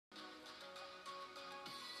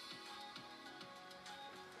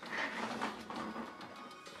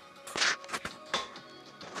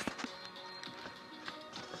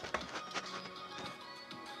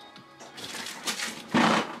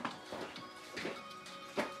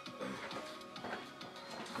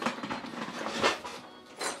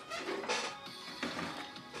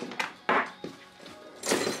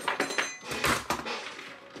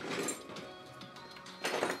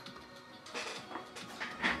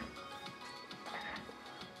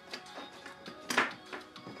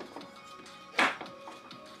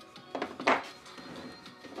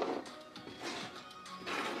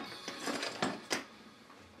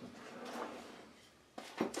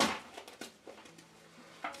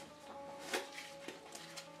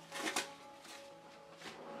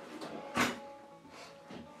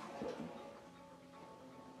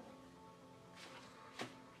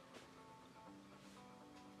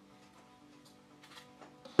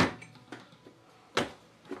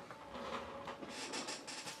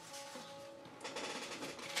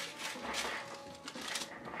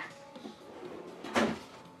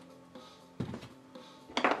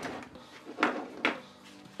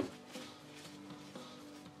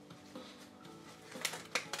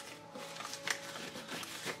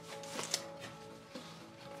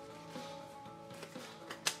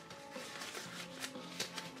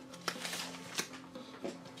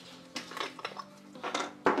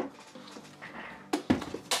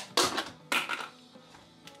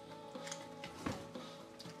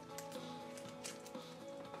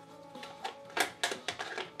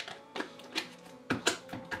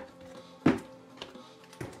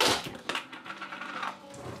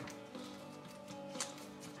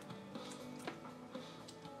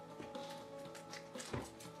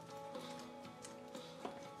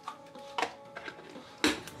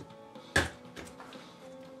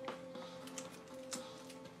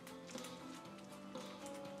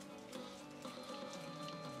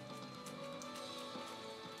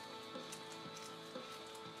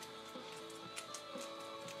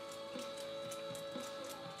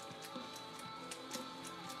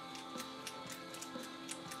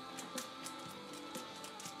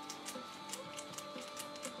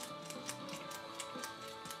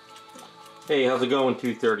Hey, how's it going,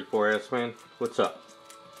 234S man? What's up?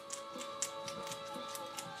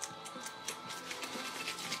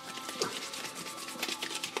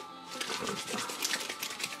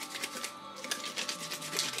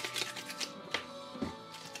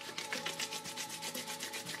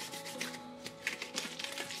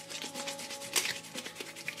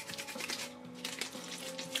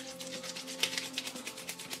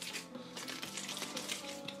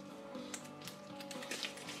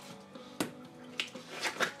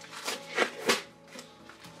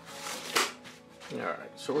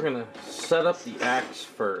 Alright, so we're going to set up the axe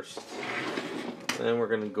first, and then we're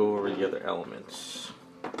going to go over the other elements.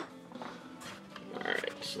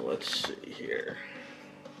 Alright, so let's see here.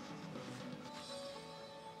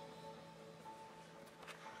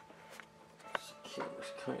 This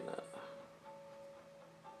camera's kind of...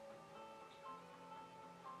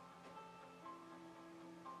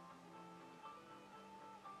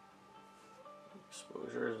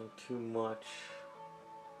 exposure isn't too much.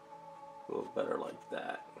 A little better like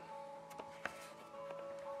that.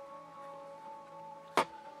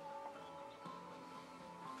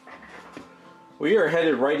 We are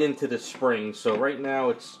headed right into the spring, so right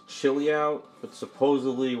now it's chilly out, but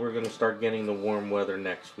supposedly we're going to start getting the warm weather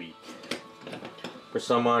next week. For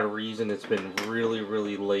some odd reason, it's been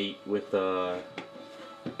really late with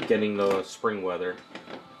getting the spring weather.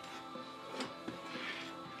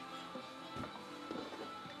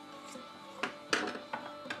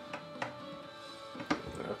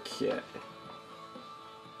 Okay.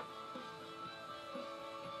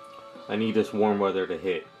 I need this warm weather to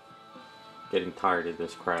hit. Getting tired of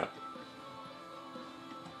this crap.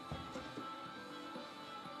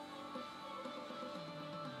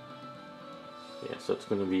 Yeah, so it's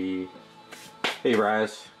going to be... Hey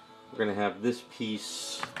Raz, we're going to have this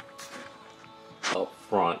piece up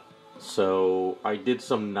front. So I did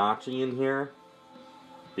some notching in here,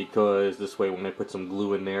 because this way when I put some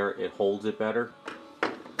glue in there, it holds it better.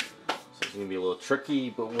 It's going to be a little tricky,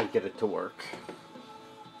 but we'll get it to work.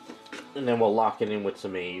 And then we'll lock it in with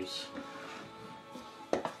some A's.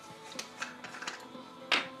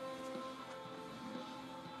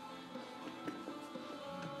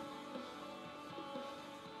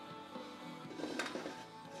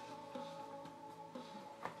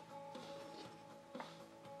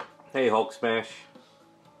 Hey Hulk Smash.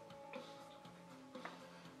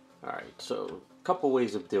 Alright, so a couple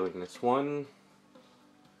ways of doing this. One,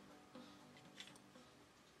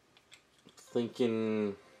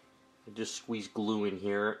 thinking just squeeze glue in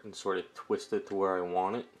here and sort of twist it to where I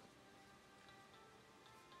want it,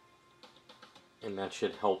 and that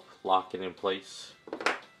should help lock it in place.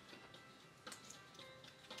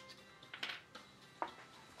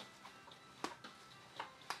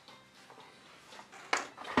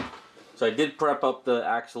 So I did prep up the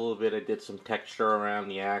axe a little bit. I did some texture around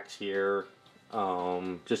the axe here,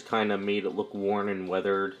 just kind of made it look worn and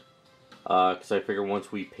weathered. Because I figure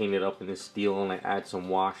once we paint it up in this steel and I add some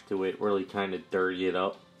wash to it, really kind of dirty it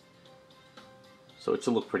up. So it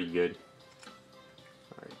should look pretty good.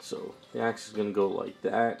 Alright, so the axe is going to go like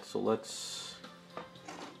that. So let's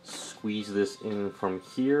squeeze this in from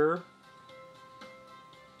here.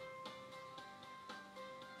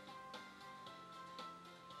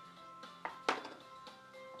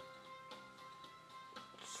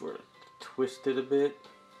 Sort of twist it a bit.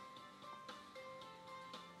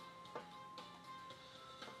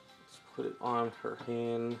 Put it on her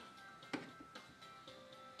hand.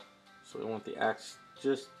 So we want the axe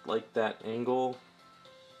just like that angle.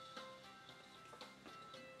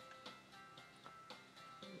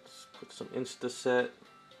 Let's put some Insta-Set.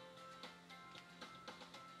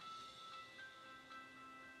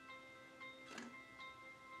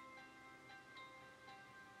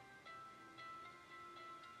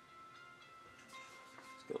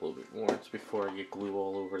 Let's get a little bit more. It's before I get glue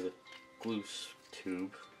all over the glue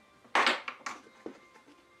tube.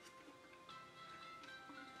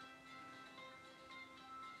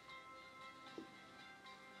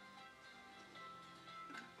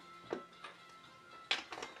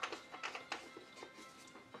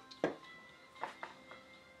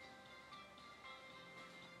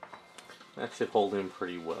 That should hold in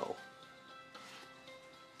pretty well.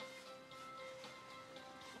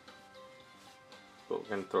 But we're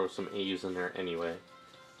going to throw some A's in there anyway.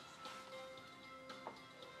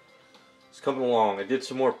 It's coming along. I did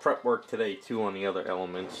some more prep work today too on the other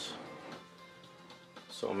elements.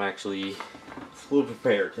 So I'm actually a little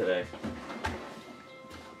prepared today.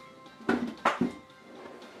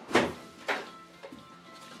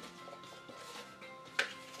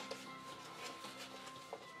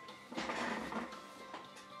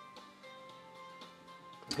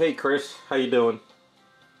 Hey Chris, how you doing?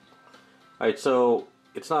 Alright, so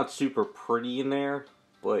it's not super pretty in there,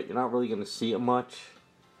 but you're not really going to see it much.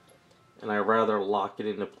 And I'd rather lock it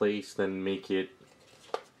into place than make it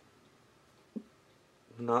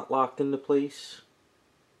not locked into place.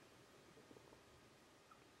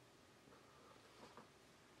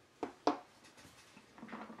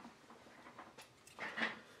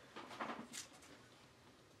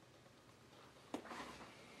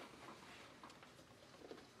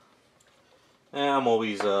 I'm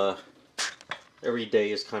always, every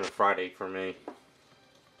day is kind of Friday for me.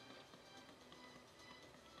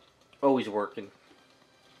 Always working.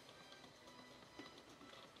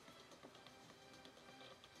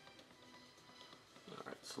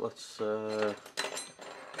 Alright, so let's,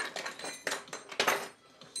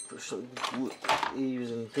 put some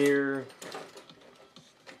leaves in here.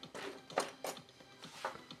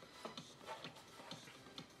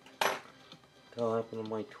 What the hell happened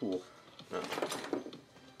to my tool? No.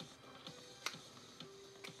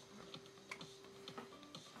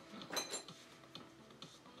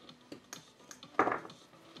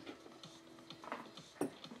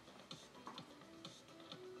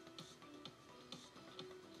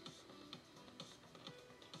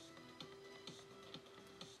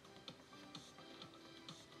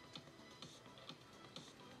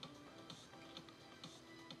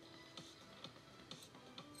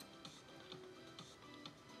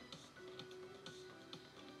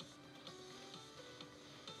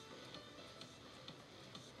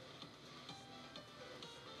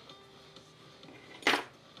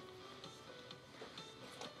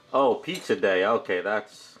 Oh, pizza day. Okay, that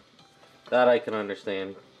I can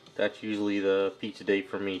understand. That's usually the pizza day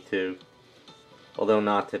for me too. Although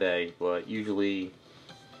not today, but usually.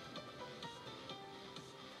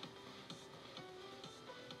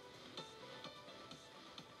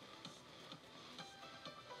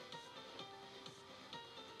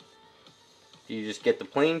 Do you just get the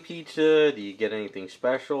plain pizza? Do you get anything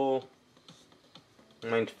special?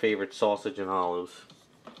 Mine's favorite sausage and olives.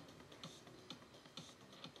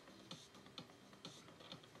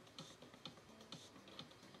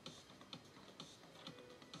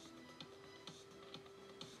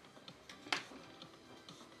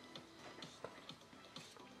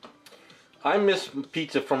 I miss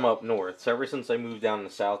pizza from up north. Ever since I moved down to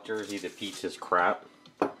South Jersey, the pizza's crap.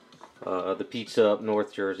 The pizza up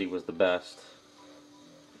North Jersey was the best.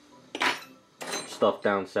 Stuff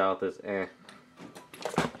down south is eh.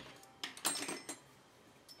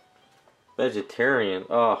 Vegetarian?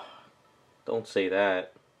 Oh, don't say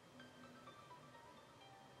that.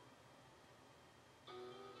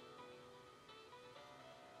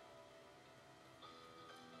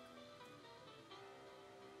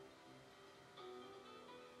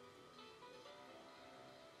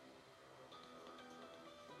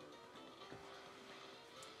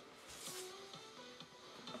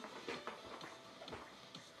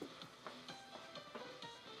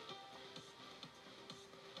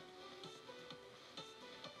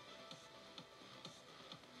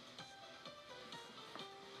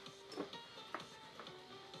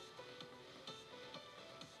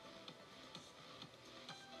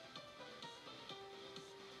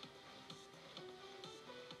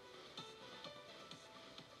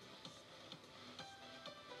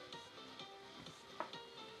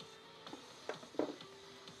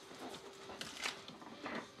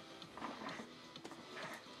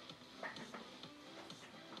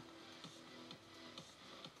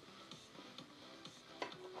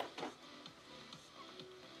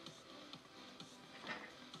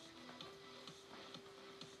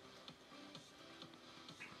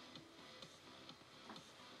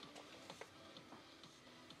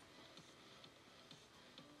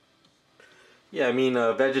 Yeah, I mean,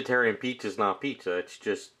 vegetarian pizza is not pizza. It's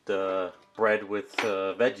just bread with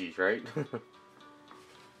veggies, right?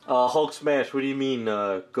 Hulk Smash, what do you mean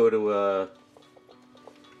go to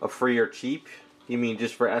a free or cheap? You mean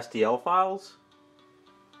just for STL files?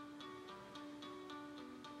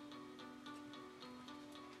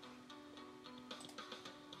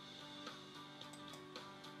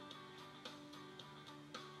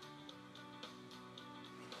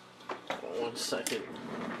 One second.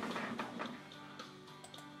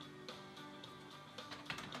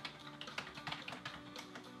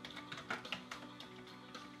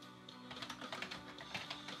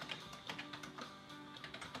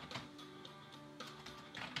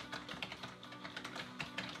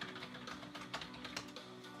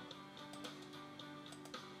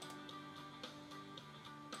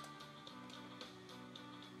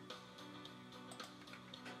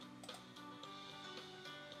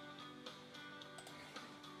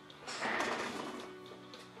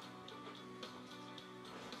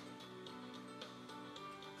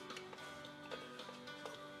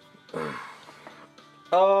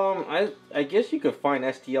 I guess you could find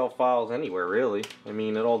STL files anywhere, really. I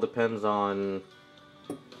mean, it all depends on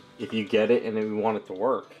if you get it and if you want it to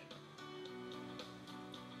work.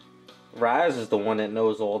 Raz is the one that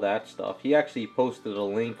knows all that stuff. He actually posted a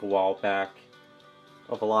link a while back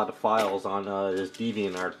of a lot of files on his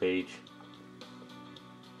DeviantArt page.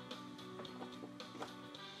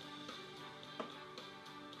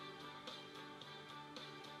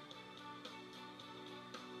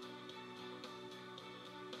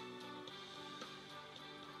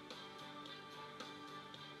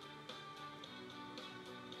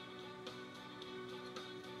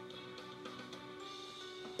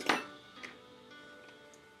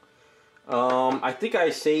 I think I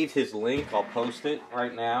saved his link. I'll post it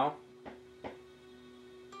right now. I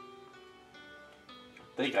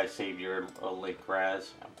think I saved your link,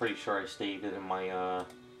 Raz. I'm pretty sure I saved it in my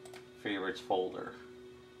favorites folder.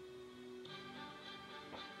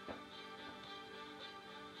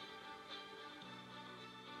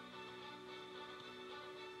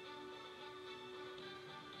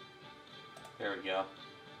 There we go.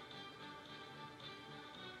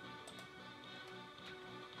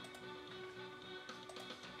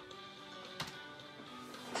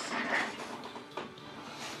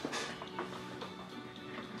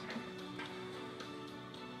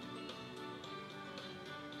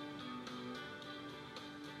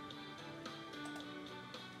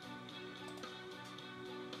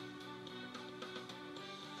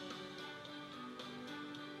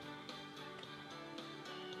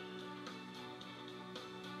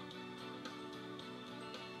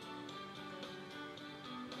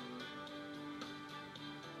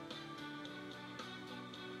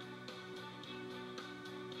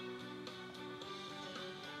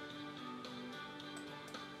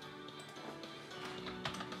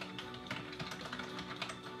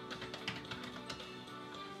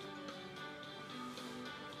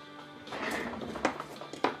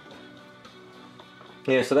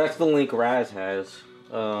 Yeah, so that's the link Raz has.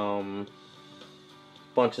 Bunch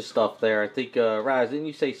of stuff there. I think, Raz, didn't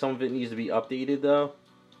you say some of it needs to be updated, though?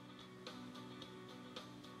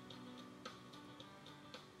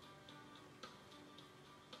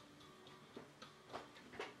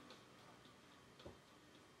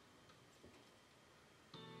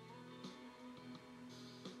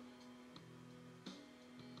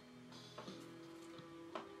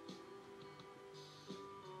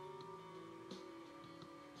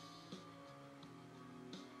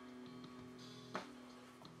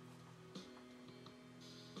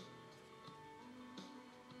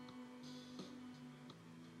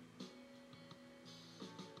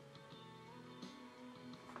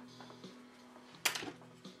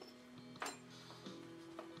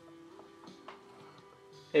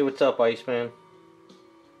 Hey, what's up, Iceman?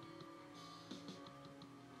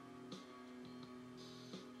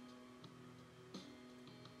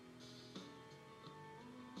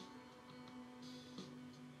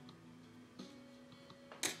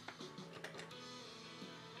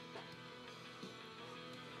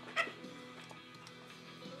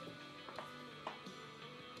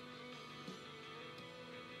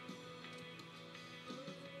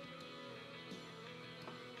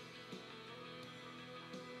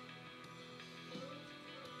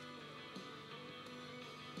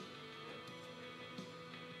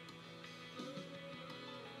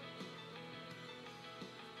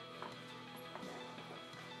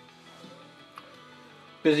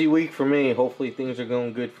 Busy week for me. Hopefully things are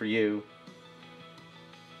going good for you.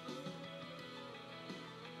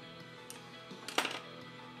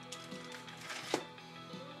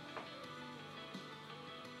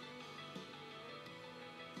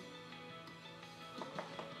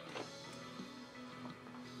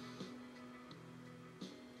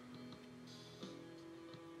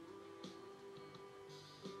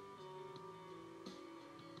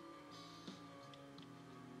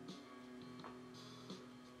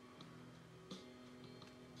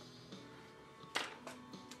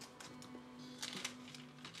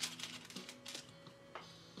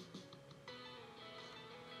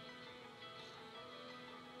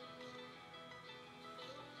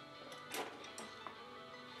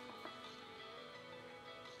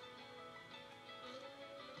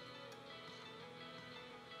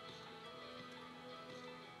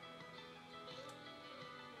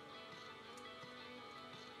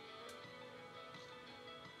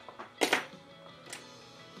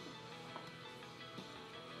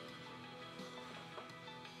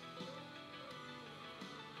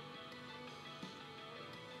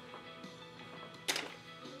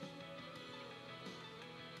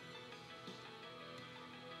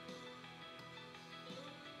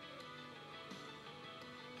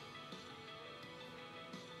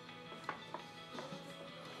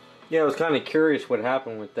 Yeah, I was kind of curious what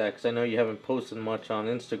happened with that, because I know you haven't posted much on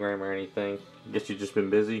Instagram or anything. I guess you've just been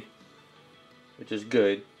busy, which is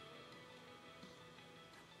good.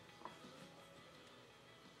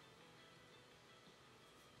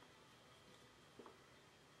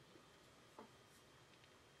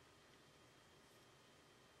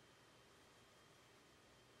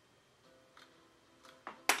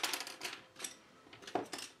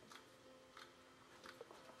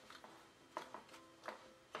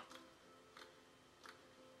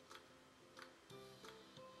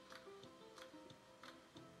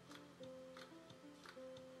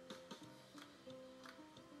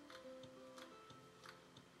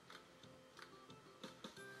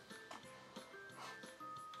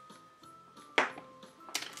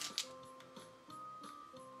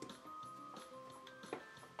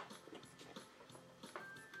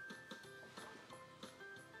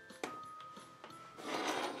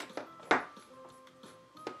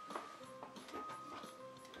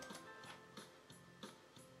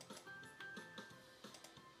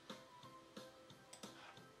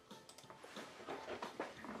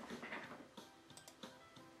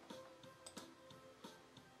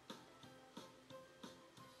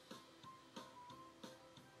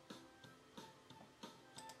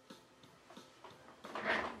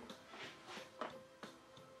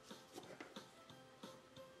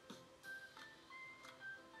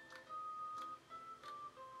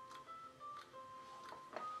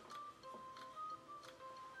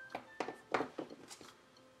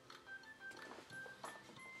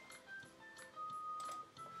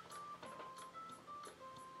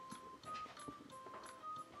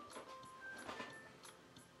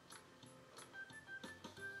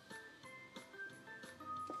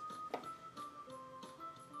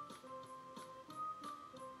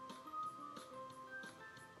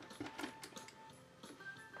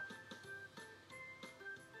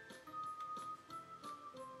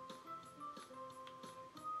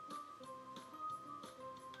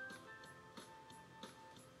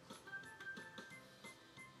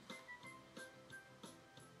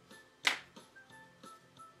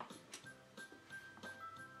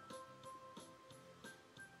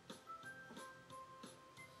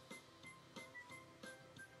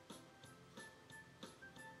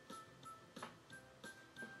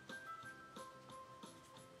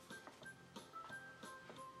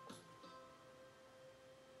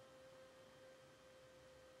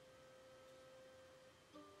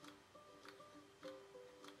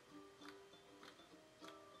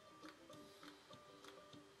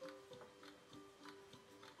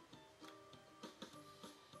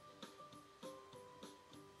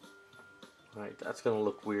 Alright, that's gonna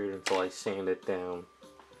look weird until I sand it down.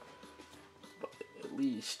 But at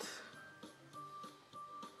least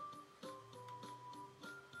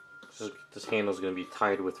this handle's gonna be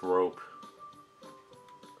tied with rope.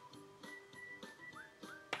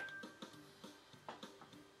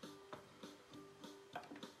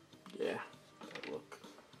 Yeah, that'll look.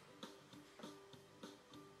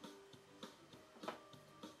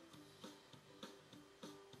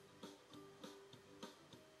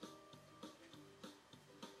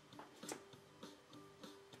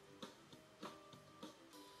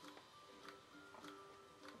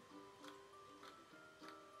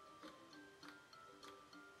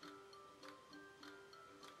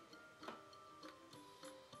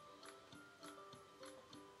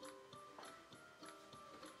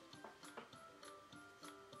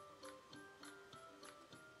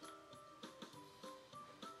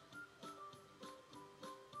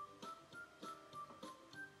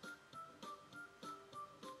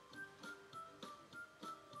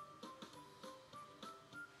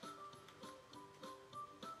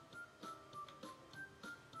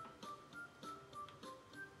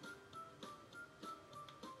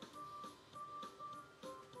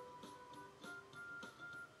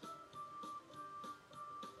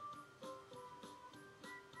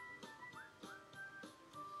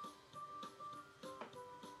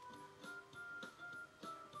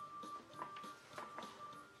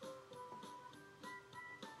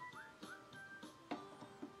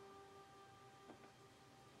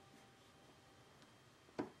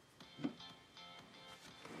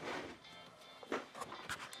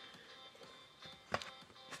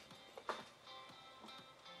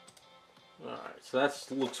 Alright, so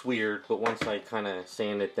that looks weird, but once I kind of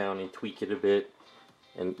sand it down and tweak it a bit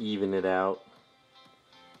and even it out,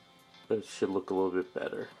 it should look a little bit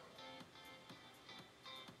better.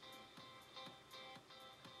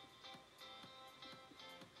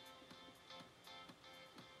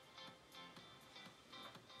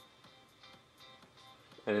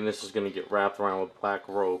 And then this is going to get wrapped around with black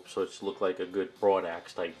rope, so it's look like a good broad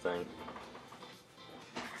axe type thing.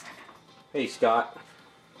 Hey, Scott.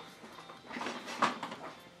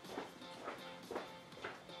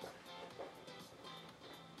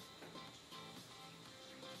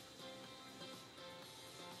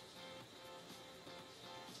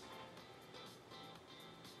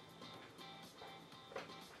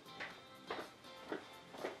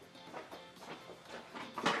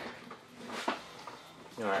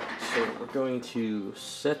 Alright, so we're going to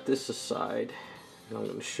set this aside, and I'm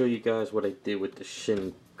going to show you guys what I did with the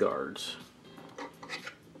Shin guards.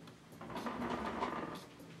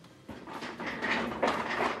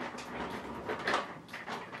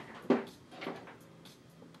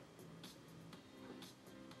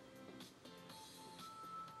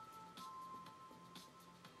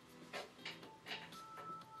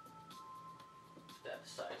 That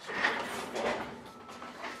aside.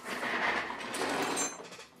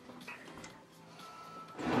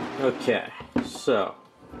 Okay, so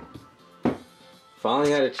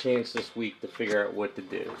finally had a chance this week to figure out what to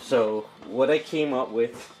do. So what I came up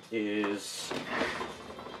with is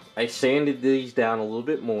I sanded these down a little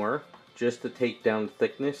bit more just to take down the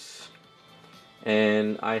thickness,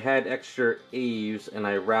 and I had extra eaves and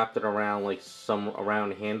I wrapped it around like some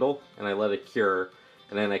round handle and I let it cure,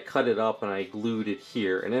 and then I cut it up and I glued it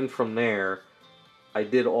here, and then from there I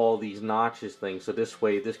did all these notches things, so this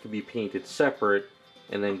way this could be painted separate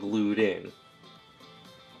and then glued in.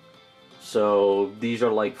 So these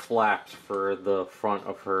are like flaps for the front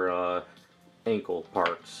of her ankle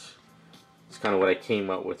parts. It's kind of what I came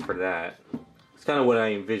up with for that. It's kind of what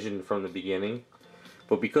I envisioned from the beginning.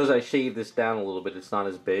 But because I shaved this down a little bit, it's not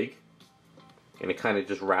as big. And it kind of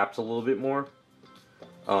just wraps a little bit more.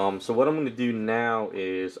 So what I'm going to do now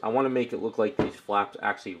is I want to make it look like these flaps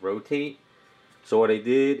actually rotate. So what I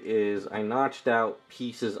did is I notched out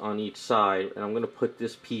pieces on each side, and I'm going to put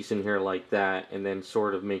this piece in here like that, and then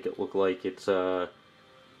sort of make it look like it's sort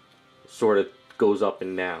of goes up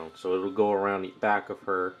and down. So it'll go around the back of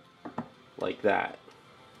her like that.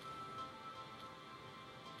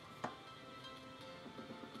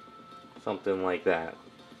 Something like that.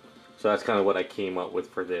 So that's kind of what I came up with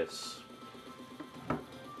for this.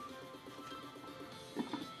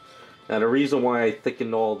 Now the reason why I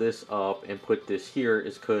thickened all this up and put this here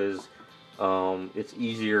is because it's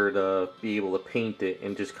easier to be able to paint it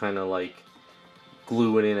and just kind of like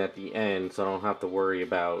glue it in at the end, so I don't have to worry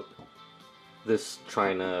about this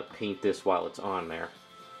trying to paint this while it's on there.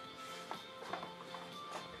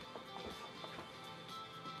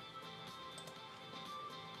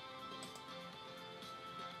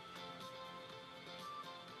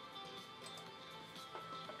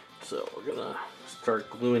 So we're gonna start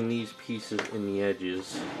gluing these pieces in the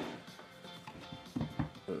edges,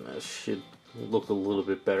 and that should look a little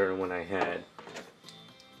bit better than what I had.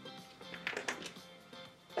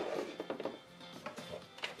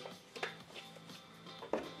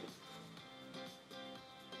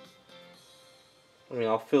 I mean,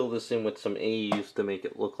 I'll fill this in with some A's to make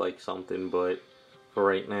it look like something, but for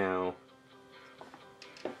right now,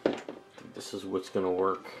 I think this is what's gonna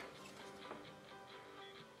work.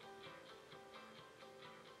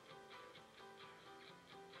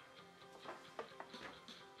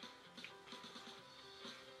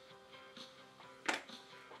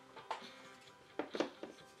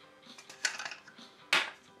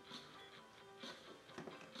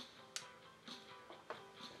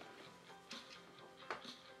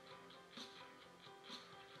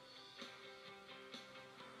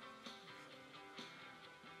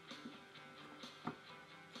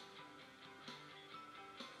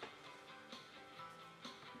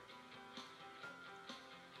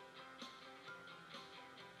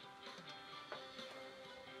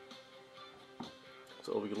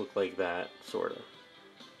 So we could look like that, sort of.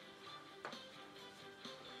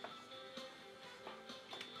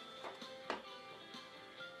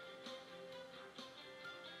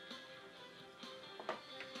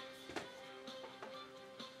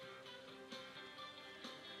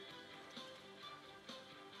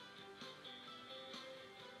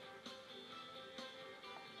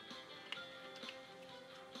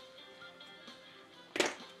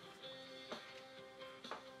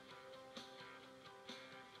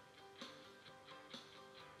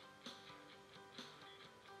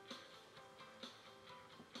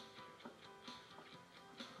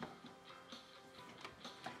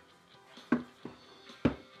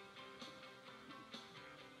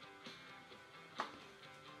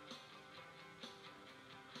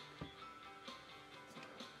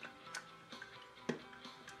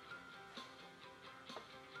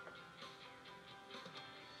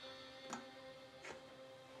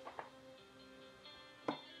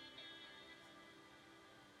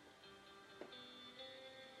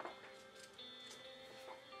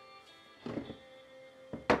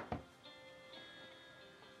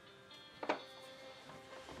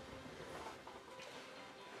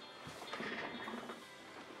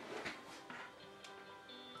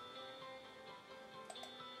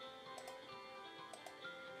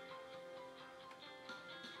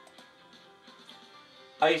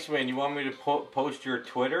 Iceman, you want me to post your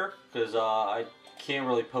Twitter? Because I can't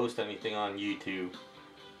really post anything on YouTube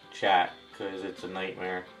chat because it's a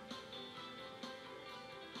nightmare.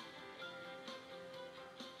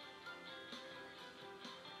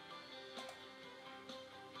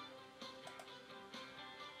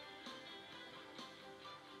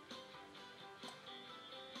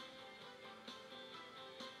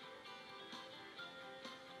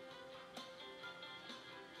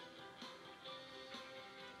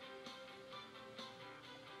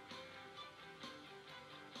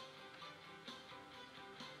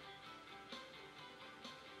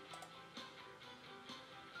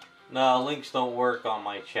 No, links don't work on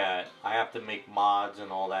my chat. I have to make mods and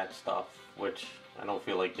all that stuff, which I don't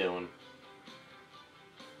feel like doing.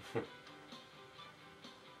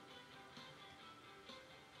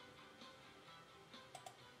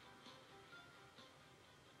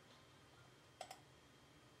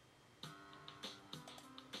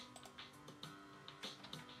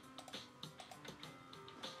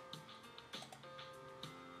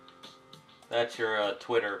 That's your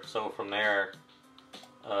Twitter, so from there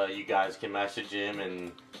you guys can message him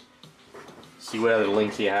and see what other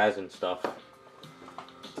links he has and stuff.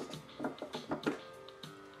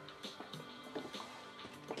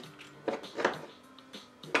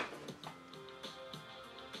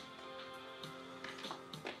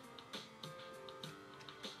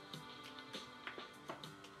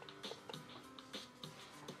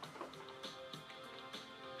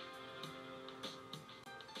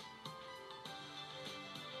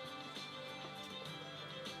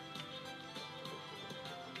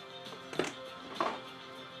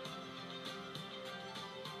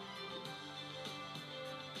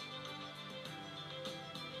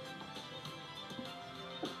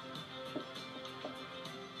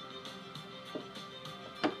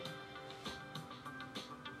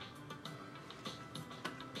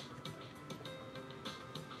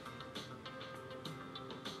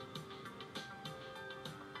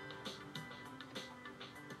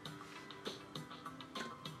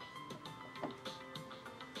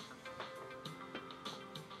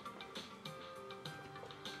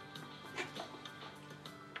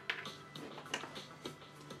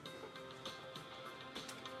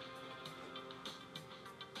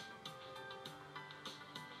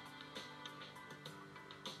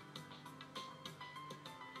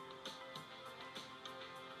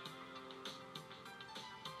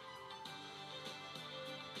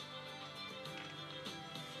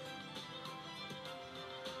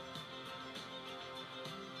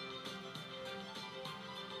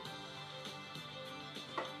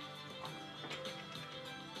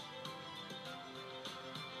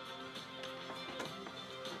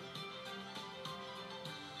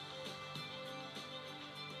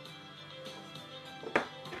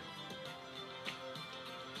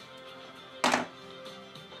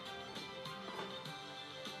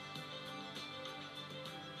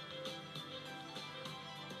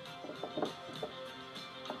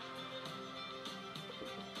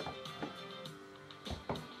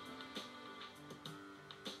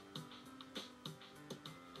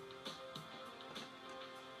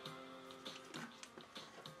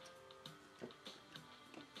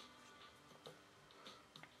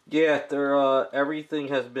 Yeah, everything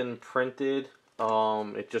has been printed.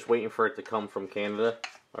 It's just waiting for it to come from Canada.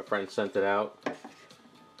 My friend sent it out.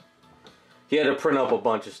 He had to print up a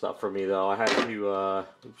bunch of stuff for me though. I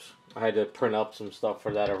had to print up some stuff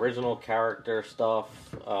for that original character stuff.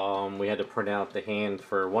 We had to print out the hand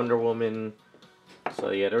for Wonder Woman.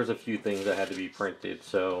 So yeah, there's a few things that had to be printed.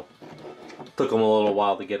 So it took them a little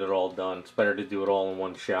while to get it all done. It's better to do it all in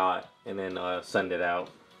one shot and then send it out.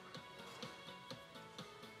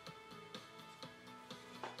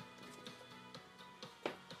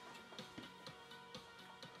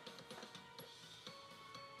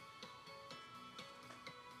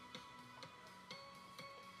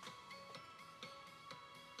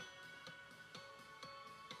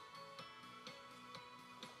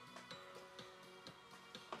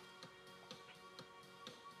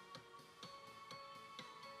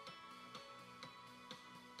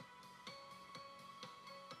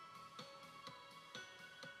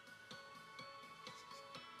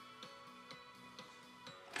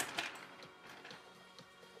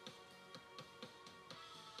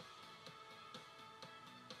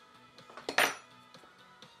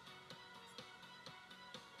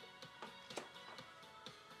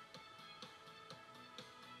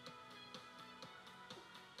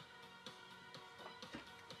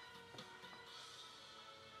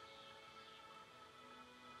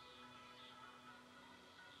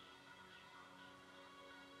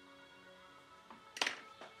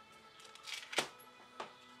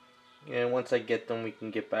 And once I get them, we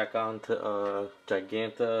can get back onto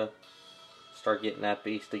Giganta, start getting that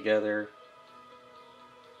base together,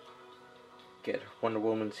 get Wonder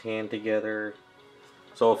Woman's hand together.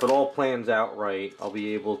 So if it all plans out right, I'll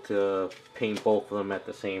be able to paint both of them at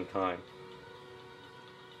the same time.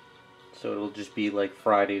 So it'll just be like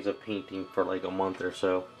Fridays of painting for like a month or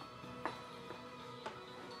so.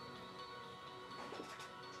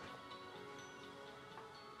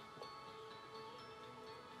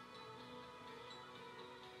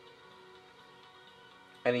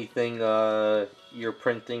 Anything you're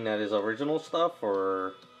printing that is original stuff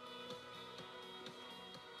or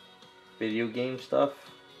video game stuff?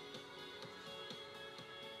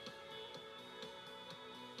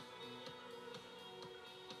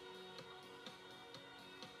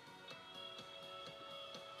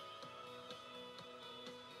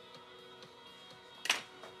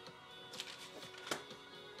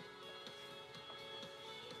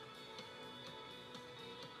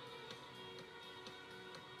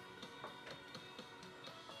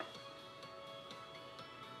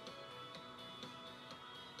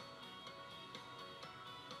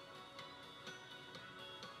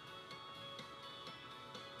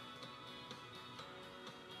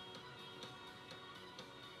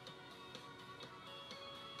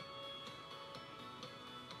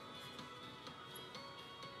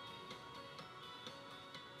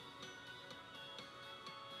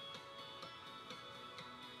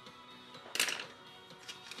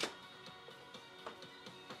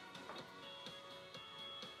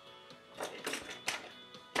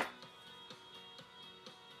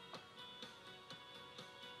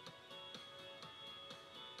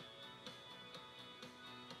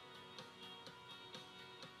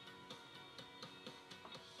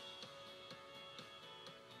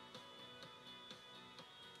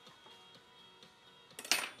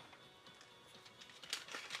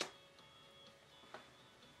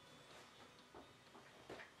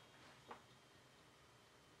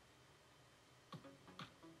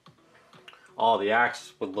 Oh, the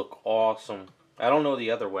axe would look awesome. I don't know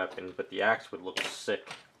the other weapon, but the axe would look sick.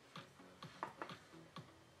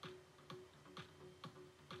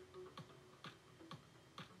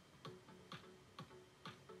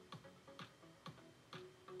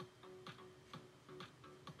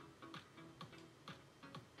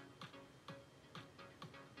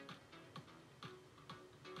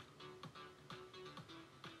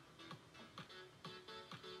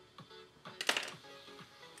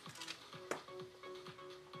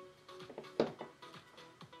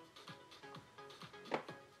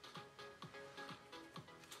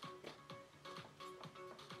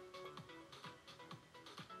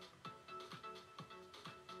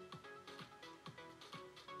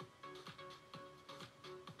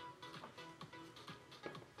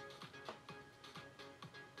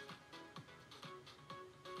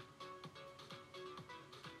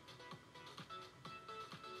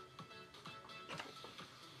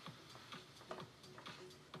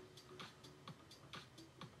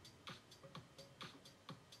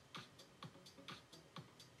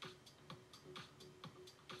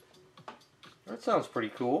 That sounds pretty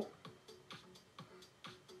cool.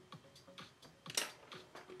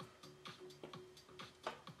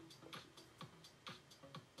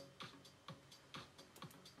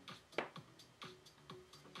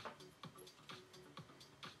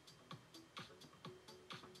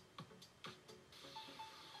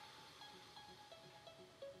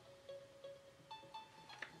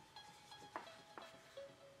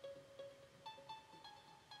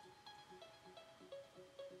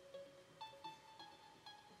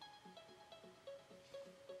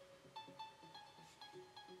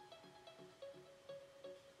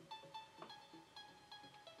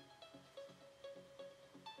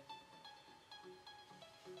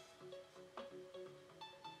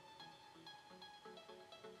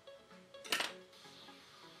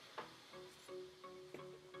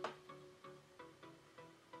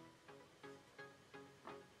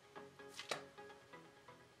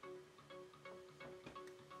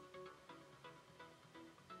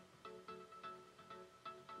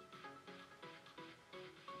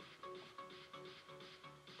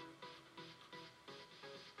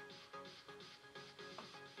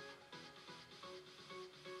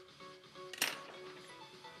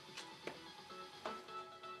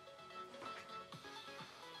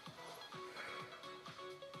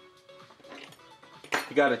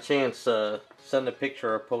 If you got a chance, send a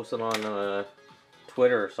picture or post it on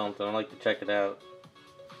Twitter or something. I'd like to check it out.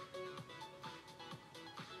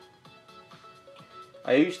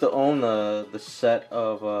 I used to own the set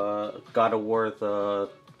of God of War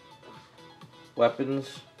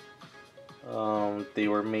weapons. They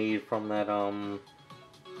were made from that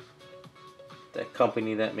that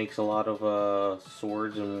company that makes a lot of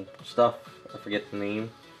swords and stuff. I forget the name.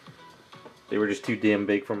 They were just too damn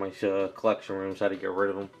big for my collection room, so I had to get rid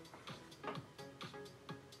of them.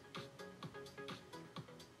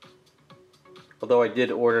 Although I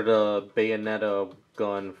did order the Bayonetta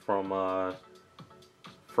gun from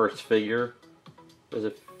First Figure. Is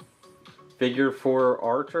it Figure for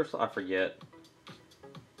Arts or something? I forget.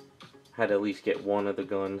 Had to at least get one of the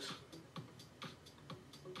guns.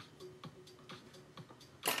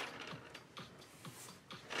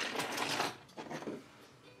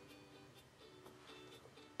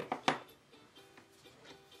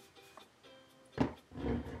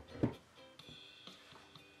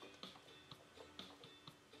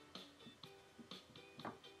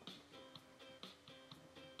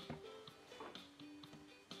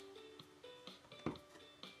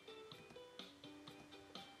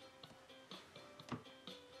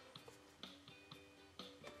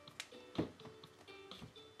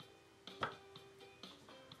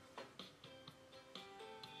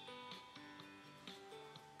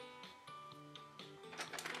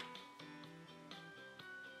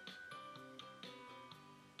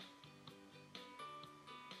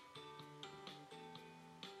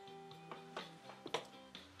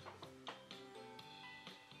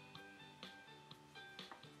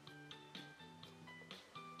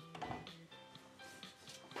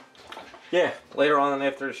 Yeah, later on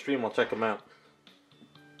after the stream, I'll check them out.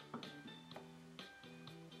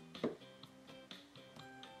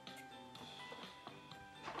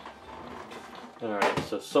 Alright,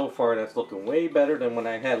 so far that's looking way better than what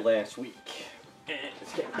I had last week. And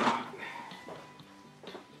it's getting hot.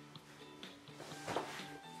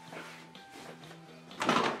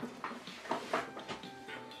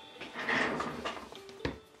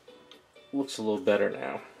 Looks a little better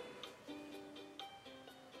now.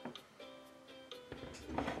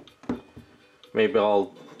 Maybe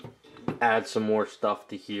I'll add some more stuff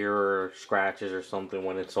to here or scratches or something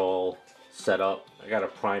when it's all set up. I gotta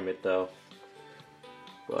prime it though.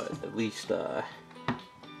 But at least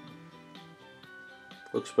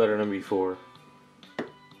looks better than before.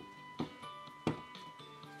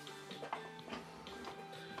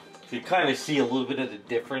 You can kind of see a little bit of the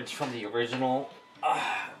difference from the original.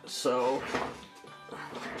 So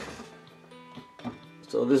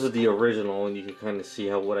this is the original, and you can kind of see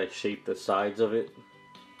how what I shaped the sides of it,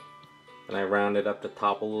 and I rounded up the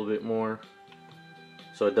top a little bit more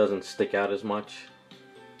so it doesn't stick out as much.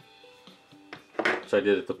 So I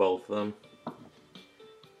did it to both of them.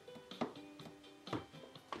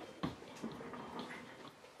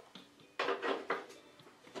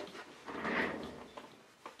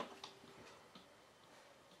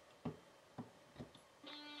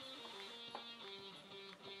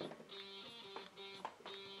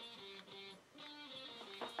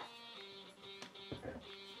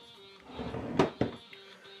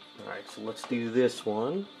 Alright, so let's do this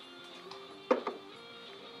one.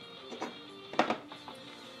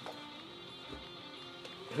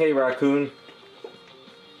 Hey, Raccoon.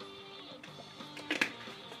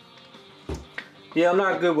 Yeah, I'm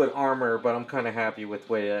not good with armor, but I'm kind of happy with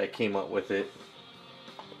the way I came up with it.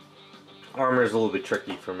 Armor is a little bit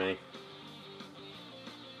tricky for me.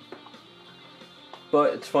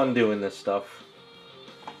 But it's fun doing this stuff.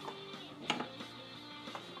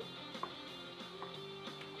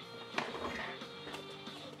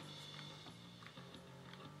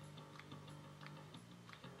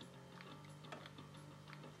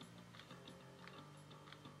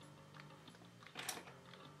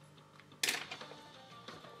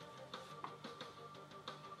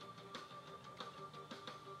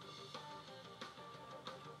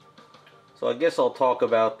 So I guess I'll talk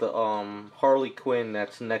about the Harley Quinn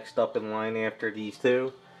that's next up in line after these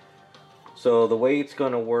two. So the way it's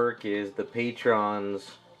going to work is the patrons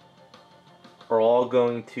are all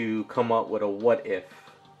going to come up with a what if.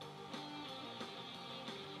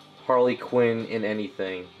 Harley Quinn in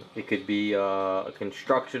anything. It could be a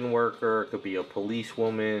construction worker, it could be a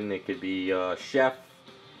policewoman, it could be a chef,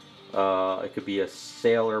 it could be a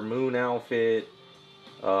Sailor Moon outfit,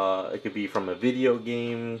 it could be from a video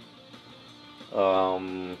game.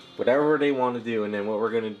 Whatever they want to do, and then what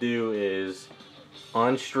we're going to do is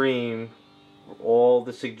on stream all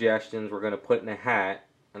the suggestions we're going to put in a hat,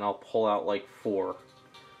 and I'll pull out like 4,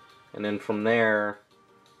 and then from there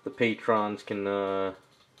the patrons can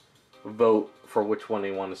vote for which one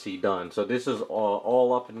they want to see done. So this is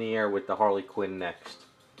all up in the air with the Harley Quinn next.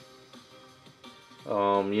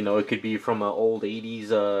 You know, it could be from an old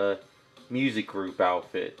 80s music group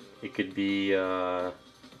outfit. It could be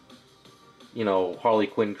you know, Harley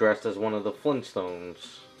Quinn dressed as one of the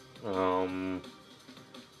Flintstones.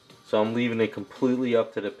 So I'm leaving it completely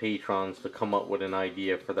up to the patrons to come up with an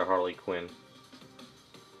idea for the Harley Quinn.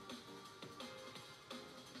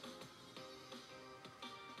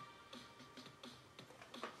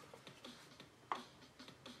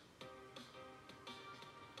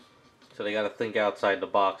 So they got to think outside the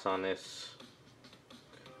box on this.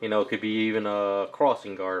 You know, it could be even a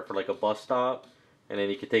crossing guard for like a bus stop, and then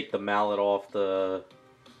you could take the mallet off the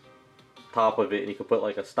top of it and you could put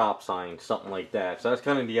like a stop sign, something like that. So that's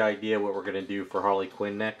kind of the idea what we're going to do for Harley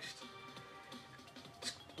Quinn next.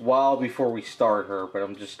 It's a while before we start her, but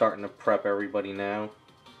I'm just starting to prep everybody now.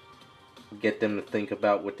 Get them to think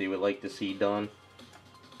about what they would like to see done.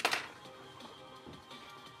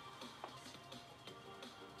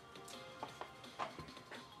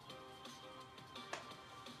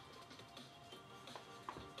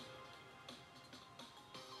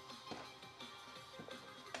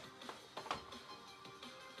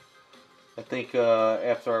 I think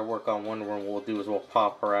after I work on Wonder Woman, what we'll do is we'll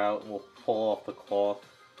pop her out and we'll pull off the cloth.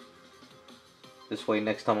 This way,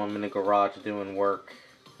 next time I'm in the garage doing work,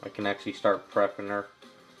 I can actually start prepping her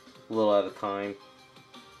a little at a time.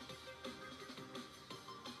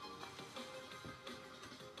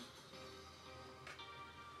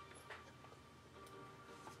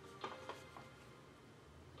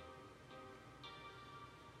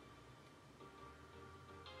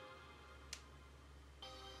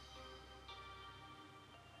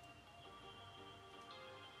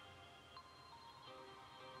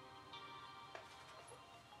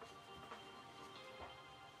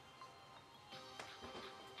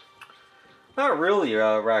 Not really,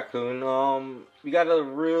 Raccoon. You gotta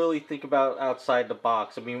really think about outside the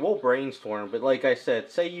box. I mean, we'll brainstorm, but like I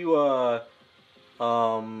said, say you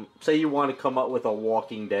say you want to come up with a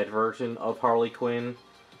Walking Dead version of Harley Quinn.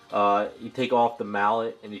 You take off the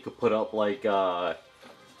mallet and you could put up like,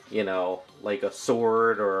 you know, like a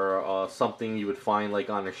sword or something you would find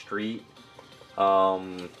like on the street.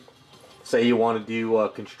 Say you want to do a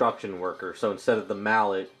construction worker, so instead of the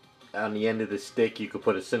mallet, on the end of the stick you could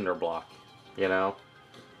put a cinder block. You know,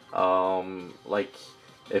 like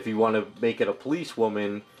if you want to make it a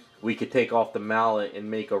policewoman, we could take off the mallet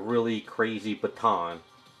and make a really crazy baton,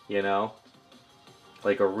 you know,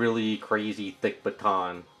 like a really crazy thick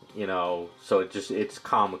baton, you know, so it's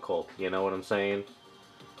comical, you know what I'm saying?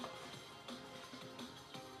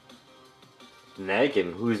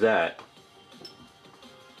 Negan, who's that?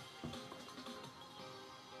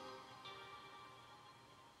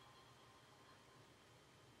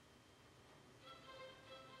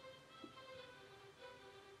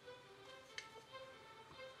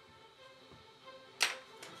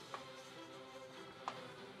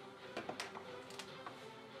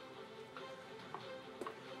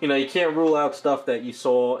 You know, you can't rule out stuff that you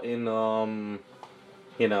saw in,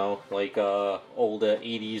 you know, like, old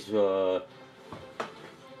 80s,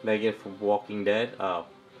 Negan from Walking Dead. Oh.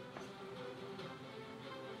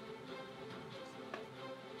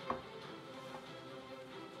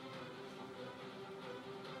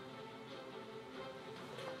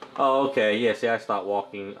 Oh, okay, yeah, see, I stopped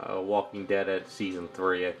Walking Dead at season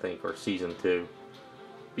 3, I think, or season 2.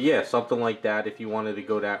 But yeah, something like that if you wanted to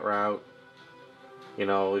go that route. You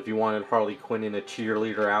know, if you wanted Harley Quinn in a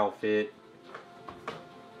cheerleader outfit.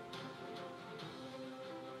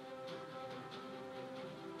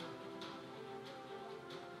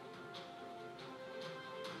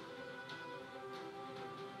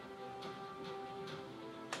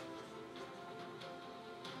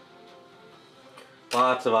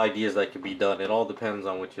 Lots of ideas that could be done. It all depends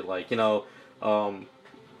on what you like. You know,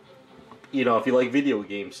 if you like video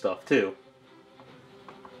game stuff too.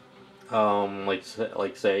 Like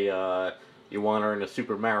say, you want her in a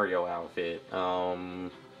Super Mario outfit. Well,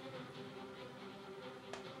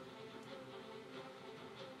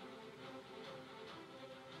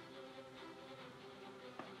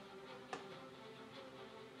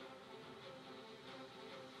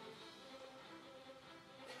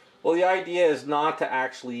 the idea is not to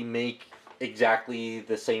actually make exactly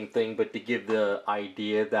the same thing, but to give the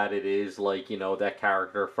idea that it is like, you know, that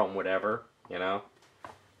character from whatever, you know?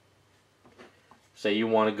 Say you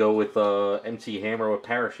want to go with MC Hammer with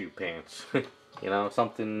parachute pants. You know,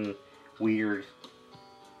 something weird.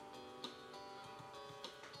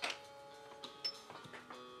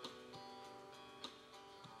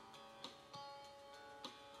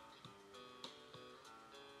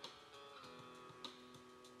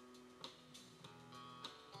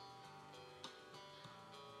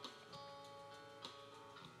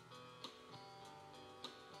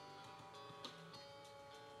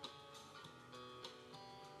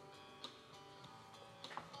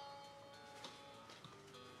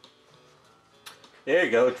 There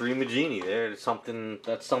you go, Dream a Genie. There's something,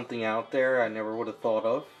 that's something out there I never would have thought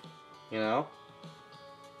of. You know?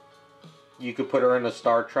 You could put her in a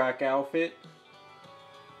Star Trek outfit.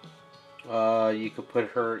 You could put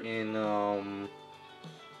her in,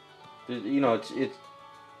 you know,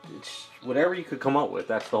 it's whatever you could come up with.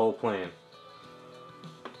 That's the whole plan.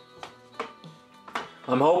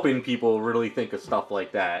 I'm hoping people really think of stuff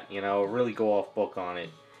like that, you know, really go off book on it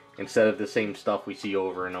instead of the same stuff we see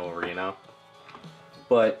over and over, you know.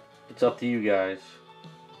 But it's up to you guys.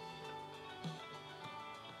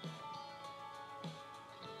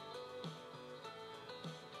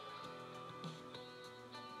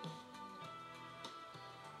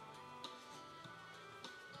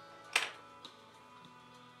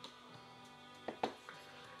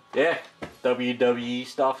 Yeah, WWE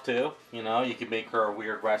stuff too. You know, you could make her a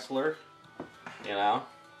weird wrestler. You know,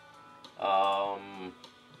 um,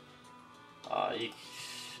 you,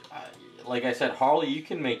 like I said, Harley, you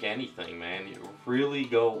can make anything, man. You really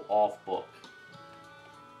go off book.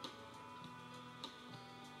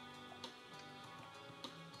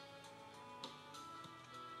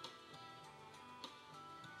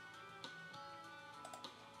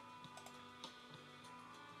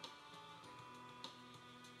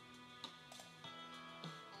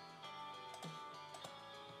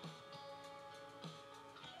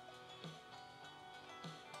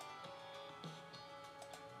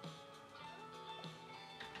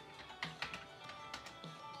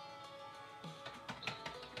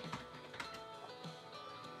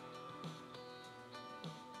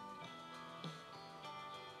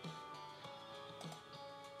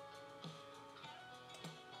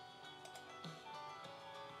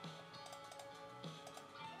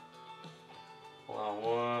 Hold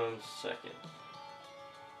on 1 second.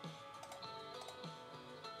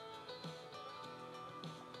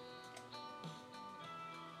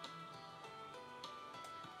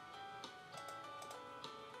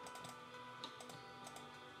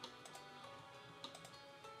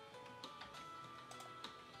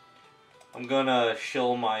 I'm gonna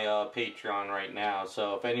shill my Patreon right now,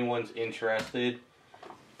 so if anyone's interested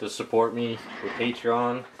to support me with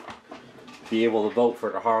Patreon, be able to vote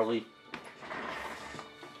for the Harley.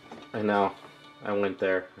 I know, I went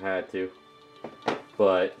there, I had to,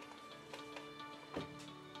 but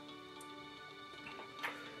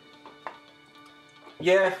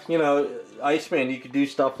yeah, you know, Iceman, you could do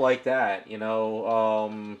stuff like that, you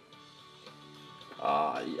know.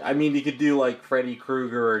 I mean, you could do like Freddy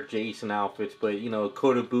Krueger or Jason outfits, but you know,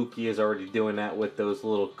 Kotobuki is already doing that with those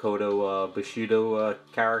little Koto Bushido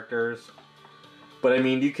characters. But I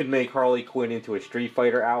mean, you could make Harley Quinn into a Street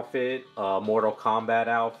Fighter outfit, Mortal Kombat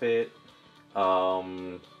outfit.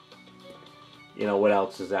 You know, what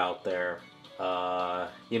else is out there?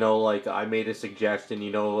 You know, like I made a suggestion,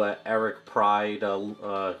 you know, Eric Pride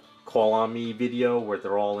Call On Me video where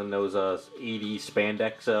they're all in those 80s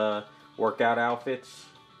spandex workout outfits.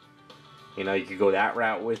 You know, you could go that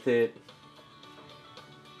route with it.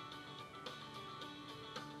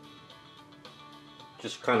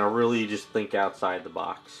 Just kind of really just think outside the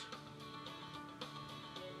box.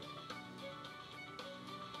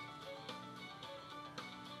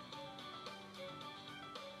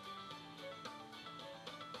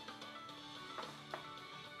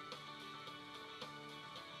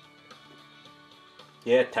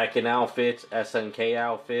 Yeah, Tekken outfits, SNK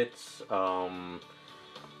outfits,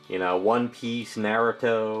 you know, One Piece,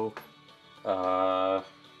 Naruto,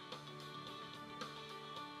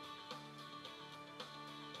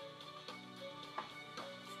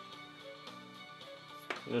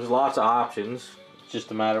 there's lots of options. It's just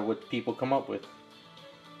a matter of what people come up with.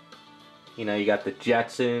 You know, you got the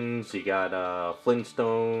Jetsons, you got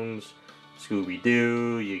Flintstones,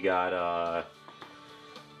 Scooby-Doo, you got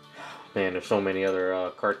man, there's so many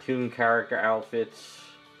other cartoon character outfits.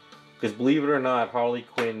 Because believe it or not, Harley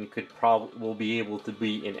Quinn will be able to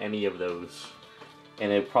be in any of those,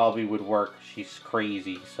 and it probably would work. She's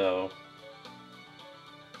crazy, so.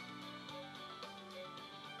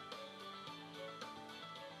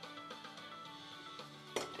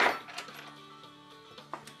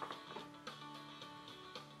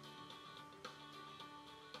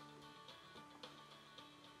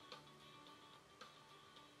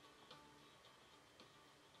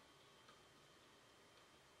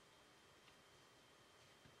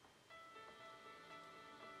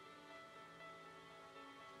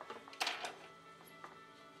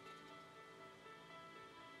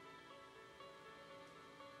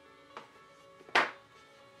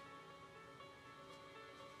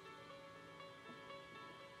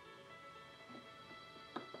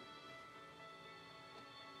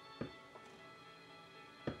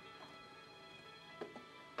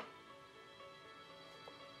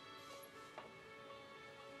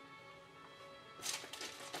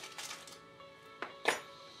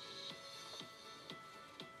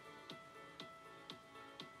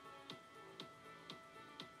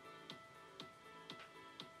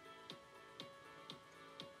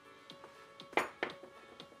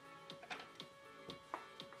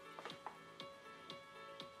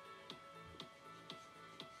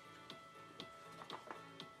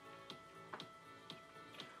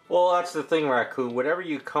 Well, that's the thing, Raccoon. Whatever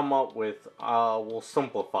you come up with, we'll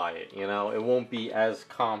simplify it, you know? It won't be as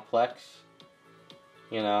complex,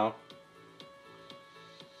 you know?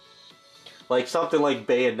 Like, something like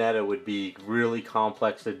Bayonetta would be really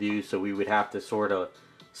complex to do, so we would have to sort of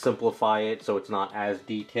simplify it so it's not as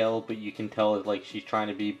detailed, but you can tell it like she's trying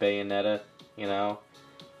to be Bayonetta, you know?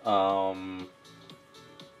 And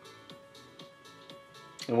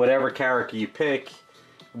whatever character you pick,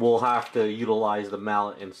 we'll have to utilize the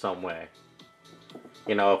mallet in some way.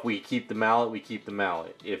 You know, if we keep the mallet, we keep the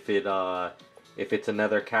mallet. If it's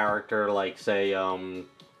another character, like say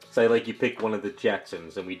like you pick one of the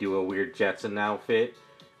Jetsons and we do a weird Jetson outfit,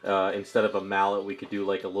 instead of a mallet, we could do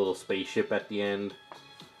like a little spaceship at the end.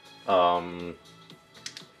 Like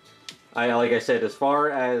I said, as far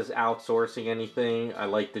as outsourcing anything, I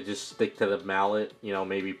like to just stick to the mallet. You know,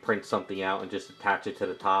 maybe print something out and just attach it to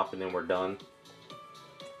the top, and then we're done.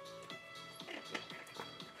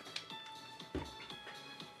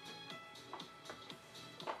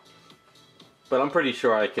 But I'm pretty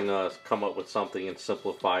sure I can come up with something and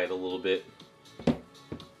simplify it a little bit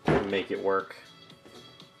and make it work.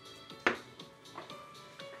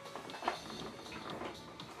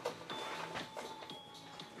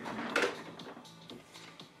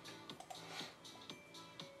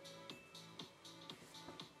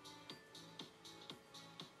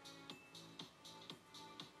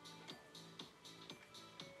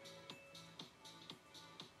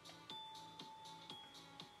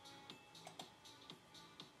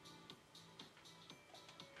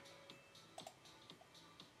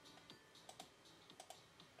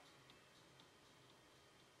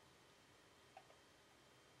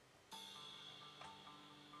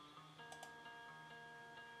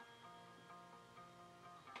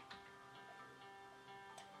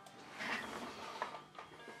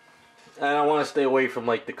 And I want to stay away from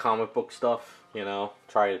like the comic book stuff, you know.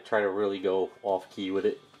 Try to really go off key with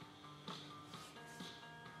it.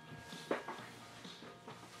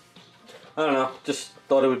 I don't know, just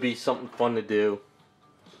thought it would be something fun to do.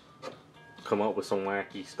 Come up with some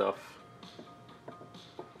wacky stuff.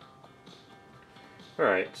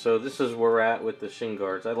 Alright, so this is where we're at with the shin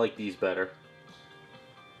guards. I like these better.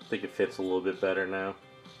 I think it fits a little bit better now.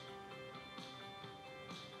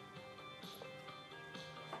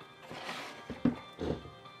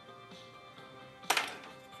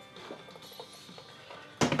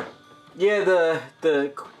 Yeah,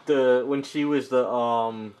 the when she was the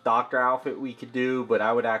doctor outfit we could do, but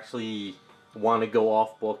I would actually want to go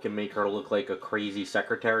off book and make her look like a crazy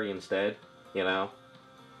secretary instead, you know?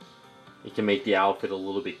 You can make the outfit a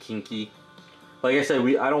little bit kinky. Like I said,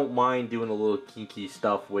 I don't mind doing a little kinky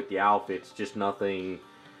stuff with the outfits, just nothing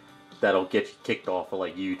that'll get you kicked off of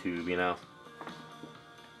like YouTube, you know?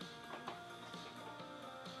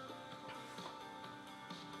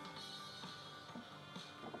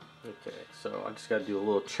 Okay, so I just gotta do a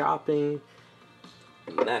little chopping,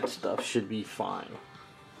 and that stuff should be fine.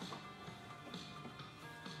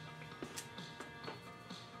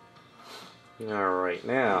 Alright,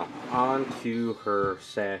 now, on to her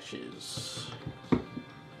sashes.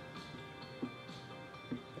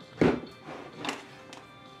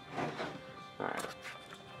 Alright.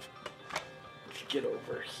 Let's get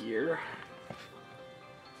over here.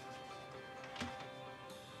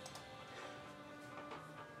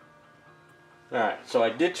 Alright, so I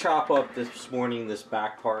did chop up this morning this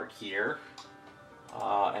back part here,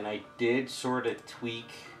 and I did sort of tweak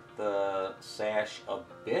the sash a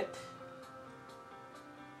bit.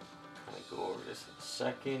 I'm going to go over this in a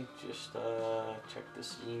second, just check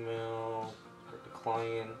this email for the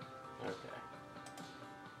client. Okay.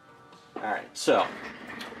 Alright, so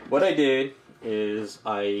what I did is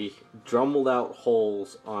I drumbled out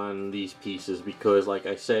holes on these pieces because, like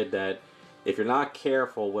I said, that if you're not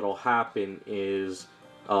careful, what'll happen is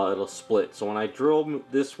it'll split. So when I drilled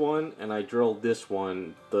this one and I drilled this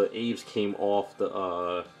one, the aves came off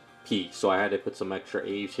the piece. So I had to put some extra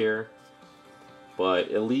aves here. But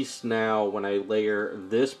at least now when I layer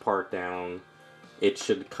this part down, it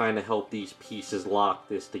should kind of help these pieces lock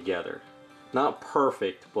this together. Not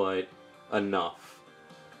perfect, but enough.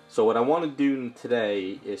 So what I want to do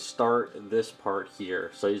today is start this part here.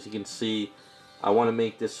 So as you can see, I want to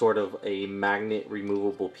make this sort of a magnet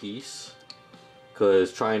removable piece,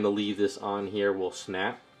 because trying to leave this on here will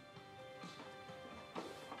snap.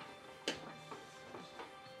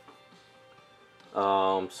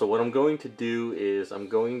 So what I'm going to do is I'm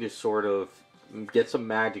going to sort of get some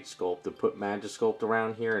Magic Sculpt and put Magic Sculpt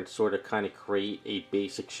around here and sort of kind of create a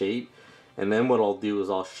basic shape. And then what I'll do is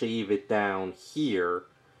I'll shave it down here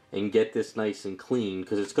and get this nice and clean,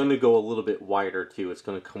 because it's going to go a little bit wider too. It's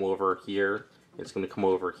going to come over here It's going to come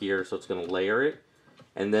over here, so it's going to layer it.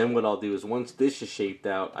 And then what I'll do is once this is shaped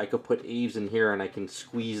out, I could put eaves in here and I can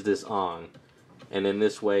squeeze this on. And then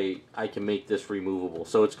this way I can make this removable.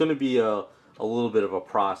 So it's going to be a little bit of a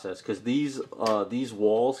process, because these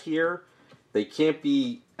walls here, they can't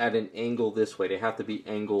be at an angle this way. They have to be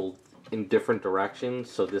angled in different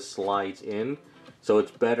directions so this slides in. So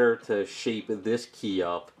it's better to shape this key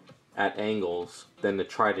up at angles than to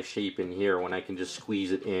try to shape in here when I can just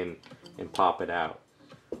squeeze it in and pop it out.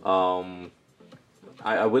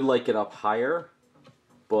 I would like it up higher,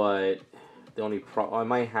 but the only I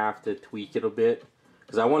might have to tweak it a bit,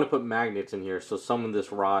 because I want to put magnets in here, so some of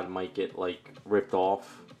this rod might get like ripped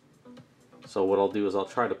off. So what I'll do is I'll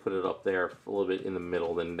try to put it up there a little bit in the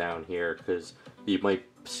middle than down here, because you might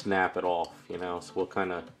snap it off, you know. So we'll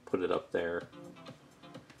kind of put it up there.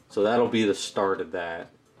 So that'll be the start of that.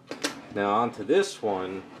 Now onto this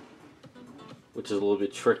one, which is a little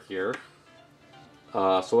bit trickier.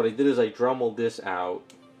 So what I did is I dremelled this out,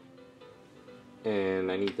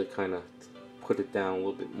 and I need to kind of put it down a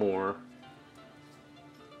little bit more.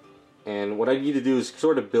 And what I need to do is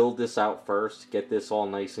sort of build this out first, get this all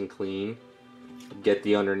nice and clean, get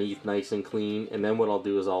the underneath nice and clean, and then what I'll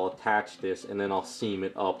do is I'll attach this and then I'll seam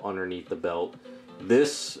it up underneath the belt.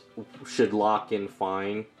 This should lock in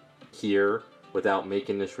fine here without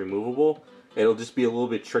making this removable. It'll just be a little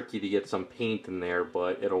bit tricky to get some paint in there,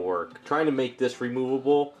 but it'll work. Trying to make this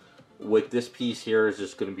removable with this piece here is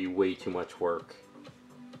just going to be way too much work.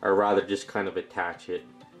 I'd rather just kind of attach it.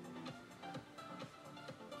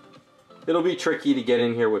 It'll be tricky to get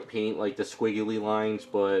in here with paint, like the squiggly lines,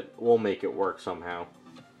 but we'll make it work somehow.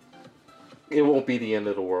 It won't be the end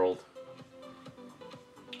of the world.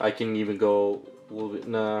 I can even go a little bit,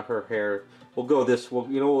 nah, her hair, we'll go this,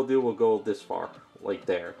 you know what we'll do, we'll go this far, like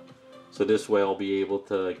there. So this way I'll be able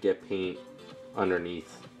to get paint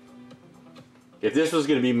underneath. If this was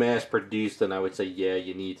going to be mass produced, then I would say, yeah,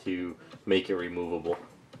 you need to make it removable.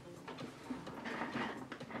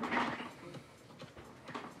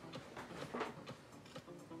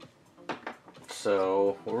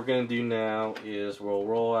 So what we're going to do now is we'll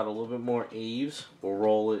roll out a little bit more eaves. We'll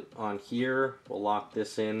roll it on here. We'll lock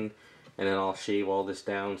this in, and then I'll shave all this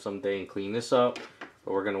down someday and clean this up.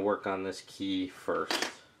 But we're going to work on this key first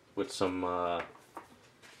with some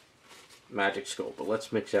magic scope. But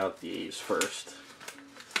let's mix out the eaves first.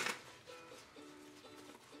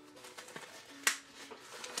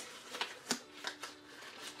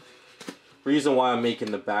 Reason why I'm making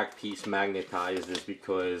the back piece magnetized is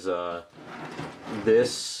because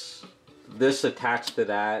this attached to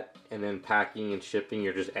that, and then packing and shipping,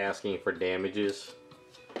 you're just asking for damages.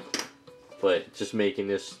 But just making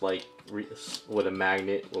this like with a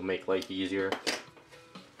magnet will make life easier.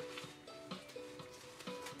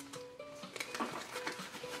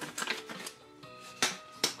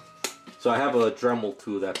 So I have a Dremel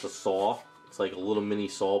tool that's a saw. It's like a little mini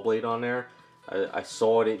saw blade on there. I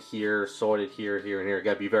sawed it here, here, here, and here. You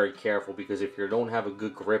gotta be very careful, because if you don't have a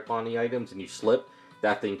good grip on the items and you slip,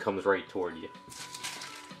 that thing comes right toward you.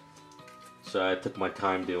 So I took my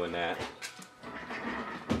time doing that.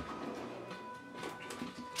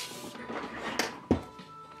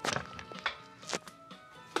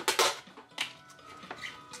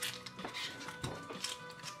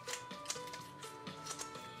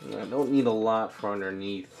 And I don't need a lot for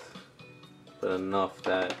underneath, but enough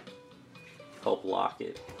that help lock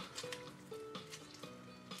it.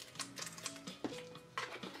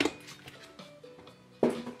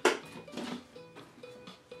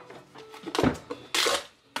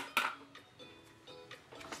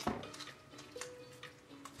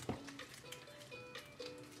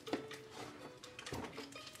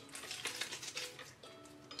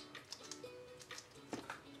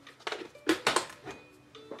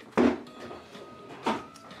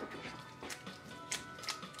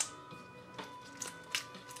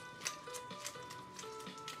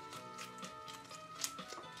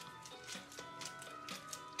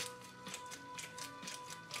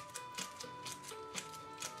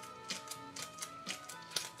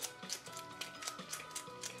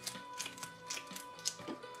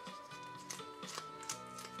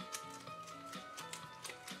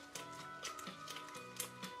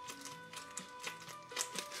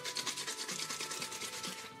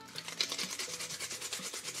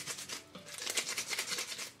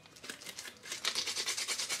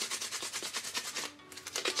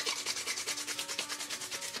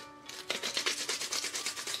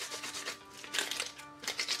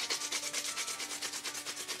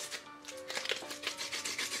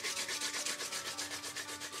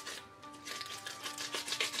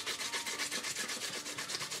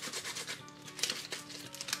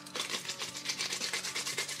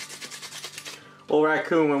 Well,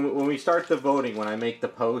 Raccoon, when we start the voting, when I make the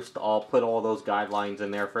post, I'll put all those guidelines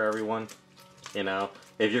in there for everyone. You know,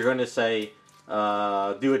 if you're going to say, do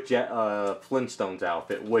a Flintstones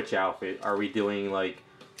outfit, which outfit? Are we doing, like,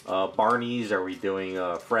 Barney's? Are we doing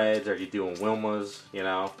Fred's? Are you doing Wilma's? You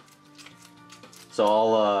know?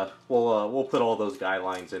 So we'll put all those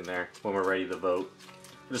guidelines in there when we're ready to vote.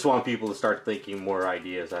 I just want people to start thinking more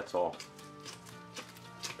ideas, that's all.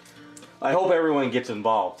 I hope everyone gets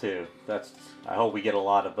involved, too. I hope we get a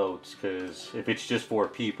lot of votes, because if it's just 4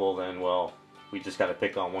 people, then, well, we just got to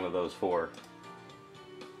pick on one of those 4.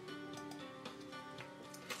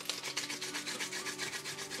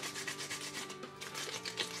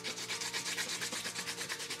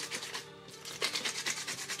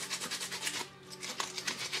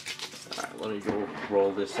 Alright, let me go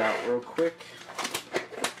roll this out real quick.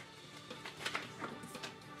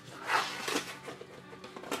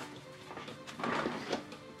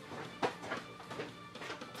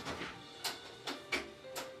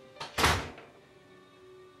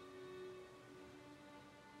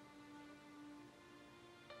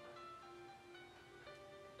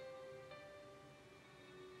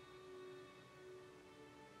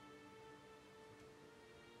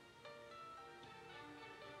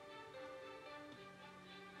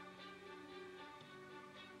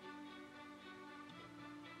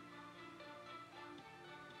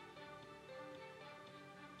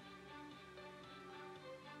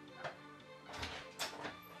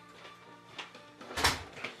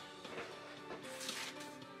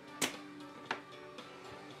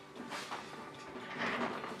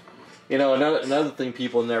 You know, another thing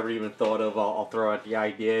people never even thought of, I'll throw out the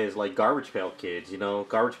idea, is like Garbage Pail Kids. You know,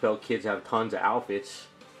 Garbage Pail Kids have tons of outfits.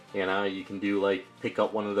 You know, you can do, like, pick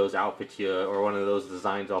up one of those outfits or one of those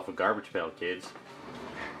designs off of Garbage Pail Kids.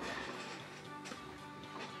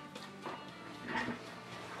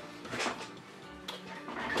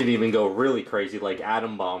 Can even go really crazy, like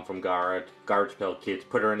Atom Bomb from Garbage Pail Kids.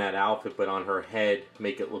 Put her in that outfit, but on her head,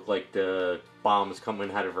 make it look like the bomb is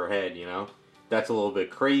coming out of her head, you know? That's a little bit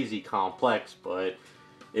crazy complex, but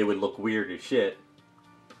it would look weird as shit.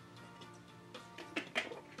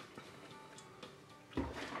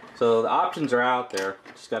 So the options are out there.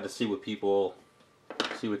 Just got to see what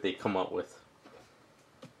they come up with.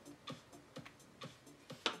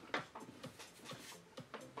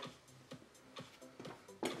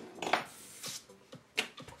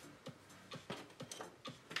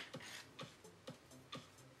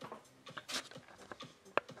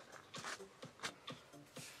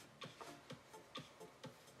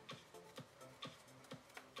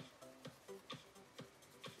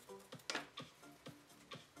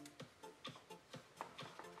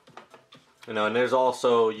 You know, and there's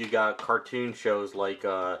also, you got cartoon shows like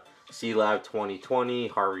C-Lab 2020,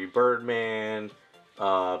 Harvey Birdman,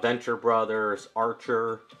 Venture Brothers,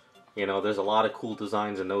 Archer. You know, there's a lot of cool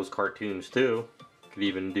designs in those cartoons too. Could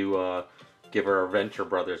even do give her a Venture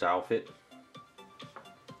Brothers outfit.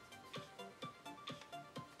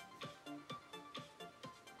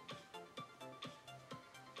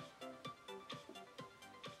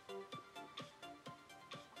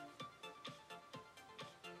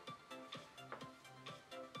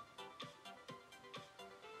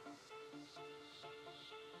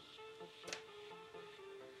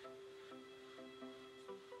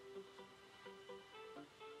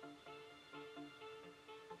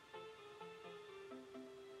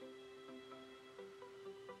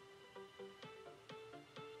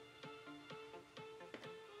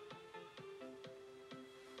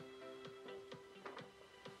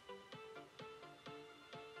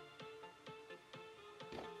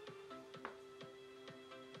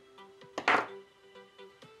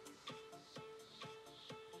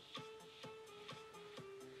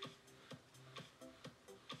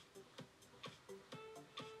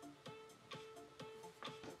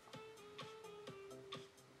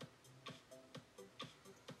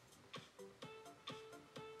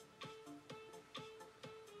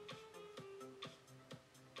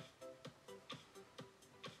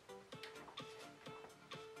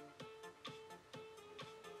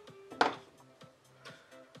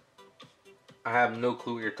 I have no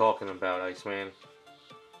clue what you're talking about, Iceman.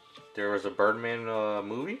 There was a Birdman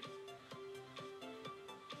movie?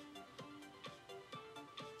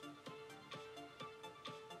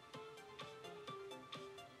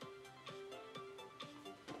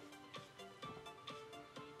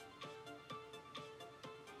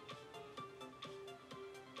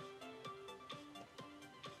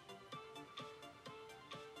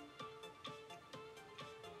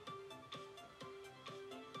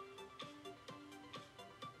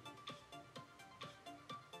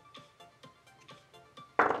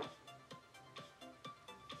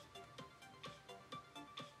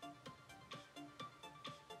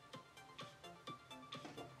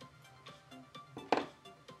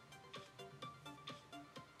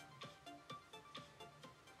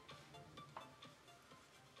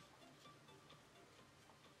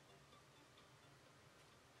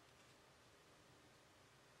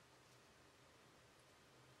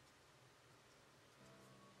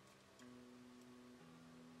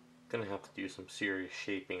 Gonna have to do some serious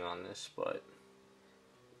shaping on this, but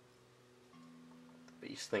the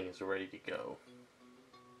base thing is ready to go.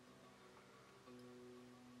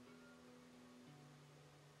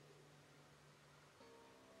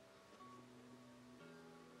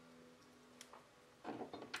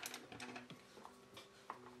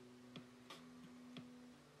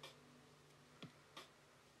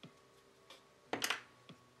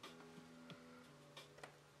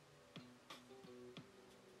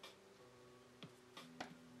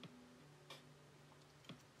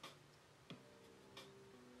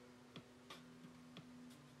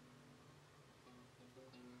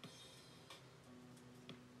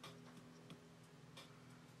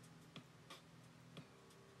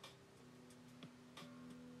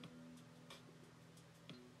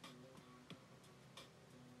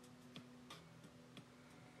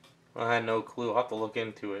 I had no clue. I'll have to look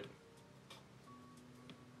into it.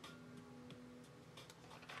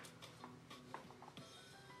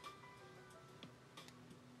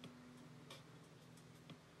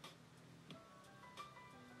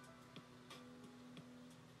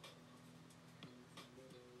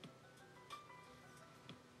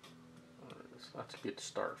 So that's a good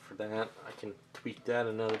start for that. I can tweak that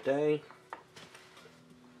another day.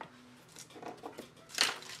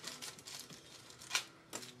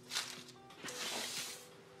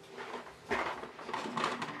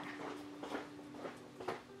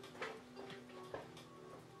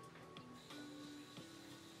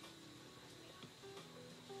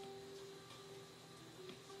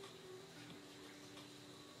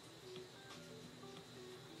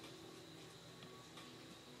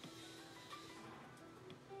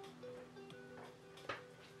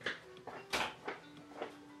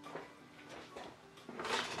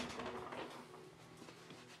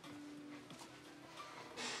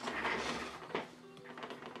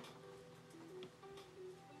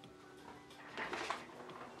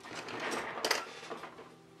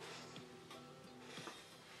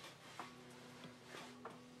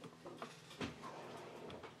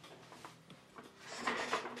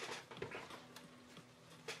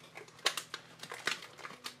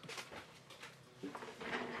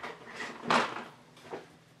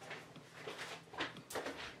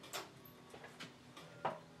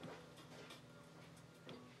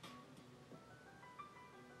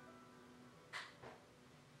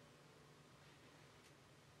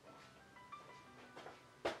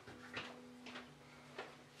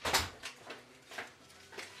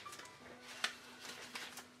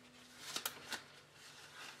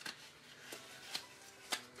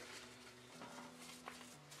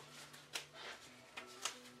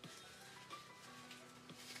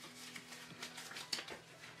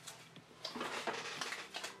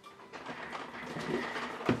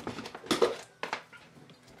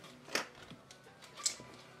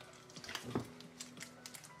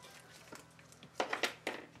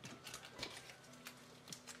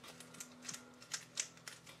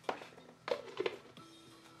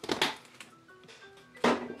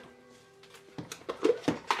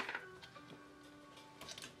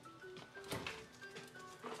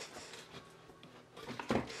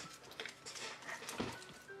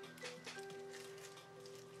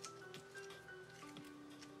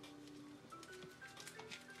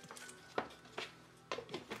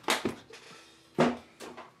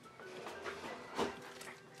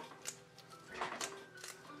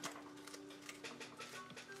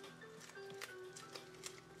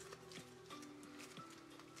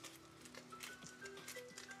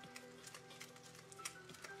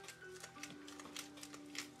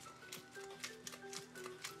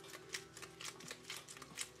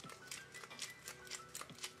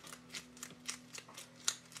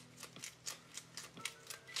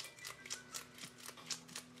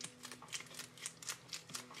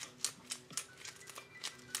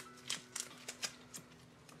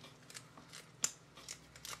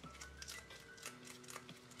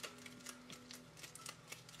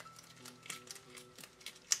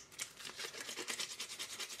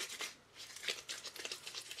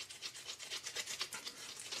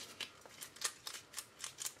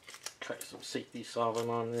 Try some safety solvent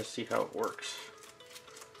on this, see how it works.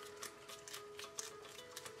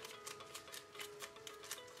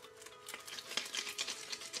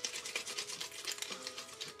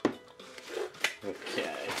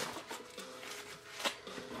 Okay.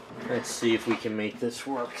 Let's see if we can make this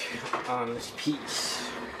work on this piece.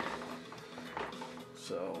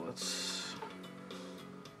 So let's...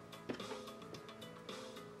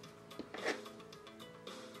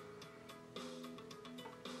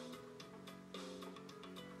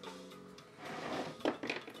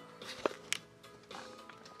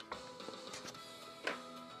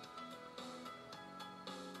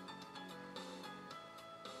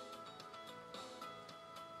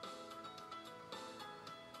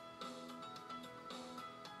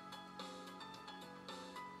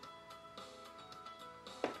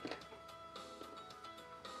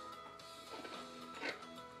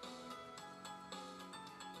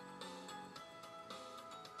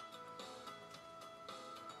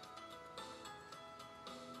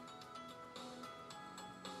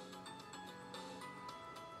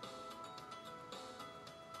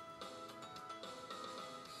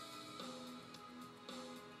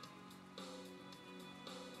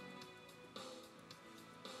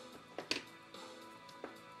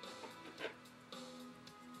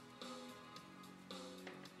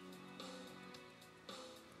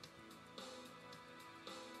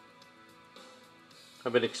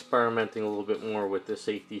 I've been experimenting a little bit more with the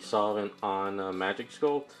safety solvent on Magic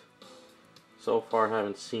Sculpt. So far, I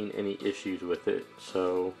haven't seen any issues with it,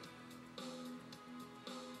 so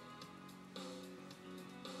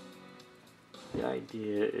the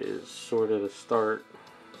idea is sort of to start.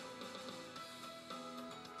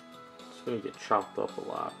 It's going to get chopped up a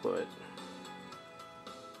lot, but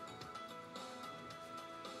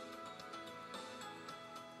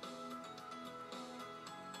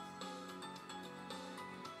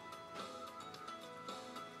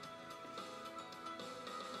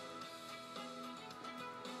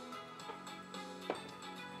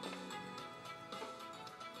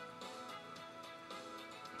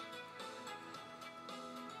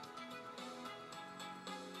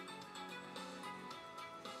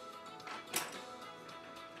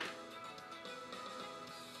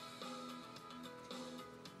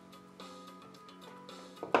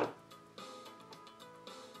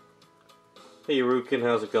hey Rukin,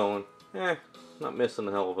 how's it going? Not missing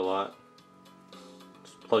a hell of a lot.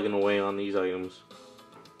 Just plugging away on these items.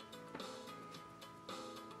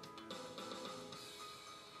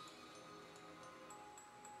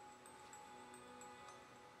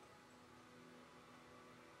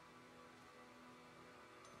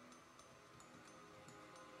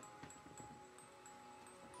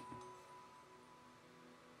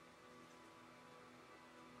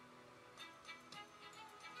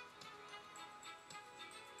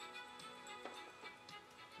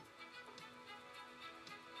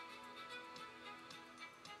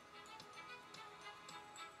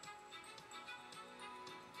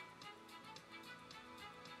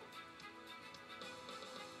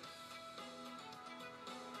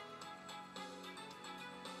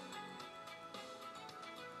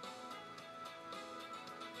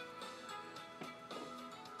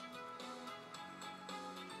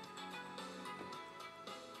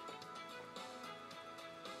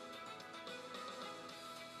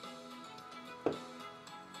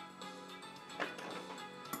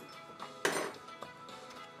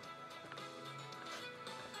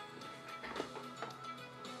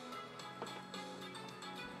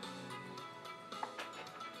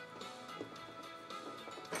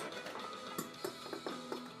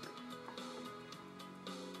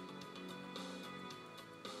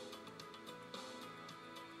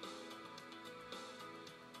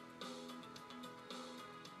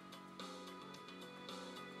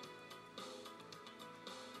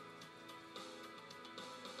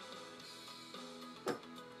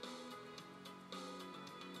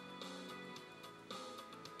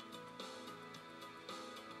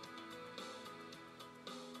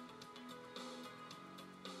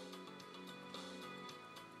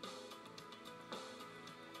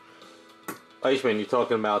 Iceman, you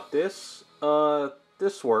talking about this?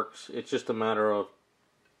 This works. It's just a matter of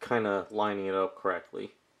kind of lining it up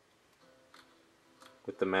correctly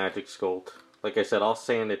with the Magic Sculpt. Like I said, I'll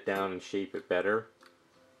sand it down and shape it better,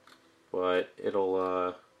 but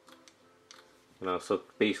it'll, you know, so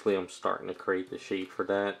basically I'm starting to create the shape for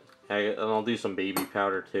that. And I'll do some baby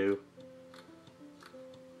powder too.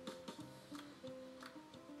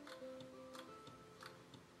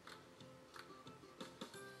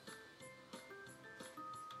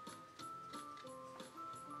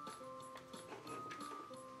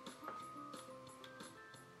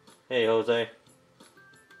 Hey, Jose.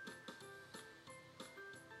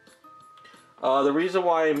 The reason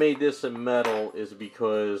why I made this in metal is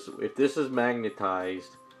because if this is magnetized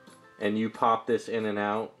and you pop this in and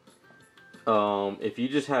out, if you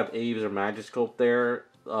just have Aves or Magiscope there,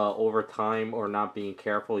 over time or not being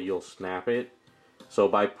careful, you'll snap it. So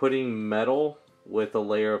by putting metal with a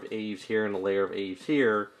layer of Aves here and a layer of Aves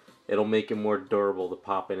here, it'll make it more durable to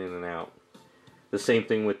pop it in and out. The same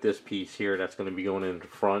thing with this piece here that's going to be going in the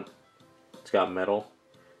front. It's got metal.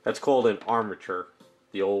 That's called an armature.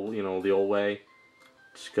 The old, you know, the old way.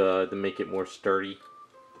 Just to make it more sturdy.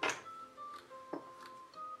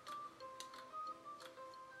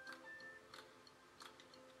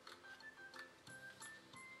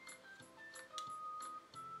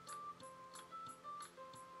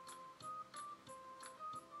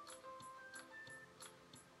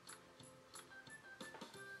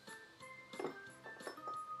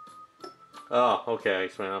 Oh, okay,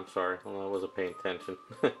 Iceman, I'm sorry. Well, I wasn't paying attention.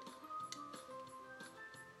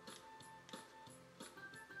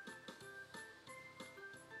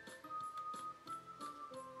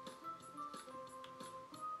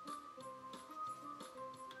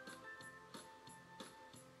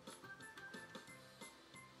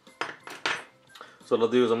 So what I'll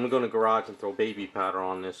do is I'm going to go in the garage and throw baby powder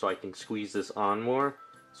on this so I can squeeze this on more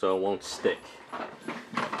so it won't stick.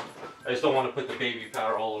 I just don't want to put the baby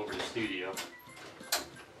powder all over the studio.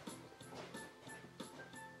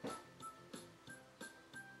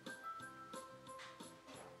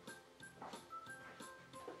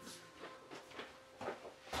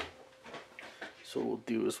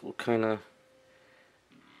 we'll kind of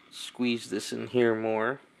squeeze this in here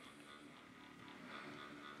more.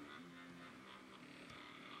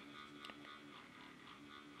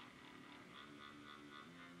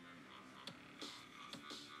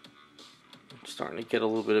 I'm starting to get a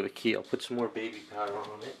little bit of a key. I'll put some more baby powder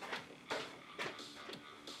on it.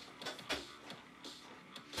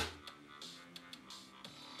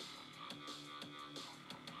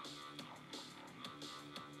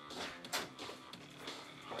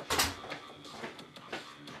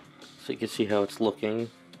 So you can see how it's looking.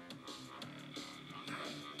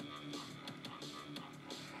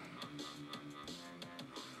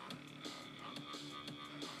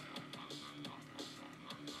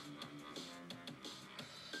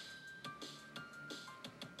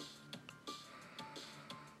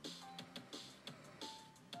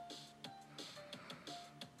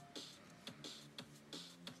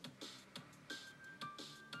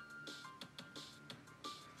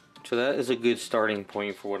 So that is a good starting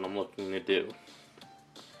point for what I'm looking to do.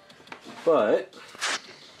 But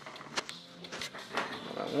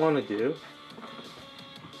what I want to do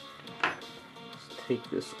is take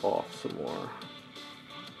this off some more.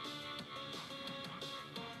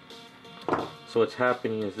 So what's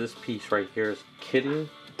happening is this piece right here is kidding.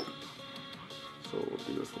 So what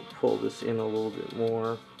we'll do is we'll pull this in a little bit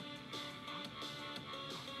more.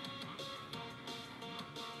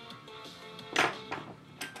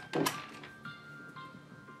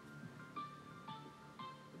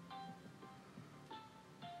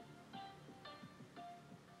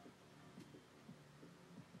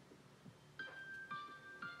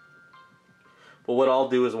 But what I'll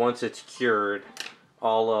do is once it's cured,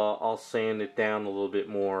 I'll sand it down a little bit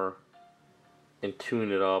more and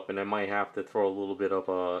tune it up, and I might have to throw a little bit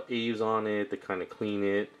of Aves on it to kind of clean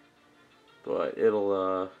it, but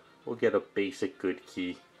we'll get a basic good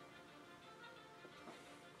key.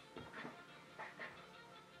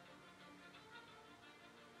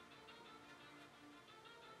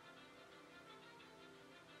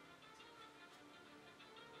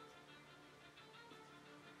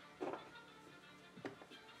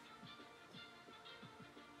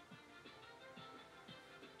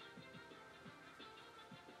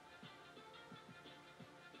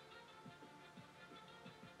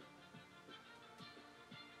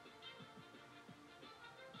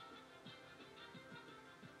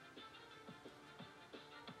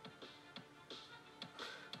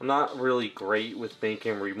 I'm not really great with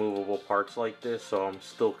making removable parts like this, so I'm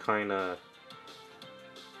still kind of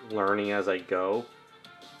learning as I go.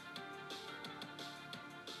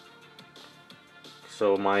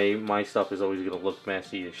 So my stuff is always going to look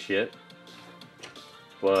messy as shit.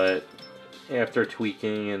 But after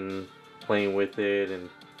tweaking and playing with it and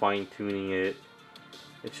fine-tuning it,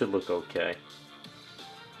 it should look okay.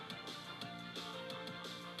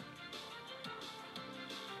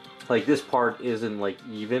 Like this part isn't like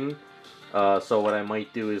even, so what I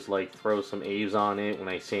might do is like throw some Aves on it when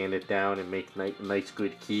I sand it down and make a nice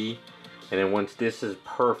good key, and then once this is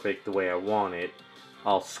perfect the way I want it,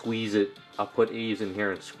 I'll squeeze it. I'll put Aves in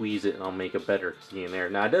here and squeeze it, and I'll make a better key in there.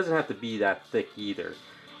 Now it doesn't have to be that thick either.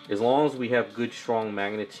 As long as we have good strong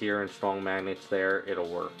magnets here and strong magnets there, it'll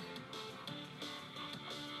work.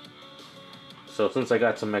 So since I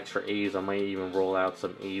got some extra Aves, I might even roll out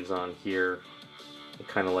some Aves on here and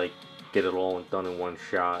kind of like get it all done in one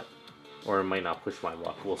shot, or it might not push my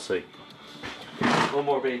luck. We'll see. A little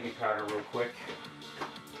more baby powder real quick.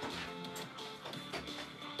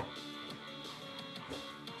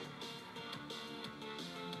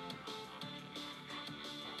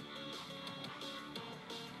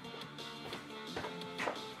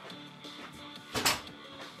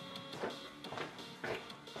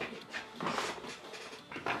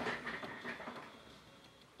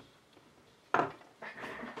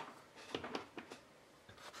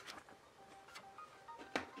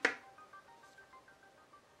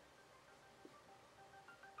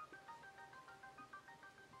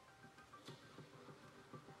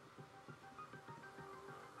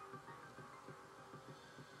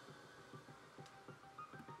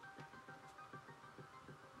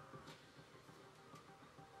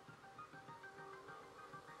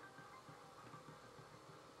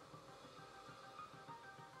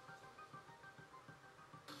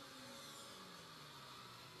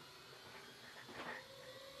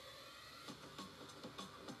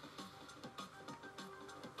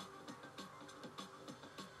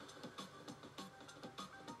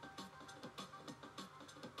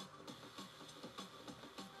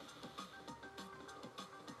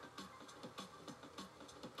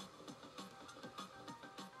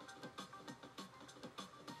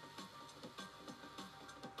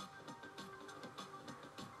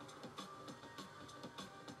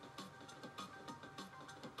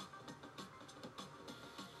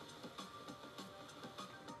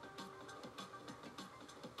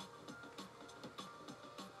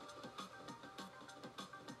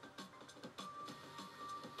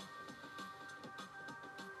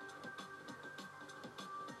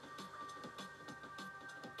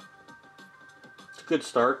 good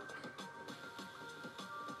start.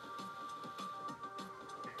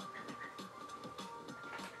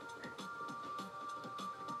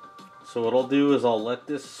 So what I'll do is I'll let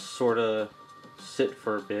this sort of sit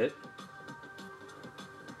for a bit.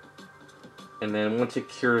 And then once it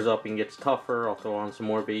cures up and gets tougher, I'll throw on some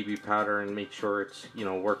more baby powder and make sure it's, you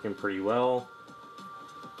know, working pretty well.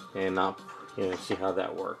 And not, you know, see how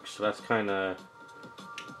that works. So that's kind of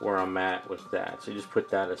where I'm at with that. So you just put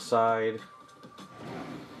that aside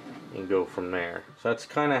and go from there. So that's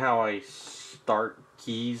kind of how I start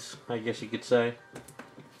keys, I guess you could say.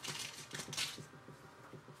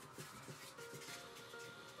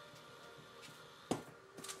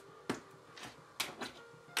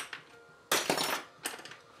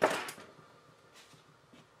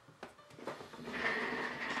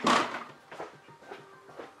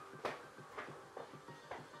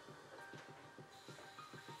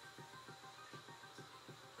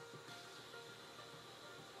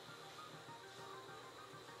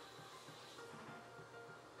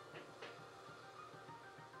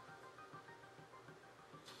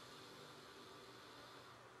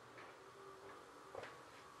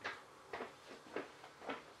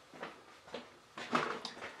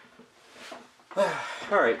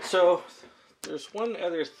 Alright, so there's one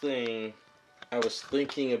other thing I was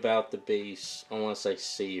thinking about the base, unless I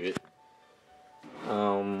save it.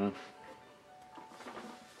 I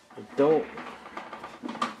don't...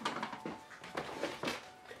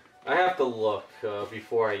 I have to look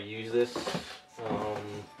before I use this.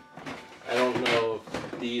 I don't know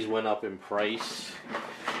if these went up in price.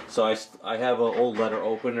 So I have an old letter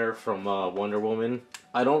opener from Wonder Woman.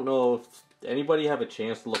 I don't know if anybody have a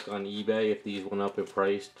chance to look on eBay if these went up in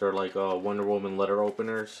price. They're like Wonder Woman letter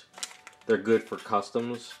openers. They're good for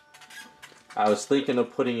customs. I was thinking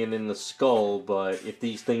of putting it in the skull, but if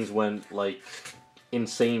these things went like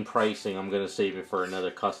insane pricing, I'm gonna save it for another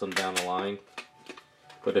custom down the line.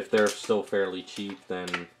 But if they're still fairly cheap,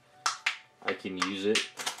 then I can use it.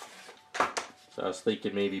 So I was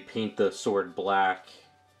thinking maybe paint the sword black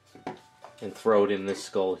and throw it in this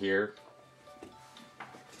skull here.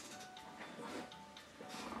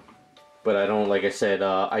 But I don't, like I said,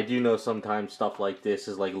 I do know sometimes stuff like this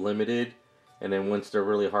is like limited, and then once they're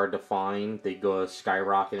really hard to find, they go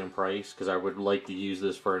skyrocket in price, because I would like to use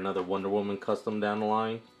this for another Wonder Woman custom down the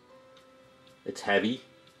line. It's heavy.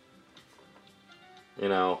 You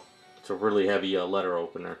know, it's a really heavy letter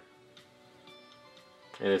opener.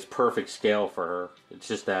 And it's perfect scale for her. It's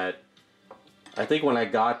just that, I think when I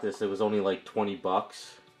got this, it was only like 20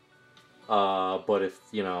 bucks. But if,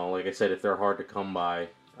 you know, like I said, if they're hard to come by,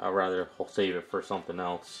 I'd rather save it for something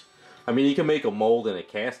else. I mean, you can make a mold and a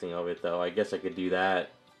casting of it, though. I guess I could do that.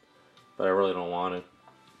 But I really don't want to.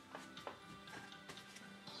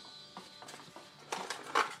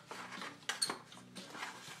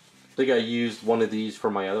 I think I used one of these for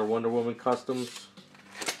my other Wonder Woman customs.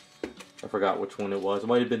 I forgot which one it was. It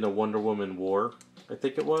might have been the Wonder Woman War, I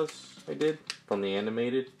think it was. I did, from the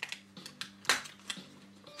animated.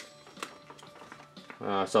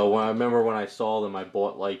 So I remember when I saw them, I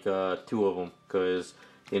bought like 2 of them, because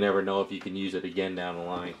you never know if you can use it again down the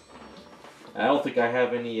line. I don't think I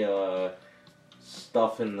have any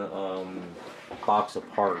stuff in the box of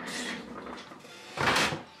parts.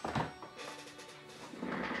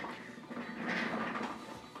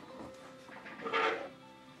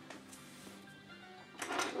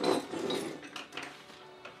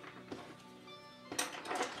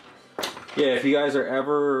 Yeah, if you guys are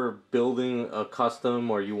ever building a custom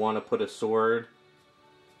or you want to put a sword,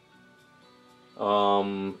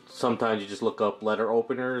 sometimes you just look up letter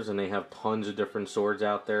openers and they have tons of different swords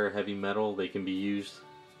out there, heavy metal, they can be used.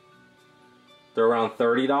 They're around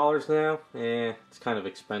 $30 now. It's kind of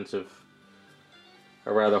expensive.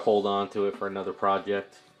 I'd rather hold on to it for another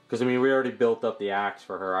project. Because, I mean, we already built up the axe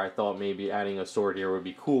for her. I thought maybe adding a sword here would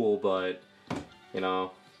be cool, but, you know,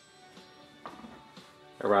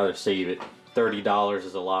 I'd rather save it. $30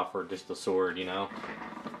 is a lot for just a sword, you know?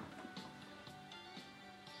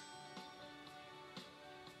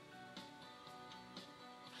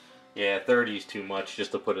 Yeah, 30 is too much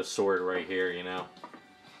just to put a sword right here, you know?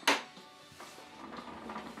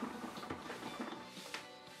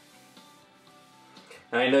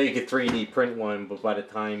 And I know you could 3D print one, but by the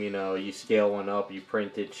time, you know, you scale one up, you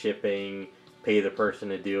print it, shipping, pay the person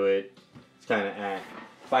to do it, it's kind of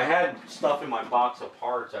If I had stuff in my box of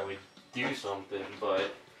parts, I would do something,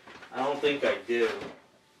 but I don't think I do.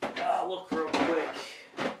 Look real quick.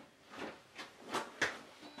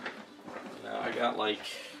 No,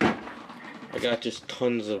 I got just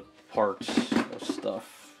tons of parts of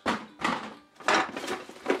stuff. I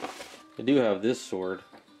do have this sword.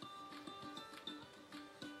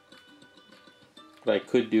 What I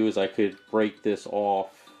could do is I could break this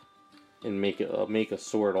off and make a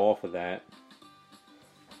sword off of that.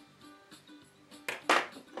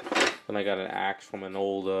 Then I got an axe from an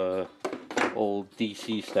old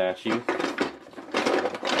DC statue.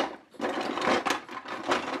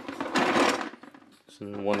 It's a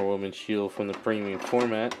Wonder Woman shield from the premium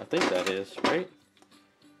format. I think that is, right?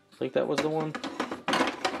 I think that was the one.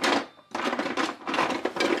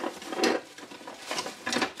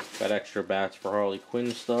 Got extra bats for Harley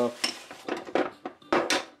Quinn stuff.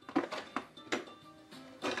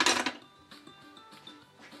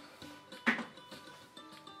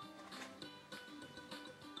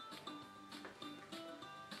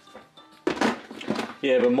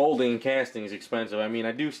 Yeah, but molding and casting is expensive. I mean,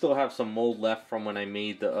 I do still have some mold left from when I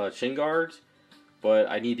made the shin guards, but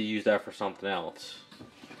I need to use that for something else.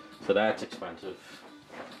 So that's expensive.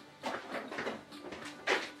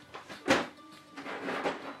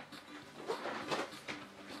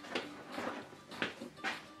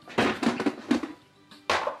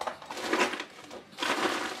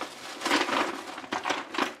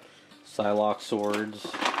 Psylocke swords.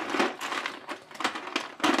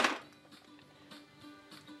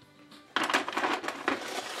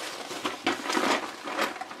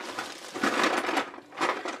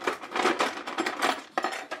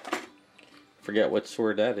 Forget what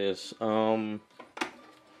sword that is. Maybe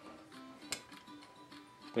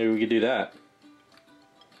we could do that.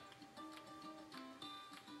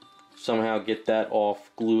 Somehow get that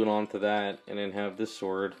off, glue it onto that, and then have this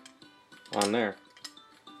sword on there.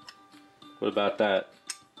 What about that?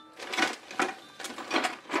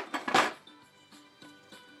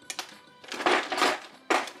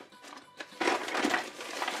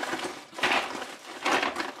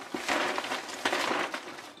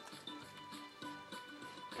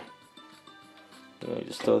 You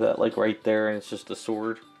just throw that like right there and it's just a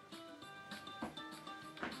sword.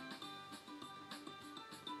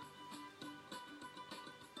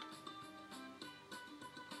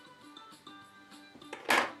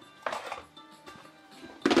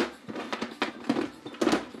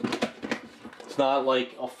 It's not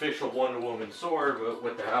like official Wonder Woman sword, but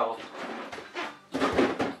what the hell.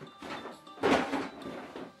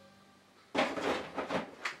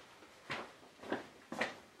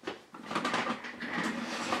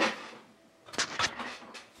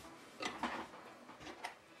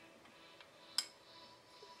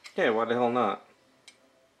 Yeah, why the hell not?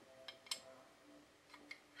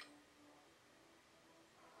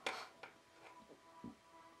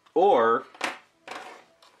 Or, I'm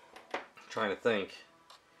trying to think.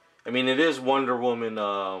 I mean, it is Wonder Woman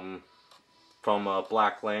from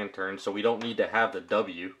Black Lantern, so we don't need to have the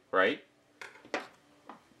W, right?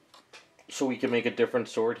 So we can make a different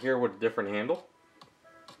sword here with a different handle.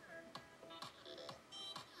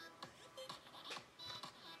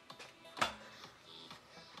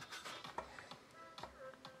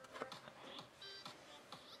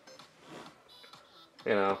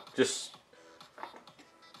 You know, just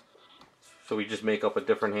so we just make up a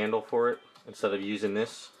different handle for it instead of using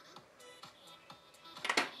this.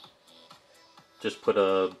 Just put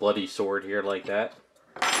a bloody sword here like that.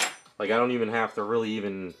 Like, I don't even have to really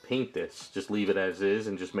even paint this. Just leave it as is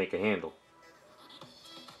and just make a handle.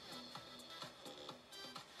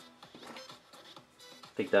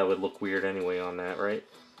 I think that would look weird anyway on that, right?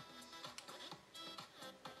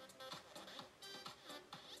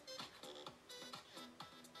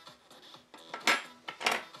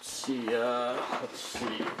 Let's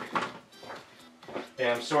see.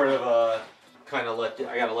 Yeah, I'm sort of kind of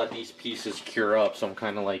I gotta let these pieces cure up, so I'm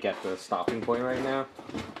kind of like at the stopping point right now.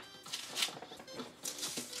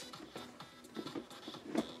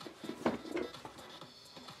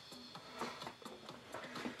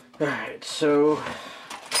 All right, so.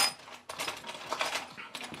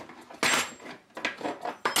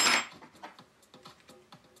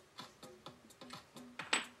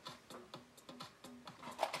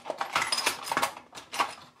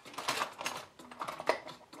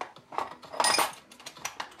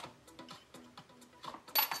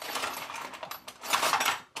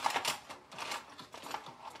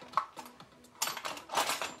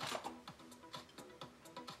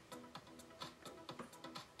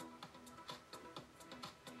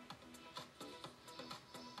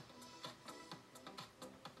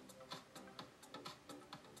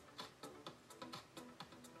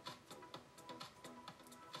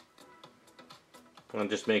 I'll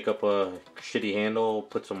just make up a shitty handle,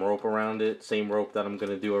 put some rope around it, same rope that I'm going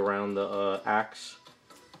to do around the axe.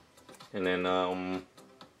 And then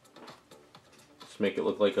just make it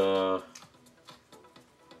look like a...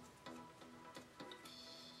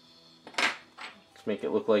 Just make it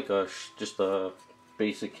look like just a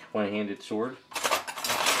basic one-handed sword.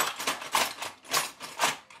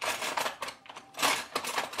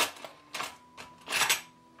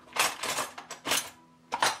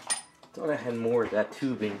 Thought I had more of that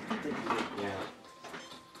tubing. Yeah.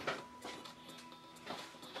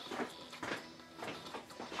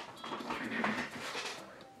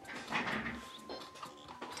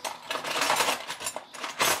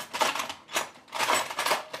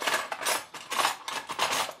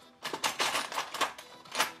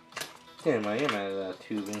 Damn, I am out of that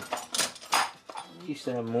tubing. I used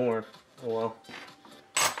to have more. Oh well.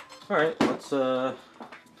 Alright, let's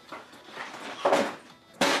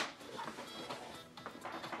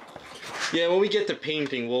yeah, when we get to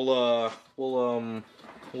painting, we'll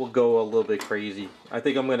go a little bit crazy. I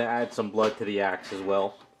think I'm gonna add some blood to the axe as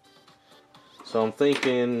well. So I'm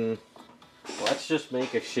thinking, let's just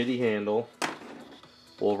make a shitty handle.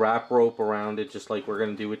 We'll wrap rope around it just like we're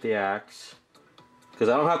gonna do with the axe. Because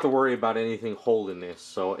I don't have to worry about anything holding this,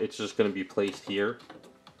 so it's just going to be placed here.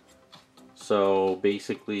 So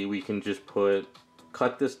basically we can just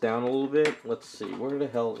cut this down a little bit. Let's see, where the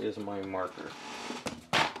hell is my marker?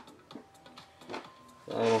 I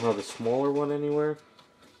don't have the smaller one anywhere.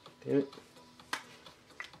 Damn it.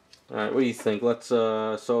 Alright, what do you think? Let's,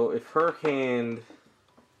 so if her hand...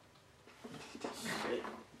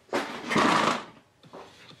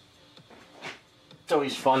 It's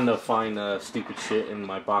always fun to find stupid shit in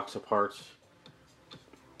my box of parts.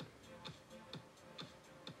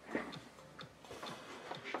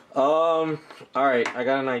 Alright, I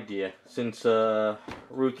got an idea. Since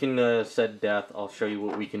Rukin said death, I'll show you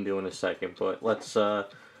what we can do in a second. But let's, so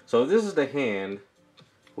this is the hand.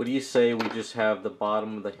 What do you say we just have the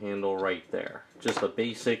bottom of the handle right there? Just a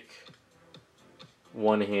basic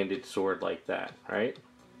one-handed sword like that, right?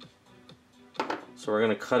 So we're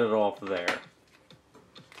gonna cut it off there.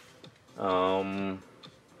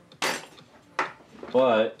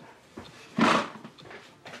 But let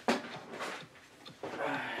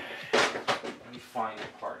me find the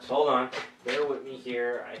parts. Hold on, bear with me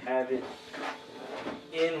here. I have it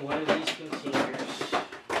in one of these containers.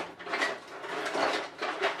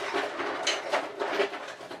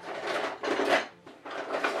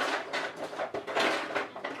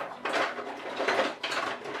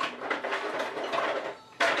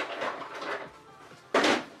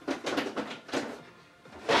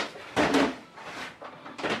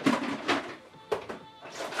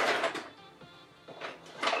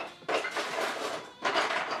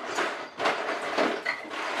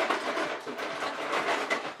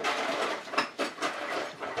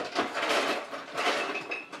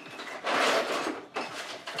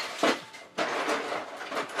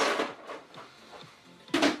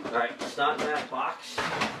 Alright, it's not in that box.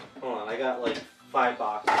 Hold on, I got like 5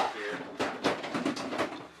 boxes here.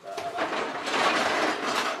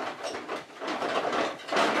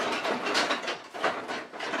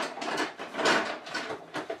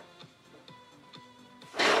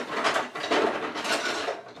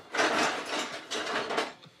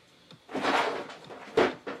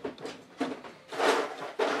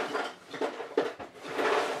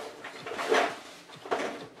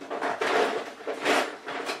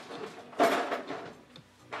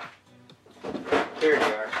 Here you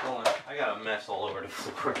are. Hold on. I got a mess all over the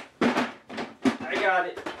floor. I got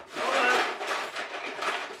it. Hold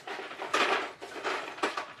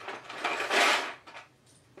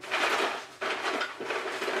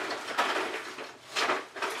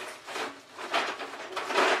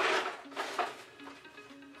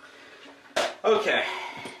on. Okay.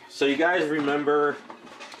 So you guys remember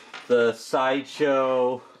the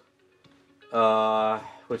sideshow,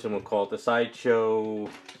 which I'm gonna call it, the sideshow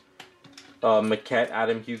maquette,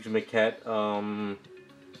 Adam Hughes maquette,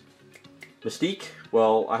 Mystique?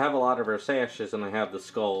 Well, I have a lot of her sashes and I have the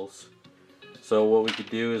skulls. So what we could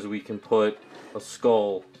do is we can put a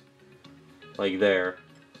skull like there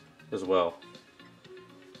as well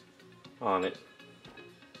on it.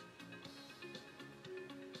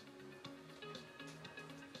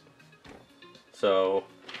 So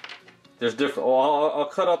there's different. Well, I'll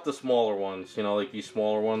cut up the smaller ones. You know, like these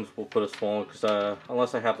smaller ones. We'll put a small one because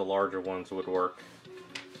unless I have the larger ones, it would work.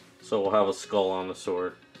 So we'll have a skull on the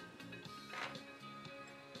sword.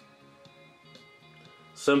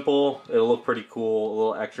 Simple. It'll look pretty cool. A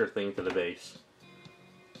little extra thing to the base.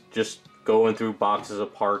 Just going through boxes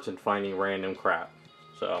of parts and finding random crap.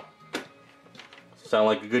 So, sound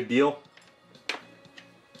like a good deal?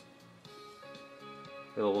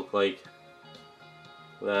 It'll look like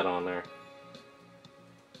that on there.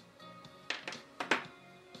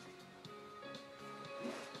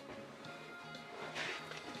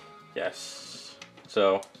 Yes.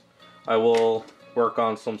 So I will work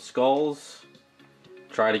on some skulls,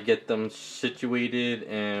 try to get them situated,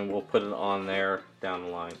 and we'll put it on there down the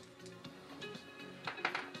line.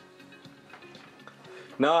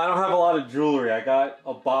 No, I don't have a lot of jewelry. I got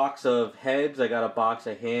a box of heads, I got a box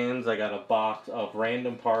of hands, I got a box of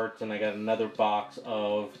random parts, and I got another box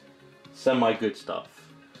of semi-good stuff.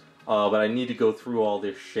 But I need to go through all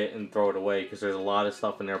this shit and throw it away because there's a lot of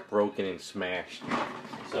stuff in there broken and smashed.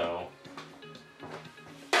 So...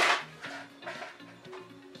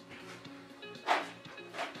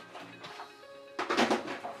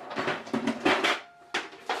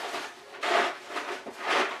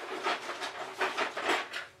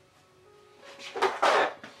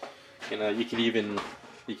 you know, you can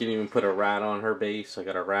even put a rat on her base. I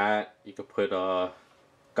got a rat. You could put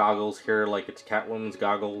goggles here like it's Catwoman's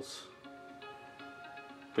goggles.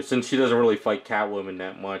 But since she doesn't really fight Catwoman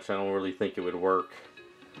that much, I don't really think it would work.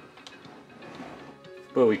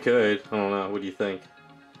 But we could. I don't know. What do you think?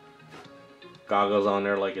 Goggles on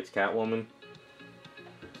there like it's Catwoman.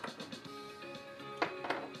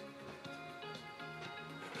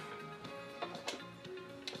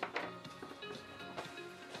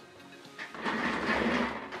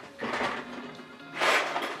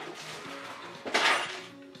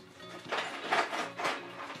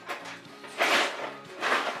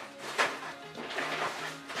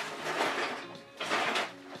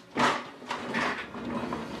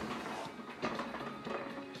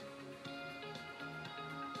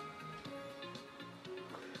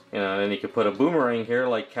 You know, then you could put a boomerang here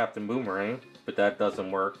like Captain Boomerang, but that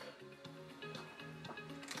doesn't work.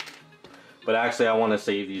 But actually I want to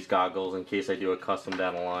save these goggles in case I do a custom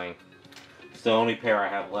down the line. It's the only pair I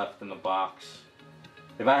have left in the box.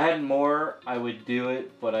 If I had more, I would do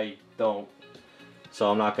it, but I don't.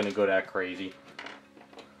 So I'm not going to go that crazy.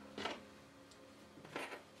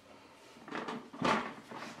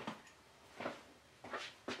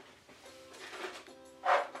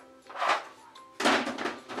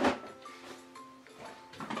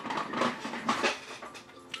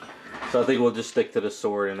 So I think we'll just stick to the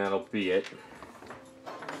sword and that'll be it.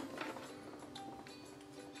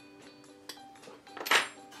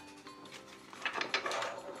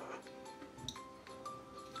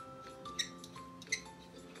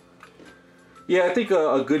 Yeah, I think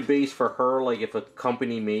a good base for her, like if a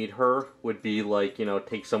company made her, would be like, you know,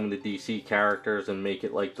 take some of the DC characters and make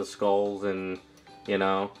it like the skulls and, you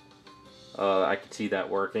know, I could see that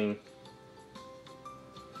working.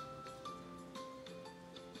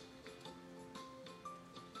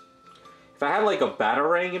 If I had like a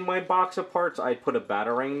Batarang in my box of parts, I'd put a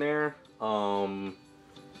Batarang there.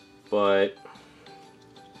 But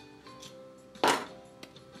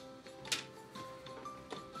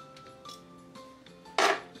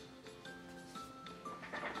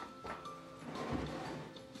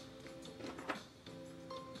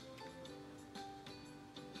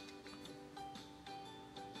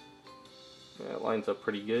yeah, it lines up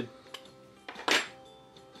pretty good.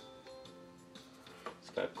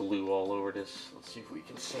 Got glue all over this. Let's see if we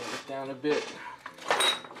can sand it down a bit.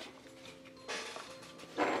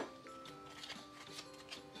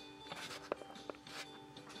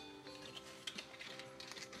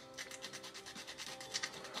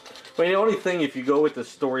 But the only thing, if you go with the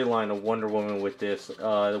storyline of Wonder Woman with this,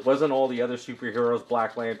 it wasn't all the other superheroes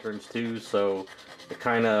Black Lanterns too, so it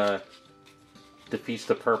kind of defeats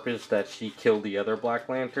the purpose that she killed the other Black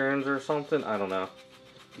Lanterns or something. I don't know.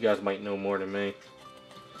 You guys might know more than me.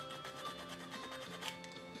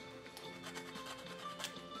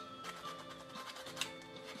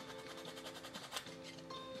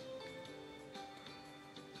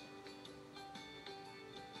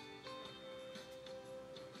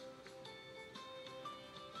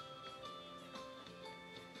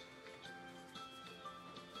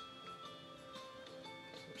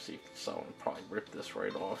 See if someone will probably rip this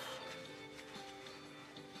right off.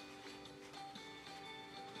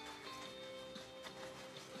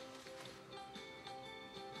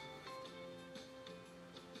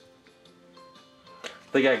 I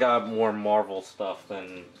think I got more Marvel stuff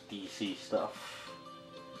than DC stuff.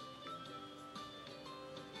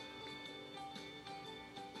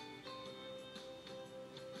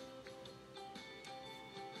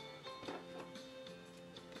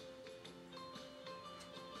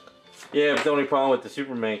 Yeah, but the only problem with the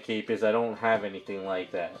Superman cape is I don't have anything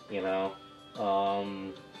like that, you know?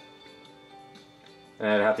 And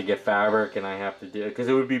I'd have to get fabric, and I have to do... because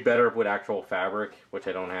it would be better with actual fabric, which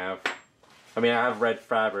I don't have. I mean, I have red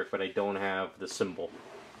fabric, but I don't have the symbol.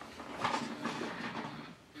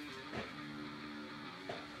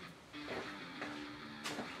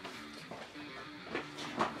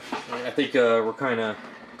 I think we're kind of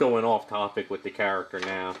going off topic with the character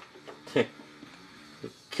now.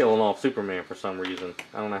 Killing off Superman for some reason.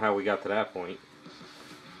 I don't know how we got to that point.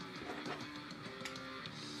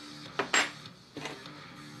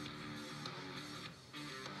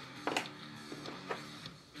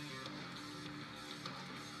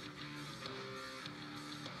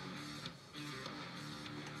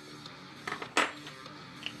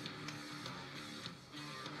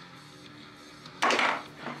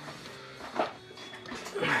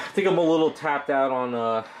 I think I'm a little tapped out on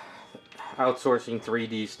outsourcing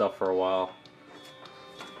 3D stuff for a while.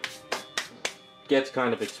 Gets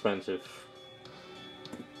kind of expensive.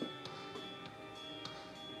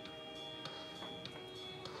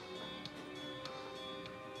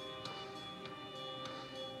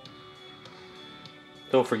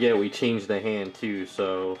 Don't forget we changed the hand too,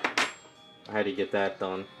 so I had to get that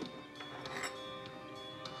done.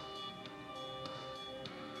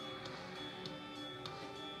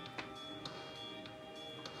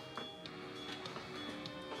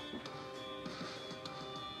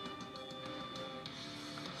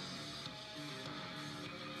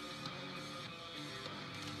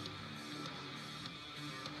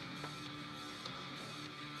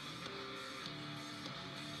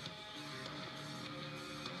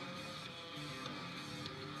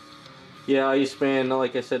 Yeah, Iceman,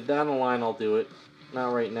 like I said, down the line I'll do it.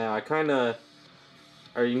 Not right now.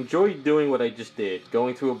 I enjoy doing what I just did.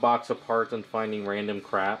 Going through a box of parts and finding random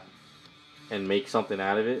crap and make something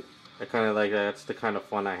out of it. I kind of like that's the kind of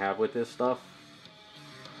fun I have with this stuff.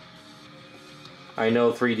 I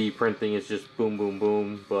know 3D printing is just boom, boom,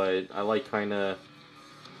 boom, but I like kind of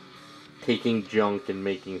taking junk and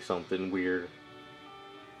making something weird.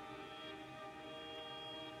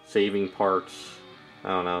 Saving parts. I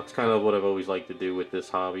don't know, it's kind of what I've always liked to do with this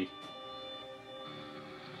hobby.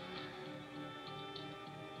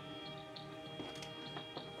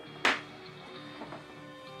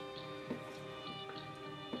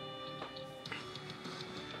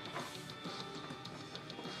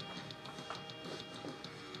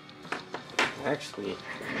 Actually,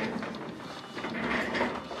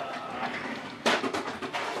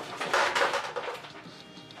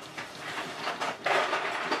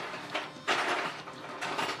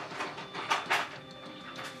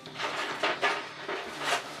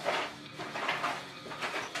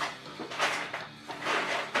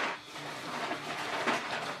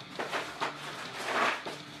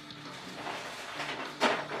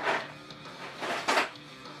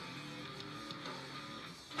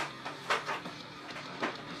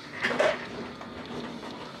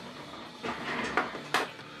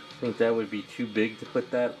 I think that would be too big to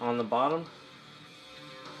put that on the bottom.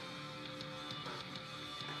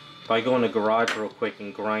 If I go in the garage real quick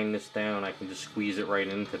and grind this down, I can just squeeze it right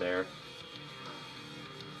into there.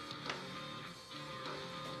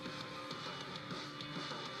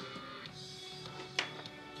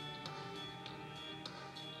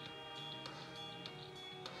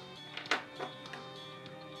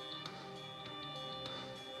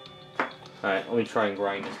 Alright, let me try and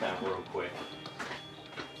grind this down real quick.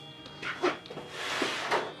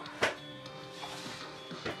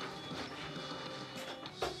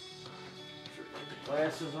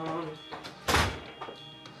 Glasses on.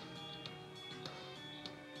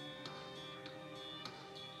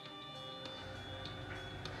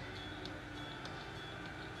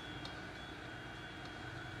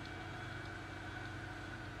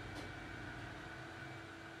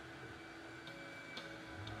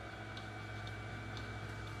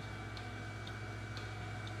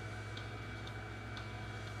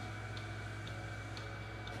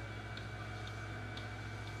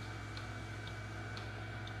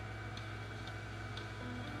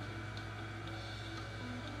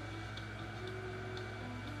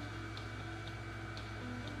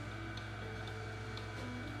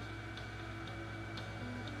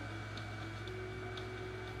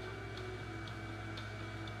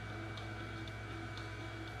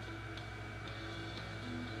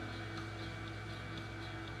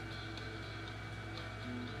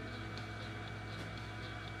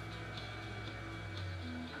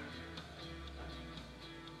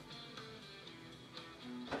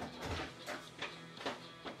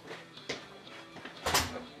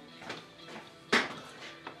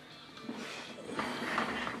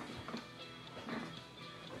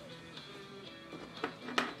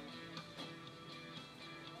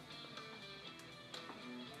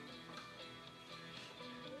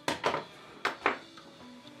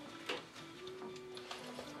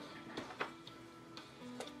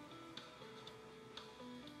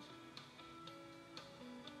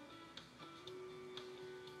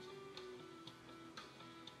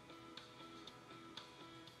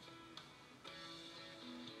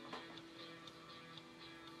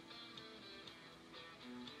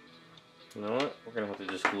 You know what? We're gonna have to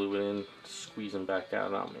just glue it in, squeeze them back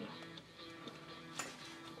out on me.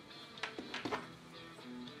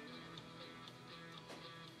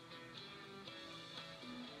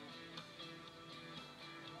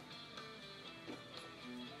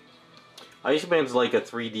 Iceman's like a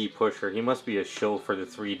 3D pusher. He must be a show for the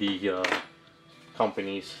 3D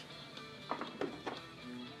companies.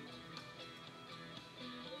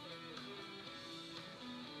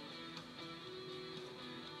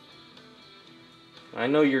 I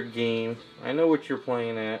know your game. I know what you're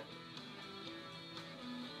playing at.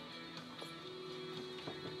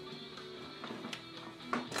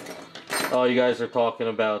 Oh, you guys are talking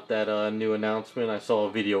about that new announcement. I saw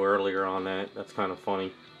a video earlier on that. That's kind of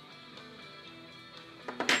funny.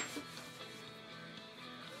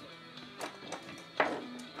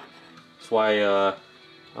 That's why I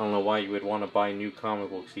don't know why you would want to buy new comic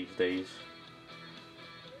books these days.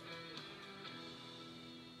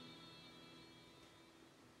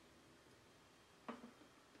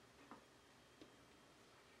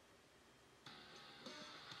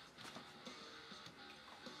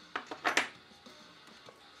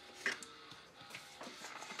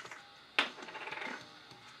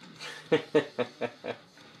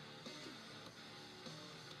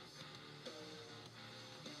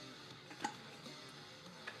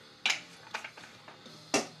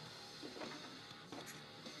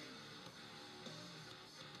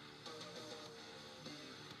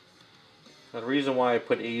 The reason why I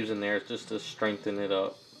put Aves in there is just to strengthen it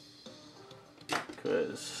up.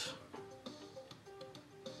 Because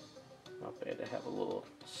not bad to have a little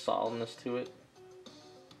solidness to it.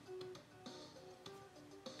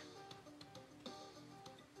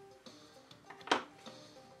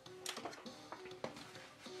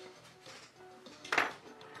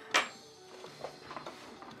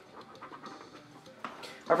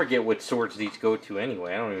 I forget what swords these go to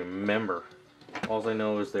anyway. I don't even remember. All I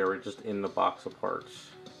know is they were just in the box of parts.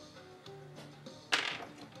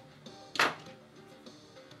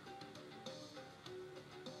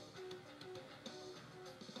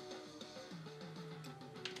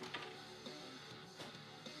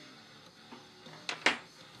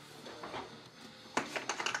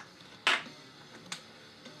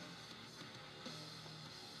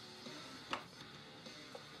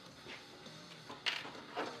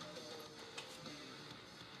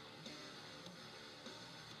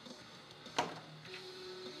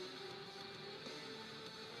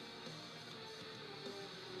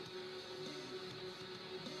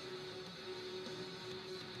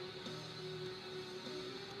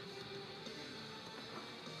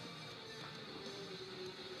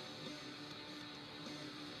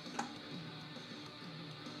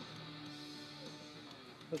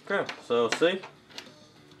 Okay, so see?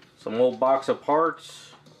 Some old box of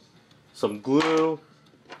parts, some glue,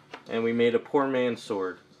 and we made a poor man's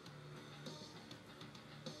sword.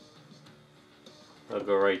 That'll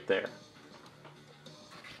go right there.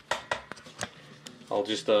 I'll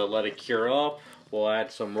just let it cure up. We'll add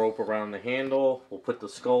some rope around the handle. We'll put the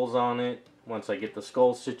skulls on it once I get the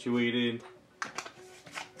skulls situated.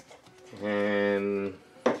 And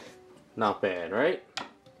not bad, right?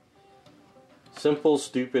 Simple,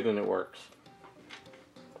 stupid, and it works.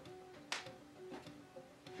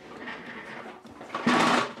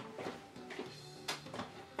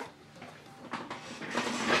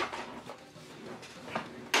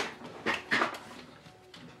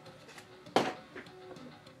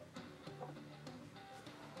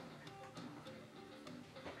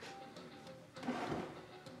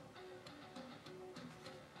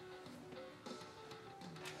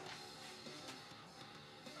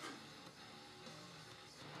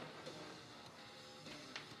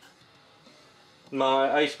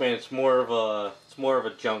 My Iceman, it's more of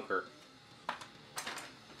a junker.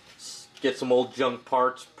 Get some old junk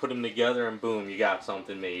parts, put them together, and boom, you got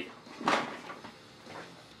something made.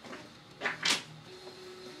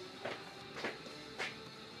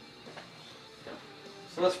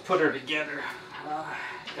 So let's put her together.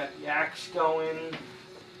 Got the axe going.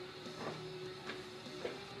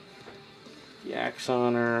 The axe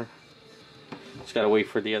on her. Just gotta wait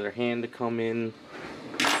for the other hand to come in.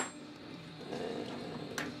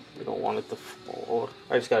 We don't want it to fall.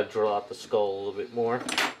 I just gotta drill out the skull a little bit more.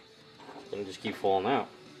 And just keep falling out.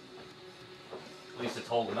 At least it's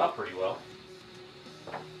holding up pretty well.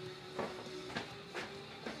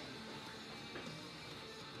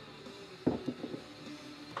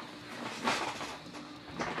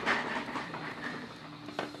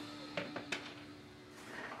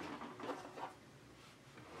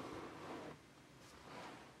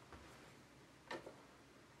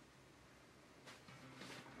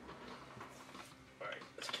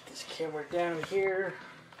 camera down here.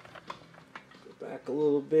 Go back a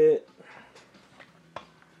little bit.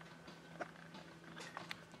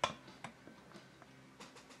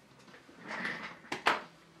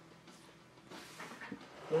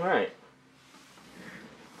 Alright.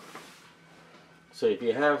 So if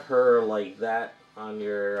you have her like that on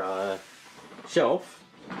your shelf,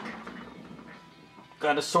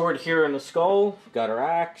 got a sword here in the skull, got her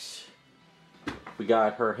axe, we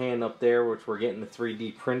got her hand up there, which we're getting the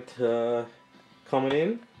 3D print coming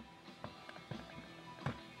in.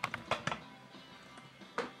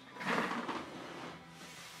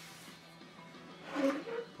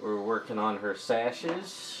 We're working on her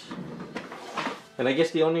sashes. And I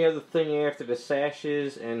guess the only other thing after the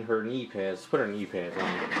sashes and her knee pads, put her knee pads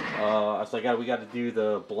on. So we got to do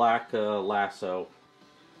the black lasso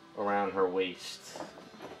around her waist,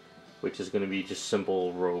 which is going to be just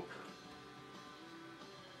simple rope.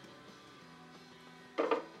 There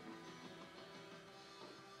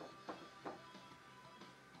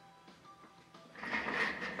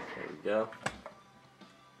we go.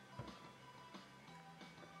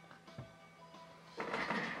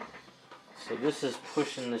 So this is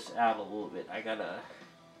pushing this out a little bit. Gonna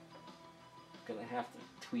have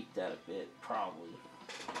to tweak that a bit, probably.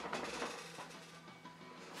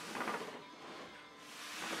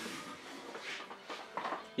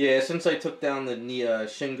 Yeah, since I took down the knee,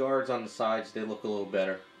 shin guards on the sides, they look a little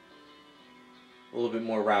better. A little bit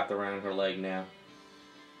more wrapped around her leg now.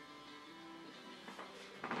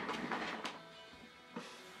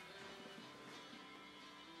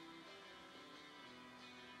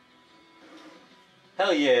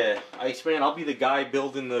 Hell yeah, Iceman, I'll be the guy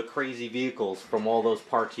building the crazy vehicles from all those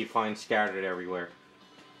parts you find scattered everywhere.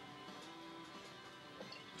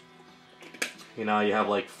 You know, you have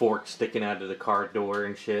like forks sticking out of the car door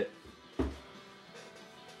and shit.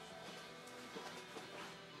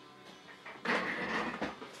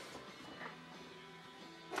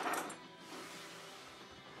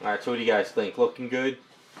 Alright, so what do you guys think? Looking good?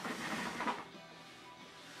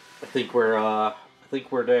 I think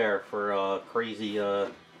we're there for crazy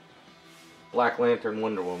Black Lantern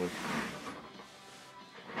Wonder Woman.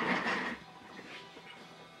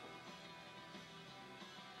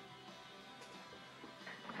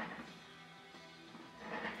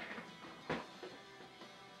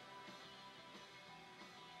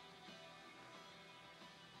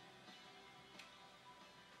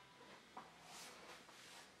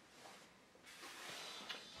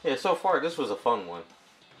 Yeah, so far this was a fun one.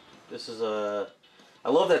 This is a... I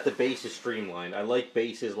love that the base is streamlined. I like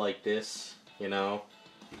bases like this, you know.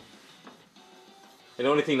 And the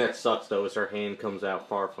only thing that sucks though is her hand comes out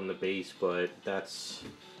far from the base, but it's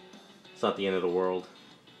not the end of the world.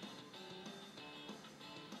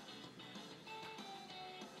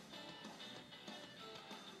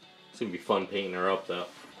 It's gonna be fun painting her up though.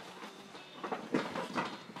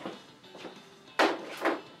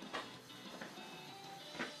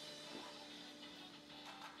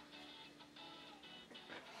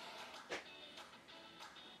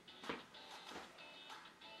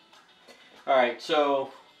 Alright,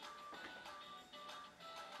 so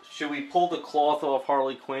should we pull the cloth off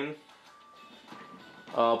Harley Quinn?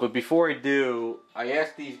 But before I do, I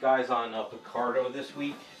asked these guys on Picardo this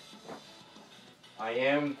week. I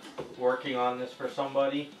am working on this for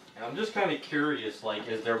somebody, and I'm just kind of curious, like,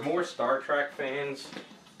 is there more Star Trek fans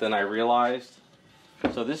than I realized?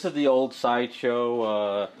 So this is the old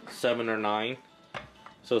Sideshow 7 or 9.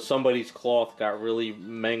 So somebody's cloth got really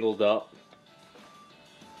mangled up.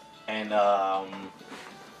 And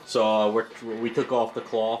so we took off the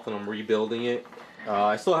cloth and I'm rebuilding it.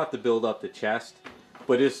 I still have to build up the chest,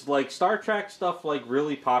 but it's like Star Trek stuff like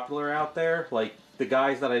really popular out there. Like the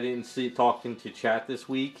guys that I didn't see talking to chat this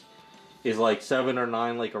week is like 7 or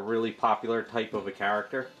 9, like a really popular type of a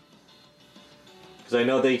character. Because I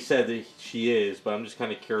know they said that she is, but I'm just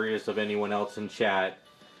kind of curious of anyone else in chat.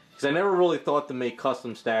 Because I never really thought to make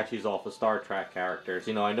custom statues off of Star Trek characters.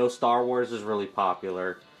 You know, I know Star Wars is really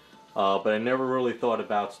popular. But I never really thought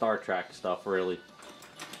about Star Trek stuff, really.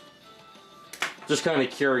 Just kind of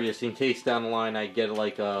curious, in case down the line I get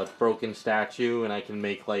like a broken statue and I can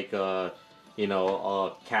make like a, you know,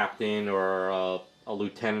 a captain or a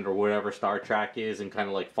lieutenant or whatever Star Trek is and kind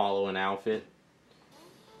of like follow an outfit.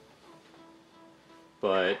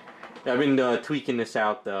 But I've been tweaking this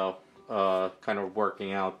out though, kind of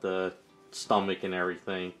working out the stomach and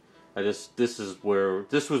everything. this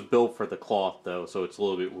was built for the cloth though, so it's a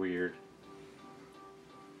little bit weird.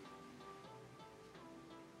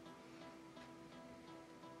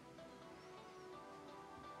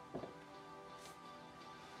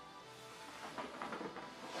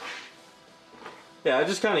 Yeah, I'm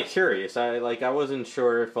just kind of curious. I wasn't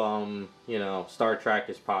sure if you know, Star Trek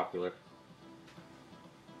is popular.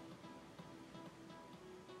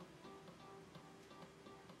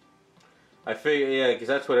 I figure, yeah, because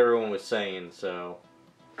that's what everyone was saying. So.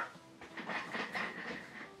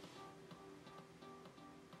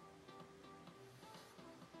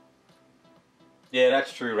 Yeah,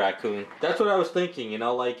 that's true, Raccoon. That's what I was thinking, you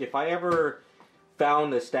know, like if I ever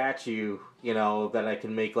found a statue, you know, that I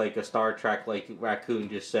can make like a Star Trek like Raccoon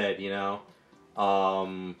just said, you know,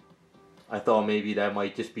 um, I thought maybe that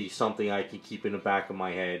might just be something I could keep in the back of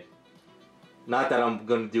my head. Not that I'm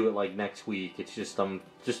gonna do it like next week, it's just I'm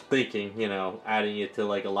just thinking, you know, adding it to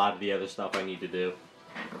like a lot of the other stuff I need to do.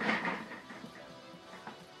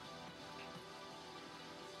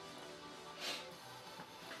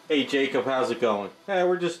 Hey Jacob, how's it going? Hey,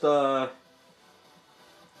 we're just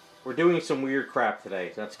we're doing some weird crap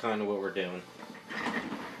today. That's kind of what we're doing.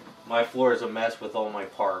 My floor is a mess with all my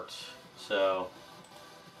parts, so.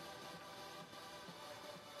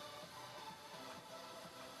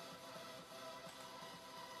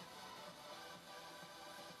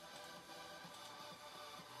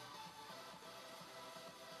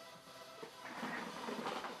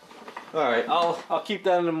 Alright, I'll keep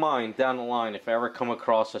that in mind down the line. If I ever come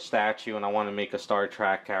across a statue and I want to make a Star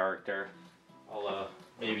Trek character, I'll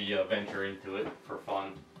maybe venture into it for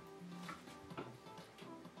fun.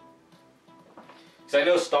 Because I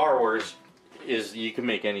know Star Wars is, you can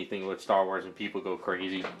make anything with Star Wars and people go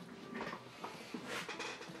crazy.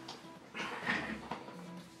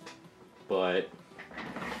 But,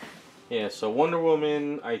 yeah, so Wonder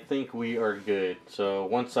Woman, I think we are good. So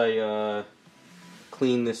once I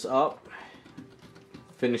clean this up,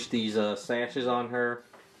 finish these sashes on her,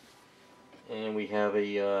 and we have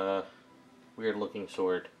a weird looking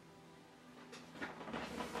sword.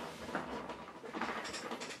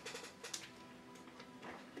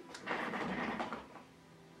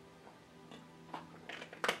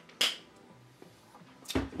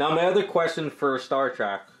 Now my other question for Star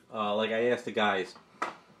Trek, like I asked the guys,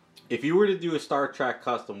 if you were to do a Star Trek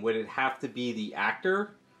custom, would it have to be the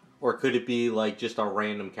actor, or could it be like just a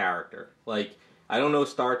random character? Like, I don't know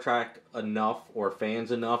Star Trek enough or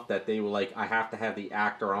fans enough that they were like, I have to have the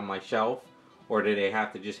actor on my shelf, or do they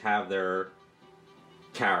have to just have their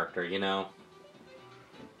character, you know?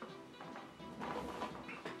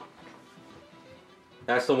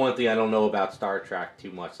 That's the one thing I don't know about Star Trek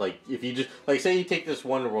too much. Like, if you just, like, say you take this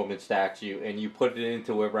Wonder Woman statue and you put it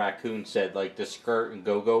into what Raccoon said, like the skirt and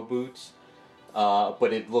go-go boots,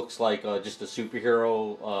 but it looks like just a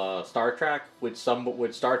superhero Star Trek. With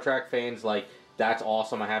Star Trek fans, like, that's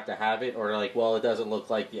awesome, I have to have it, or like, well, it doesn't look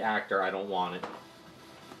like the actor, I don't want it.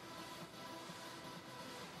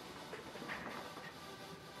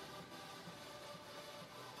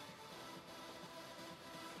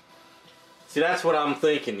 See, that's what I'm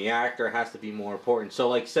thinking. The actor has to be more important. So,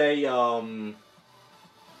 like, say, yeah,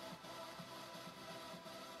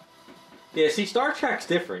 see, Star Trek's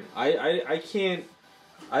different. I can't,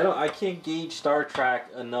 I can't gauge Star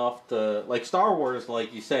Trek enough to, like, Star Wars,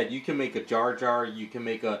 like you said, you can make a Jar Jar, you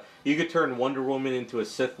could turn Wonder Woman into a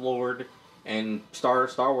Sith Lord, and Star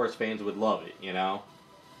Wars fans would love it, you know?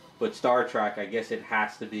 But Star Trek, I guess it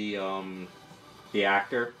has to be, the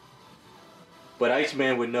actor. But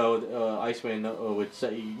Iceman would know. Iceman would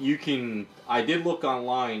say you can. I did look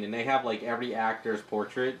online, and they have like every actor's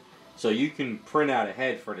portrait, so you can print out a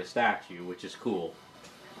head for the statue, which is cool.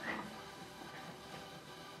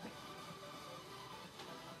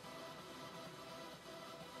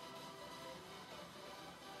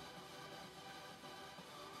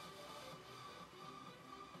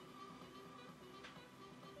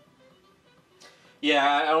 Yeah,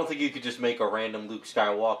 I don't think you could just make a random Luke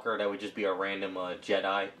Skywalker. That would just be a random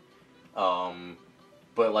Jedi. Um,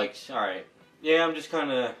 but like, all right, yeah, I'm just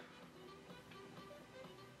kind of.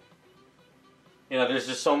 You know, there's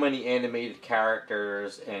just so many animated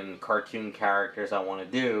characters and cartoon characters I want to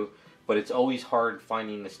do, but it's always hard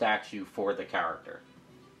finding the statue for the character.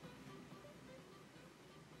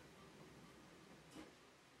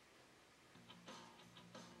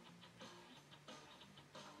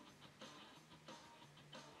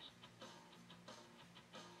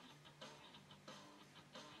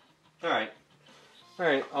 All right, all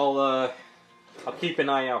right. I'll keep an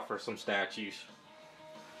eye out for some statues.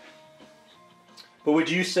 But would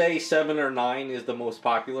you say 7 or 9 is the most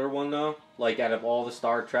popular one though? Like out of all the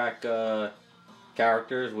Star Trek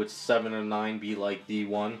characters, would 7 or 9 be like the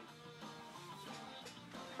one?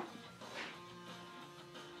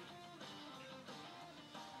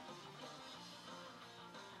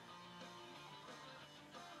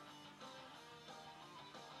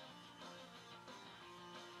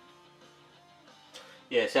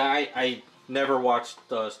 Yeah, so I never watched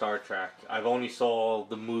Star Trek. I've only saw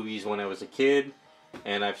the movies when I was a kid,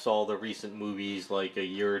 and I've saw the recent movies like a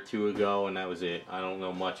year or two ago, and that was it. I don't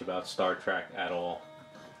know much about Star Trek at all.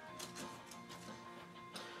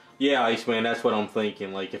 Yeah, Iceman, that's what I'm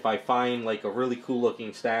thinking. Like, if I find like a really cool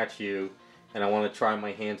looking statue, and I want to try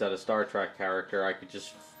my hands at a Star Trek character, I could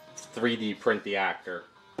just 3D print the actor.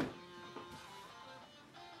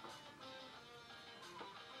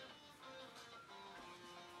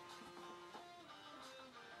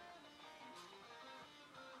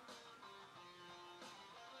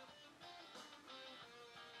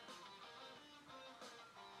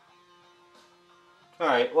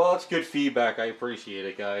 Alright, well, that's good feedback. I appreciate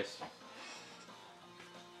it, guys.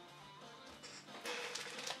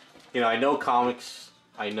 You know, I know comics,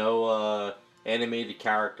 I know animated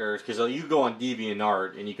characters, because you go on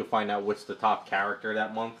DeviantArt and you can find out what's the top character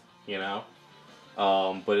that month, you know?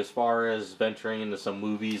 But as far as venturing into some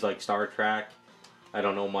movies like Star Trek, I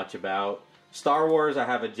don't know much about. Star Wars, I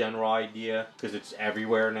have a general idea, because it's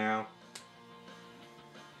everywhere now.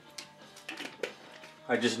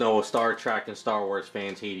 I just know Star Trek and Star Wars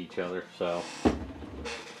fans hate each other, so.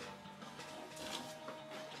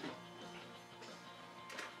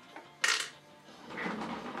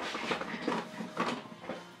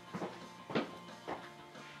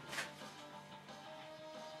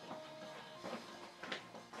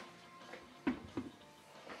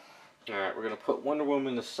 Alright, we're going to put Wonder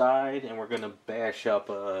Woman aside, and we're going to bash up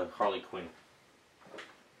Harley Quinn.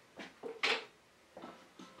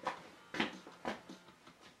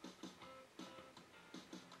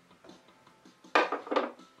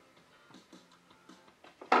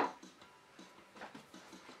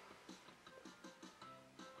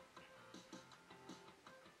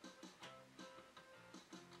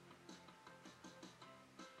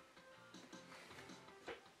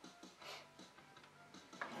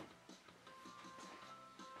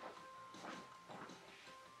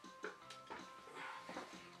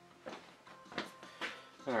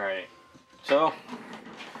 Alright, so,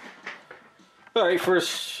 alright,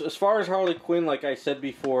 as far as Harley Quinn, like I said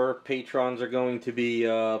before, patrons are going to be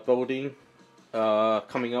voting,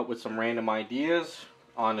 coming up with some random ideas.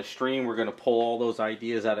 On the stream, we're going to pull all those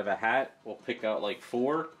ideas out of a hat. We'll pick out like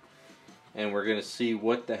 4, and we're going to see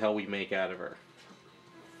what the hell we make out of her.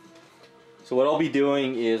 So what I'll be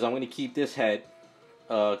doing is I'm going to keep this head,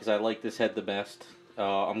 because I like this head the best.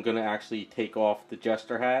 I'm going to actually take off the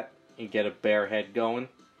jester hat and get a bare head going,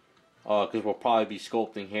 because we'll probably be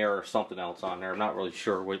sculpting hair or something else on there. I'm not really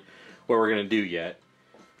sure what we're going to do yet.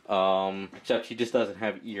 Except she just doesn't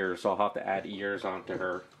have ears, so I'll have to add ears onto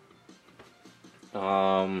her.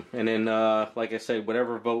 And then, like I said,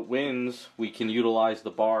 whatever vote wins, we can utilize the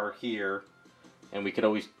bar here, and we could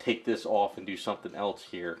always take this off and do something else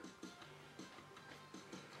here.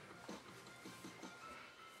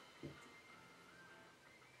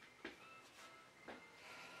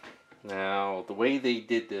 Now, the way they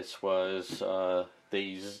did this was,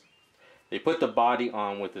 they put the body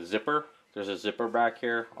on with a zipper. There's a zipper back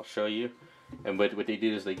here, I'll show you. And what they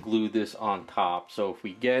did is they glued this on top. So if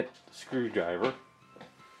we get the screwdriver,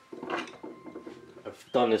 I've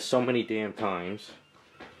done this so many damn times.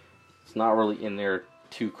 It's not really in there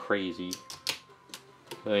too crazy.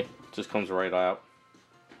 Okay, it just comes right out.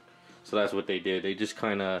 So that's what they did. They just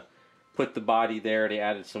kind of put the body there, they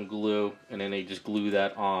added some glue, and then they just glue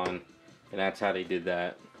that on. And that's how they did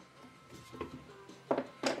that.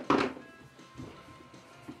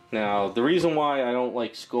 Now, the reason why I don't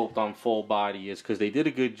like sculpt on full body is because they did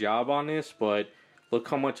a good job on this, but look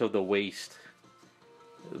how much of the waist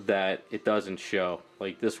that it doesn't show.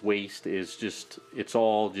 Like, this waist is just, it's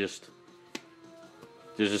all just,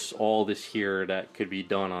 there's just all this here that could be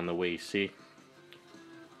done on the waist, see?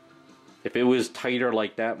 If it was tighter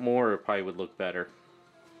like that more, it probably would look better.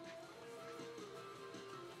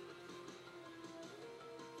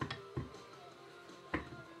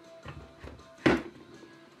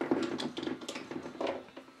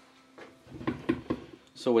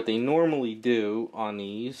 So what they normally do on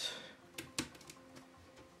these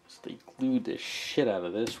is they glue the shit out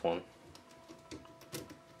of this one.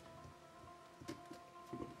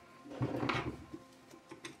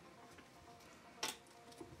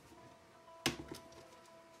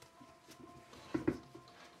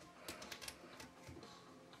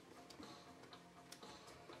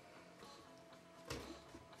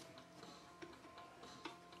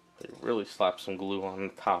 Really slap some glue on the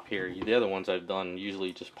top here. The other ones I've done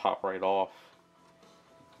usually just pop right off.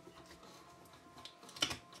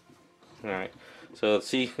 Alright, so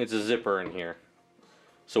see, it's a zipper in here.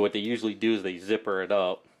 So what they usually do is they zipper it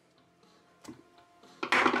up.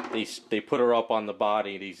 they put her up on the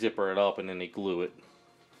body, they zipper it up, and then they glue it.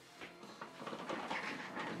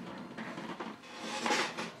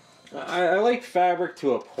 I like fabric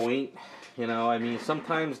to a point, you know. I mean,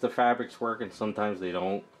 sometimes the fabrics work and sometimes they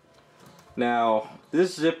don't. Now,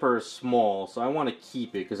 this zipper is small, so I want to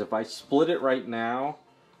keep it, because if I split it right now,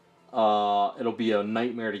 it'll be a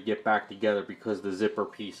nightmare to get back together because the zipper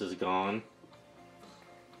piece is gone.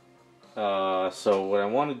 So what I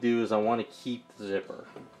want to do is I want to keep the zipper,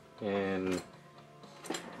 and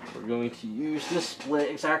we're going to use this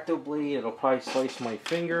split X-Acto blade. It'll probably slice my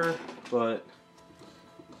finger, but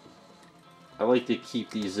I like to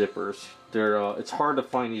keep these zippers. It's hard to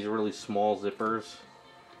find these really small zippers,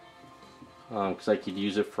 because I could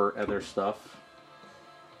use it for other stuff.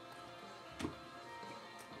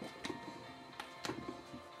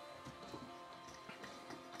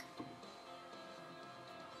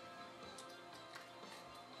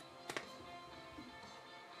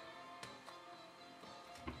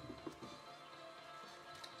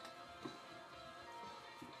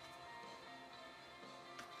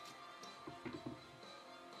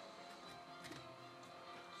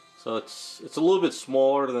 So it's a little bit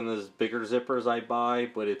smaller than the bigger zippers I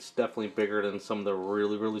buy, but it's definitely bigger than some of the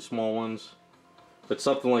really small ones. But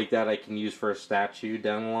something like that I can use for a statue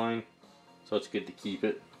down the line, so it's good to keep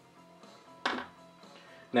it.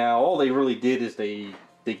 Now all they really did is they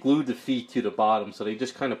glued the feet to the bottom, so they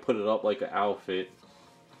just kind of put it up like an outfit,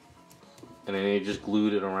 and then they just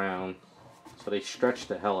glued it around. So they stretched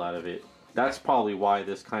the hell out of it. That's probably why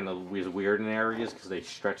this kind of is weird in areas, because they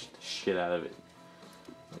stretched the shit out of it.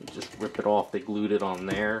 You just rip it off. They glued it on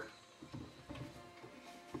there,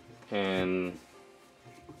 and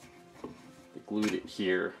they glued it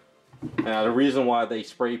here. Now the reason why they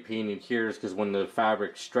spray painted here is because when the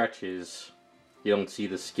fabric stretches, you don't see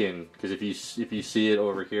the skin. Because if you see it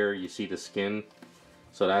over here, you see the skin.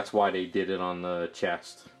 So that's why they did it on the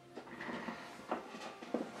chest.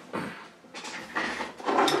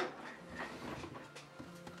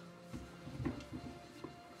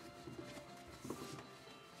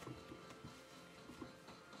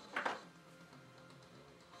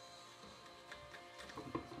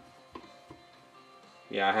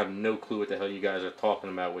 Yeah, I have no clue what the hell you guys are talking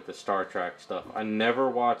about with the Star Trek stuff. I never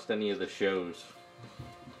watched any of the shows,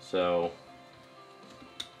 so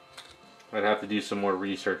I'd have to do some more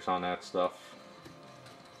research on that stuff.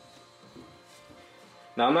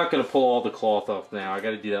 Now, I'm not going to pull all the cloth off now. I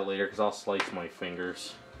got to do that later because I'll slice my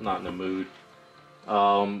fingers. I'm not in the mood.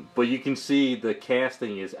 But you can see the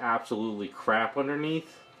casting is absolutely crap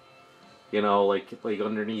underneath. You know, like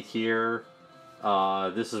underneath here.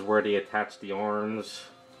 This is where they attach the arms.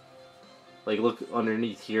 Like, look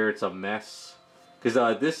underneath here, it's a mess.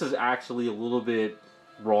 Because this is actually a little bit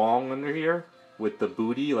wrong under here with the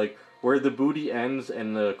booty. Like, where the booty ends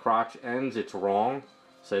and the crotch ends, it's wrong.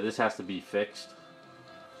 So this has to be fixed.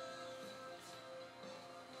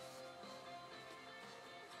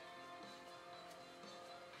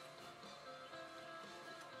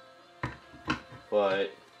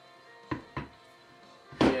 But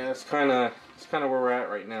yeah, it's kind of where we're at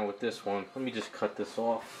right now with this one. Let me just cut this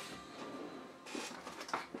off.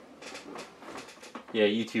 Yeah,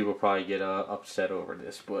 YouTube will probably get upset over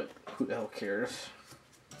this, but who the hell cares?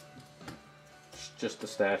 It's just a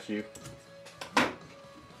statue.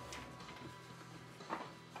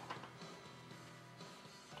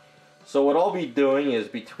 So what I'll be doing is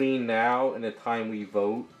between now and the time we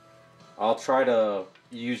vote, I'll try to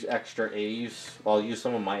use extra A's. Well, I'll use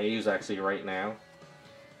some of my A's actually right now.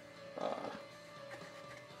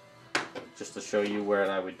 Just to show you where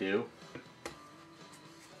I would do.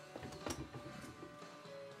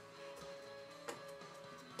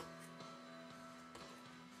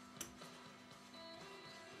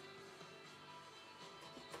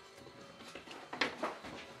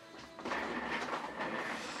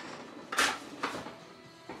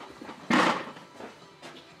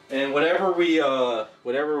 And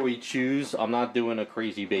whatever we choose, I'm not doing a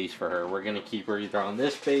crazy base for her. We're gonna keep her either on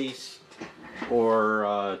this base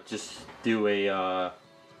or just do a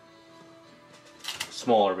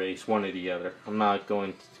smaller base, one or the other. I'm not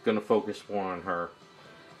gonna focus more on her.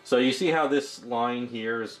 So you see how this line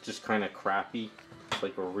here is just kind of crappy. It's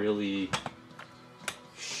like a really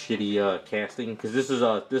shitty casting, because this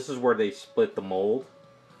is where they split the mold.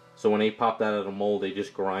 So when they popped out of the mold, they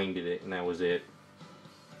just grinded it, and that was it.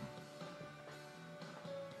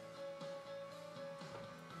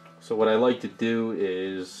 So what I like to do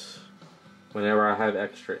is, whenever I have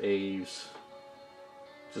extra A's,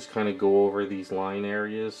 just kind of go over these line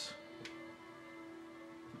areas.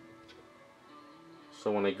 So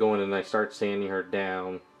when I go in and I start sanding her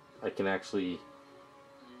down, I can actually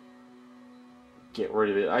get rid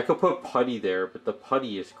of it. I could put putty there, but the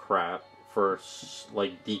putty is crap for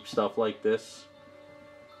like deep stuff like this.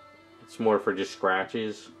 It's more for just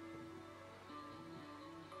scratches.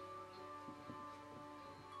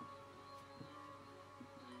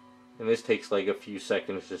 And this takes like a few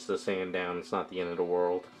seconds just to sand down. It's not the end of the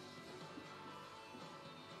world.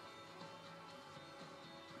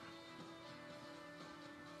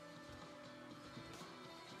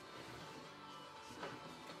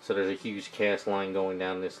 So there's a huge cast line going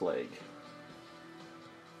down this leg.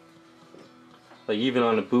 Like even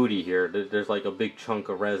on the booty here, there's like a big chunk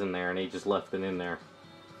of resin there and they just left it in there.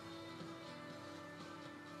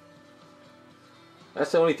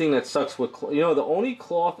 That's the only thing that sucks with, you know, the only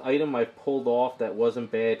cloth item I pulled off that wasn't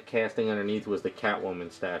bad casting underneath was the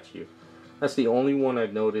Catwoman statue. That's the only one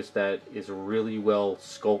I've noticed that is really well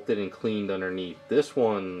sculpted and cleaned underneath. This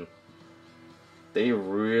one, they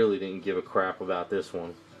really didn't give a crap about this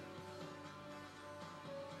one.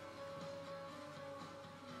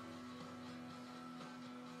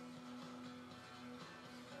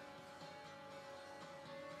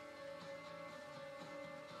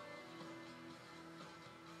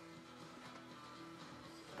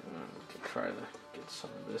 Try to get some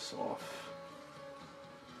of this off.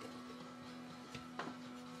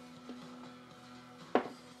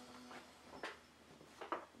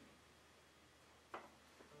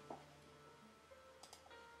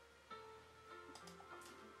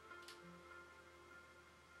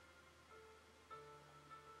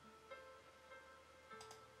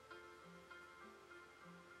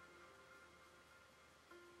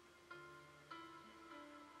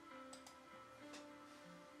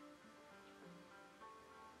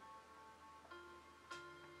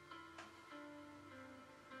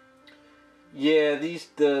 Yeah,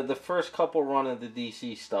 the first couple run of the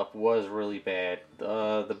DC stuff was really bad.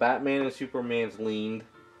 The Batman and Superman's leaned.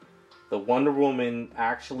 The Wonder Woman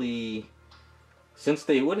actually, since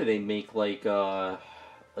what did they make like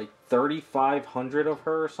 3,500 of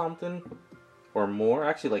her or something, or more?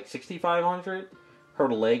 Actually, like 6,500. Her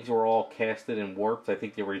legs were all casted and warped. I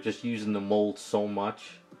think they were just using the mold so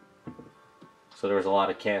much, so there was a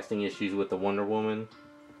lot of casting issues with the Wonder Woman.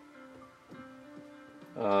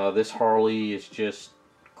 This Harley is just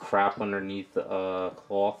crap underneath the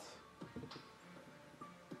cloth.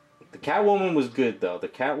 The Catwoman was good though. The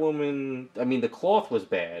Catwoman, I mean the cloth was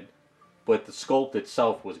bad, but the sculpt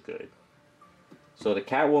itself was good. So the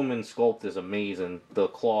Catwoman sculpt is amazing. The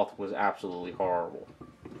cloth was absolutely horrible.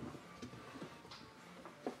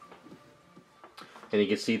 And you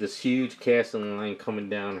can see this huge casting line coming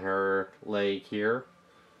down her leg here.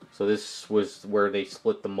 So this was where they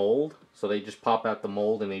split the mold. So they just pop out the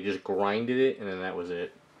mold and they just grinded it, and then that was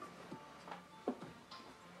it.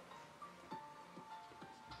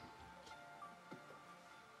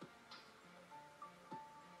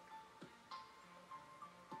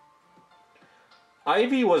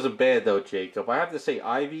 Ivy wasn't bad though, Jacob. I have to say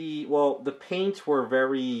Ivy, well, the paints were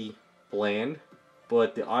very bland,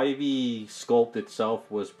 but the Ivy sculpt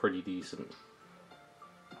itself was pretty decent.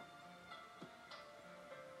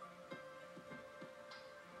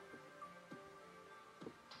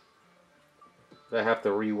 I have to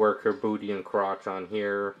rework her booty and crotch on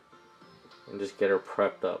here and just get her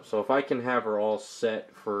prepped up. So if I can have her all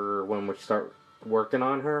set for when we start working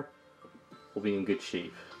on her, we'll be in good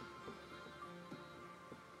shape.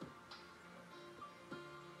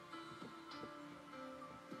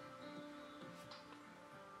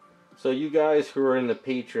 So you guys who are in the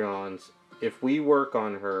Patreons, if we work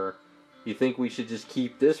on her, you think we should just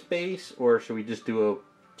keep this base, or should we just do a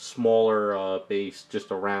smaller base,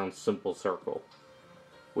 just a round simple circle?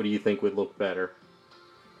 What do you think would look better?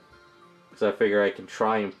 Because I figure I can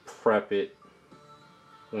try and prep it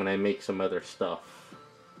when I make some other stuff.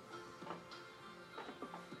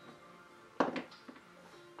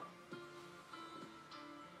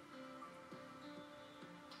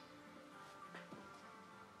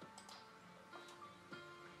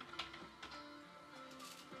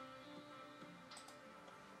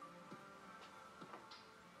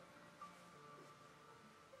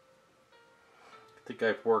 I think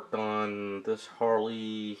I've worked on this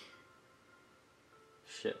Harley,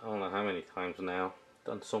 shit, I don't know how many times now.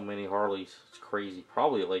 Done so many Harleys, it's crazy.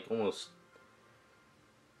 Probably like almost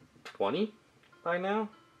 20 by now.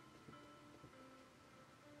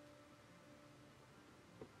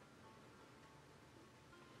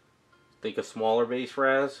 Think a smaller base,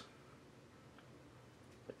 Raz.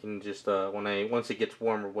 I can just once it gets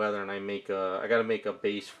warmer weather and I gotta make a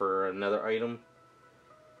base for another item.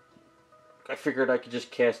 I figured I could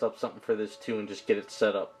just cast up something for this too and just get it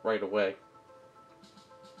set up right away.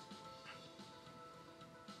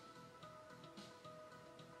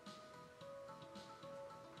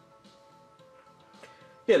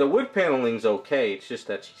 Yeah, the wood paneling's okay. It's just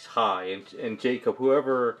that she's high, and Jacob,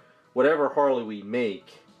 whatever Harley we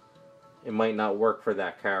make, it might not work for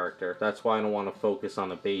that character. That's why I don't want to focus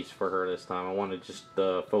on a base for her this time. I want to just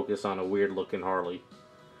focus on a weird looking Harley.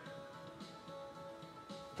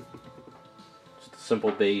 Just a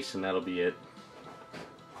simple base, and that'll be it.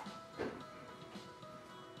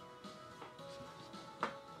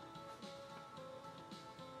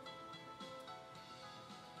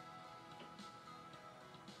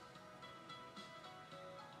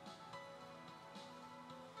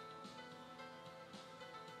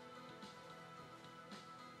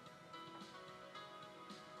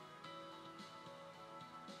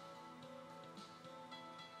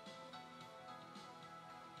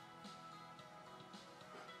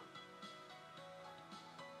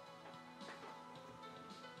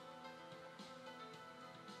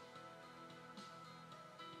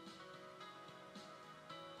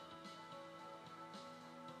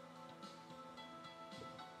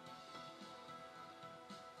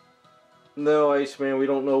 No, Iceman, we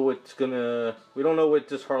don't know what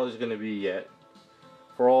this Harley's gonna be yet.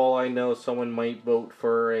 For all I know, someone might vote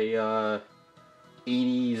for a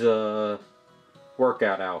 80s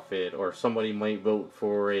workout outfit, or somebody might vote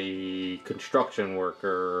for a construction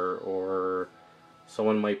worker, or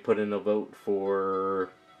someone might put in a vote for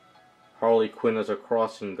Harley Quinn as a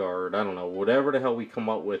crossing guard. I don't know. Whatever the hell we come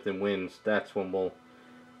up with and wins, that's when we'll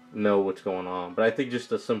know what's going on. But I think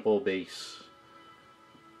just a simple base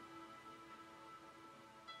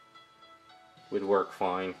would work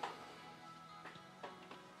fine.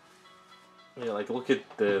 Yeah, like look at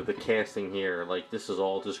the casting here. Like this is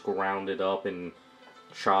all just grounded up and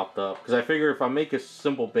chopped up. Because I figure if I make a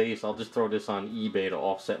simple base, I'll just throw this on eBay to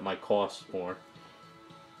offset my costs more.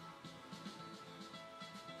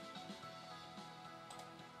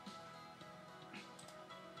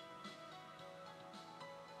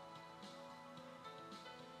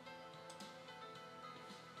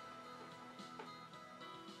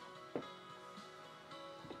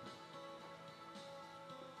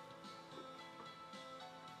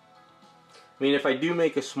 I mean, if I do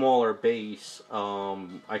make a smaller base,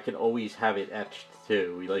 I can always have it etched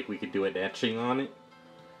too. Like we could do an etching on it.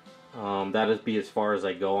 That'd be as far as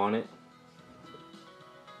I go on it.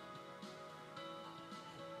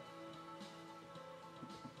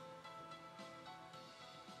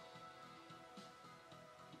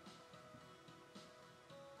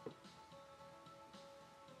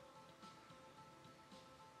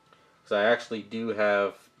 Because I actually do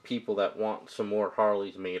have people that want some more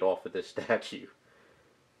Harleys made off of this statue.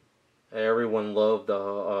 Everyone loved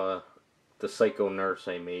the Psycho Nurse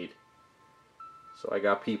I made. So I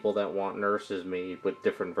got people that want nurses made with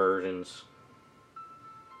different versions.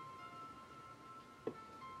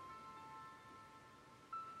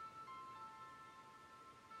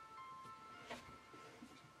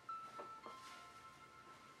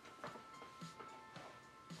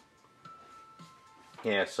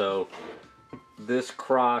 Yeah, so this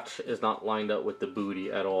crotch is not lined up with the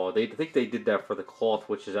booty at all. They think they did that for the cloth,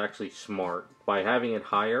 which is actually smart. By having it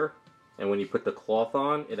higher, and when you put the cloth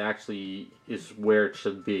on, it actually is where it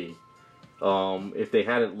should be. If they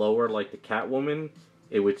had it lower, like the Catwoman,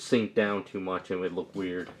 it would sink down too much and it would look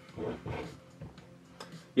weird.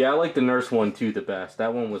 Yeah, I like the nurse one too the best.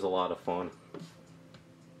 That one was a lot of fun.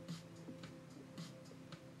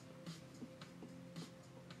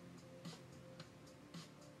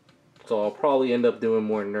 So I'll probably end up doing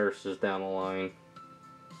more nurses down the line.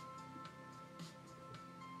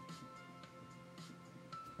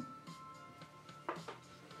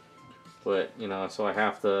 But, you know, so I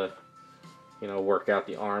have to, you know, work out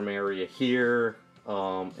the arm area here.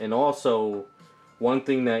 And also, one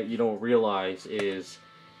thing that you don't realize is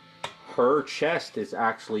her chest is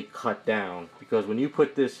actually cut down. Because when you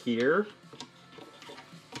put this here,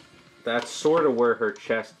 that's sort of where her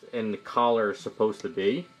chest and the collar is supposed to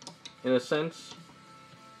be, in a sense.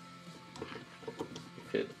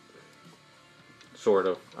 Sort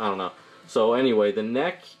of, I don't know. So anyway, the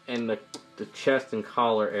neck and the chest and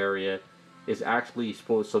collar area is actually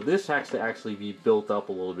supposed, so this has to actually be built up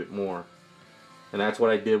a little bit more. And that's what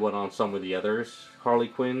I did on some of the others Harley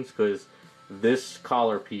Quinns, because this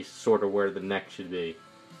collar piece is sort of where the neck should be.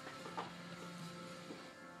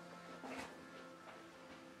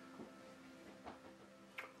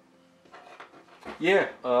 Yeah,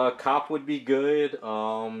 cop would be good.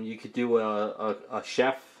 You could do a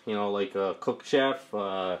chef, you know, like a cook chef.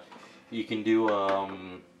 You can do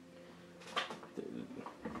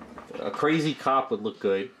a crazy cop would look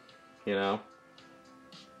good, you know.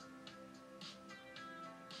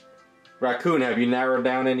 Raccoon, have you narrowed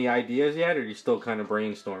down any ideas yet, or are you still kind of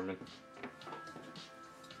brainstorming?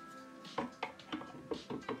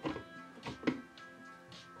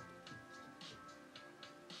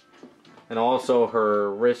 And also her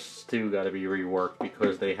wrists too got to be reworked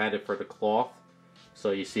because they had it for the cloth.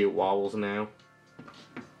 So you see it wobbles now.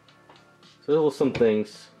 So there were some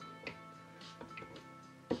things.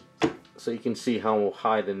 So you can see how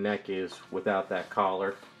high the neck is without that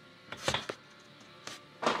collar.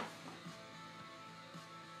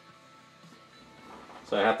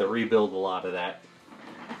 So I have to rebuild a lot of that.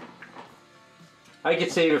 I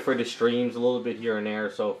could save it for the streams a little bit here and there,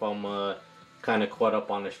 so if I'm kind of caught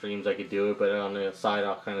up on the streams I could do it, but on the side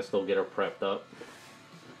I'll kind of still get her prepped up.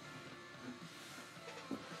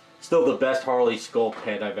 Still the best Harley sculpt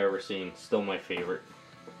head I've ever seen. Still my favorite.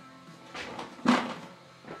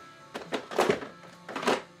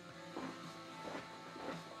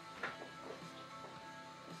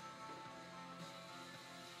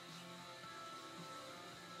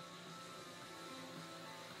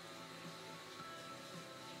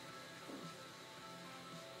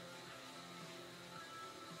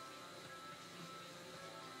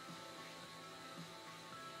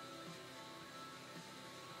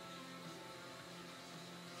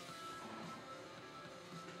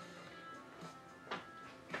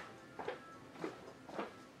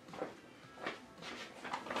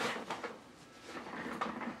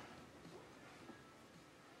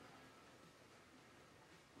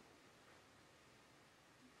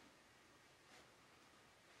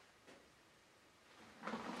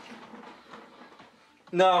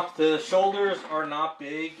 No, the shoulders are not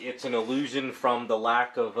big. It's an illusion from the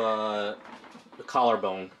lack of the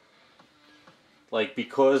collarbone. Like,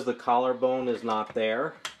 because the collarbone is not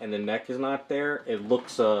there and the neck is not there, it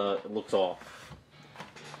looks off.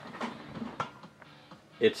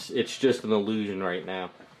 It's just an illusion right now.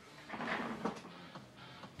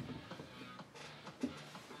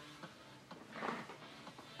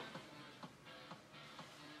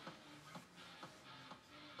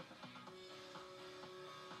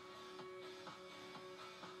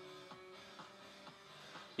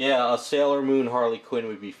 Yeah, a Sailor Moon Harley Quinn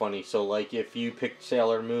would be funny. So, like, if you picked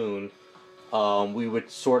Sailor Moon, we would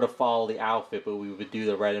sort of follow the outfit, but we would do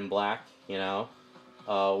the red and black, you know?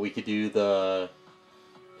 We could do the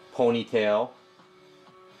ponytail,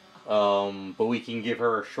 but we can give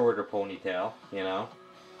her a shorter ponytail, you know?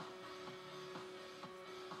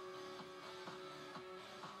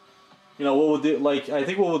 You know, what we'll do, like, I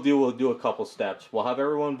think what we'll do a couple steps. We'll have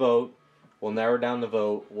everyone vote, we'll narrow down the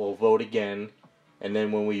vote, we'll vote again. And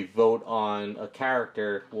then when we vote on a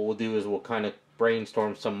character, what we'll do is we'll kind of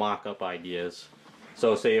brainstorm some mock-up ideas.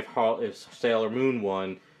 So say if Sailor Moon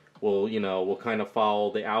won, we'll kind of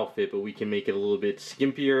follow the outfit, but we can make it a little bit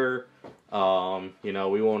skimpier. You know,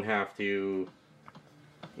 we won't have to,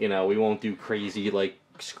 we won't do crazy like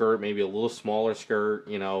skirt, maybe a little smaller skirt,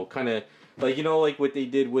 kind of like, like what they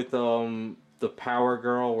did with the Power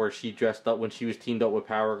Girl, where she dressed up when she was teamed up with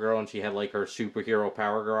Power Girl and she had like her superhero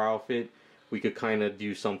Power Girl outfit. We could kind of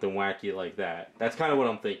do something wacky like that. That's kind of what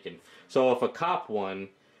I'm thinking. So if a cop won,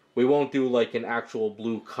 we won't do like an actual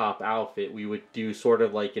blue cop outfit. We would do sort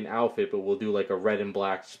of like an outfit, but we'll do like a red and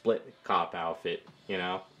black split cop outfit, you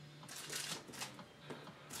know?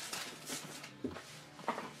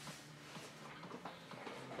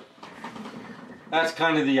 That's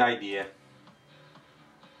kind of the idea.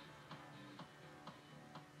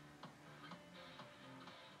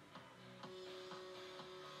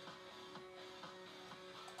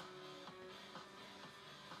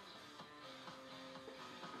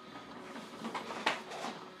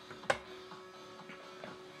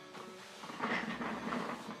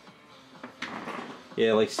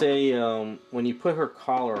 Yeah, like say, when you put her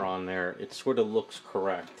collar on there, it sort of looks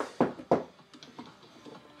correct.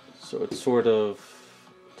 So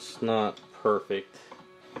it's not perfect.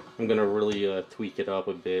 I'm gonna really tweak it up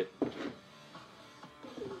a bit. It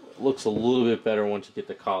looks a little bit better once you get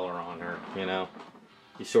the collar on her, you know?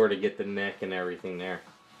 You sort of get the neck and everything there.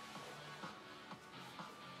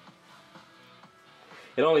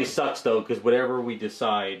 It only sucks though, because whatever we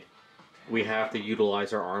decide, we have to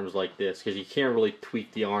utilize our arms like this, because you can't really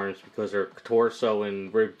tweak the arms because her torso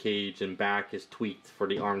and rib cage and back is tweaked for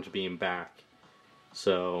the arms being back.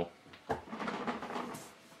 So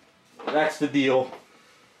that's the deal.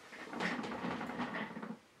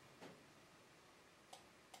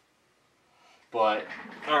 But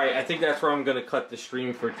alright, I think that's where I'm going to cut the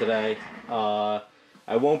stream for today. I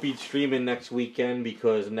won't be streaming next weekend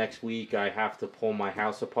because next week I have to pull my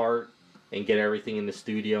house apart and get everything in the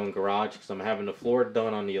studio and garage because I'm having the floor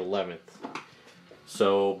done on the 11th.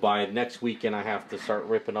 So by next weekend I have to start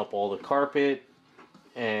ripping up all the carpet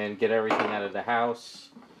and get everything out of the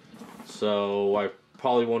house. So I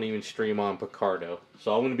probably won't even stream on Picardo.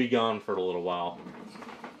 So I'm going to be gone for a little while.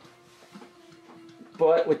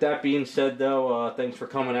 But with that being said, though, thanks for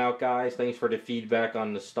coming out, guys. Thanks for the feedback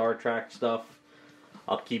on the Star Trek stuff.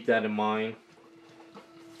 I'll keep that in mind.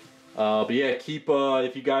 But yeah, keep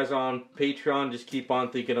if you guys are on Patreon, just keep on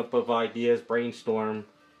thinking up of ideas, brainstorm,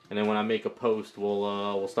 and then when I make a post,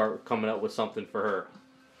 we'll start coming up with something for her.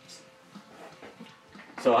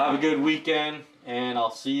 So have a good weekend, and I'll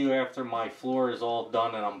see you after my floor is all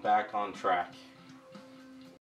done and I'm back on track.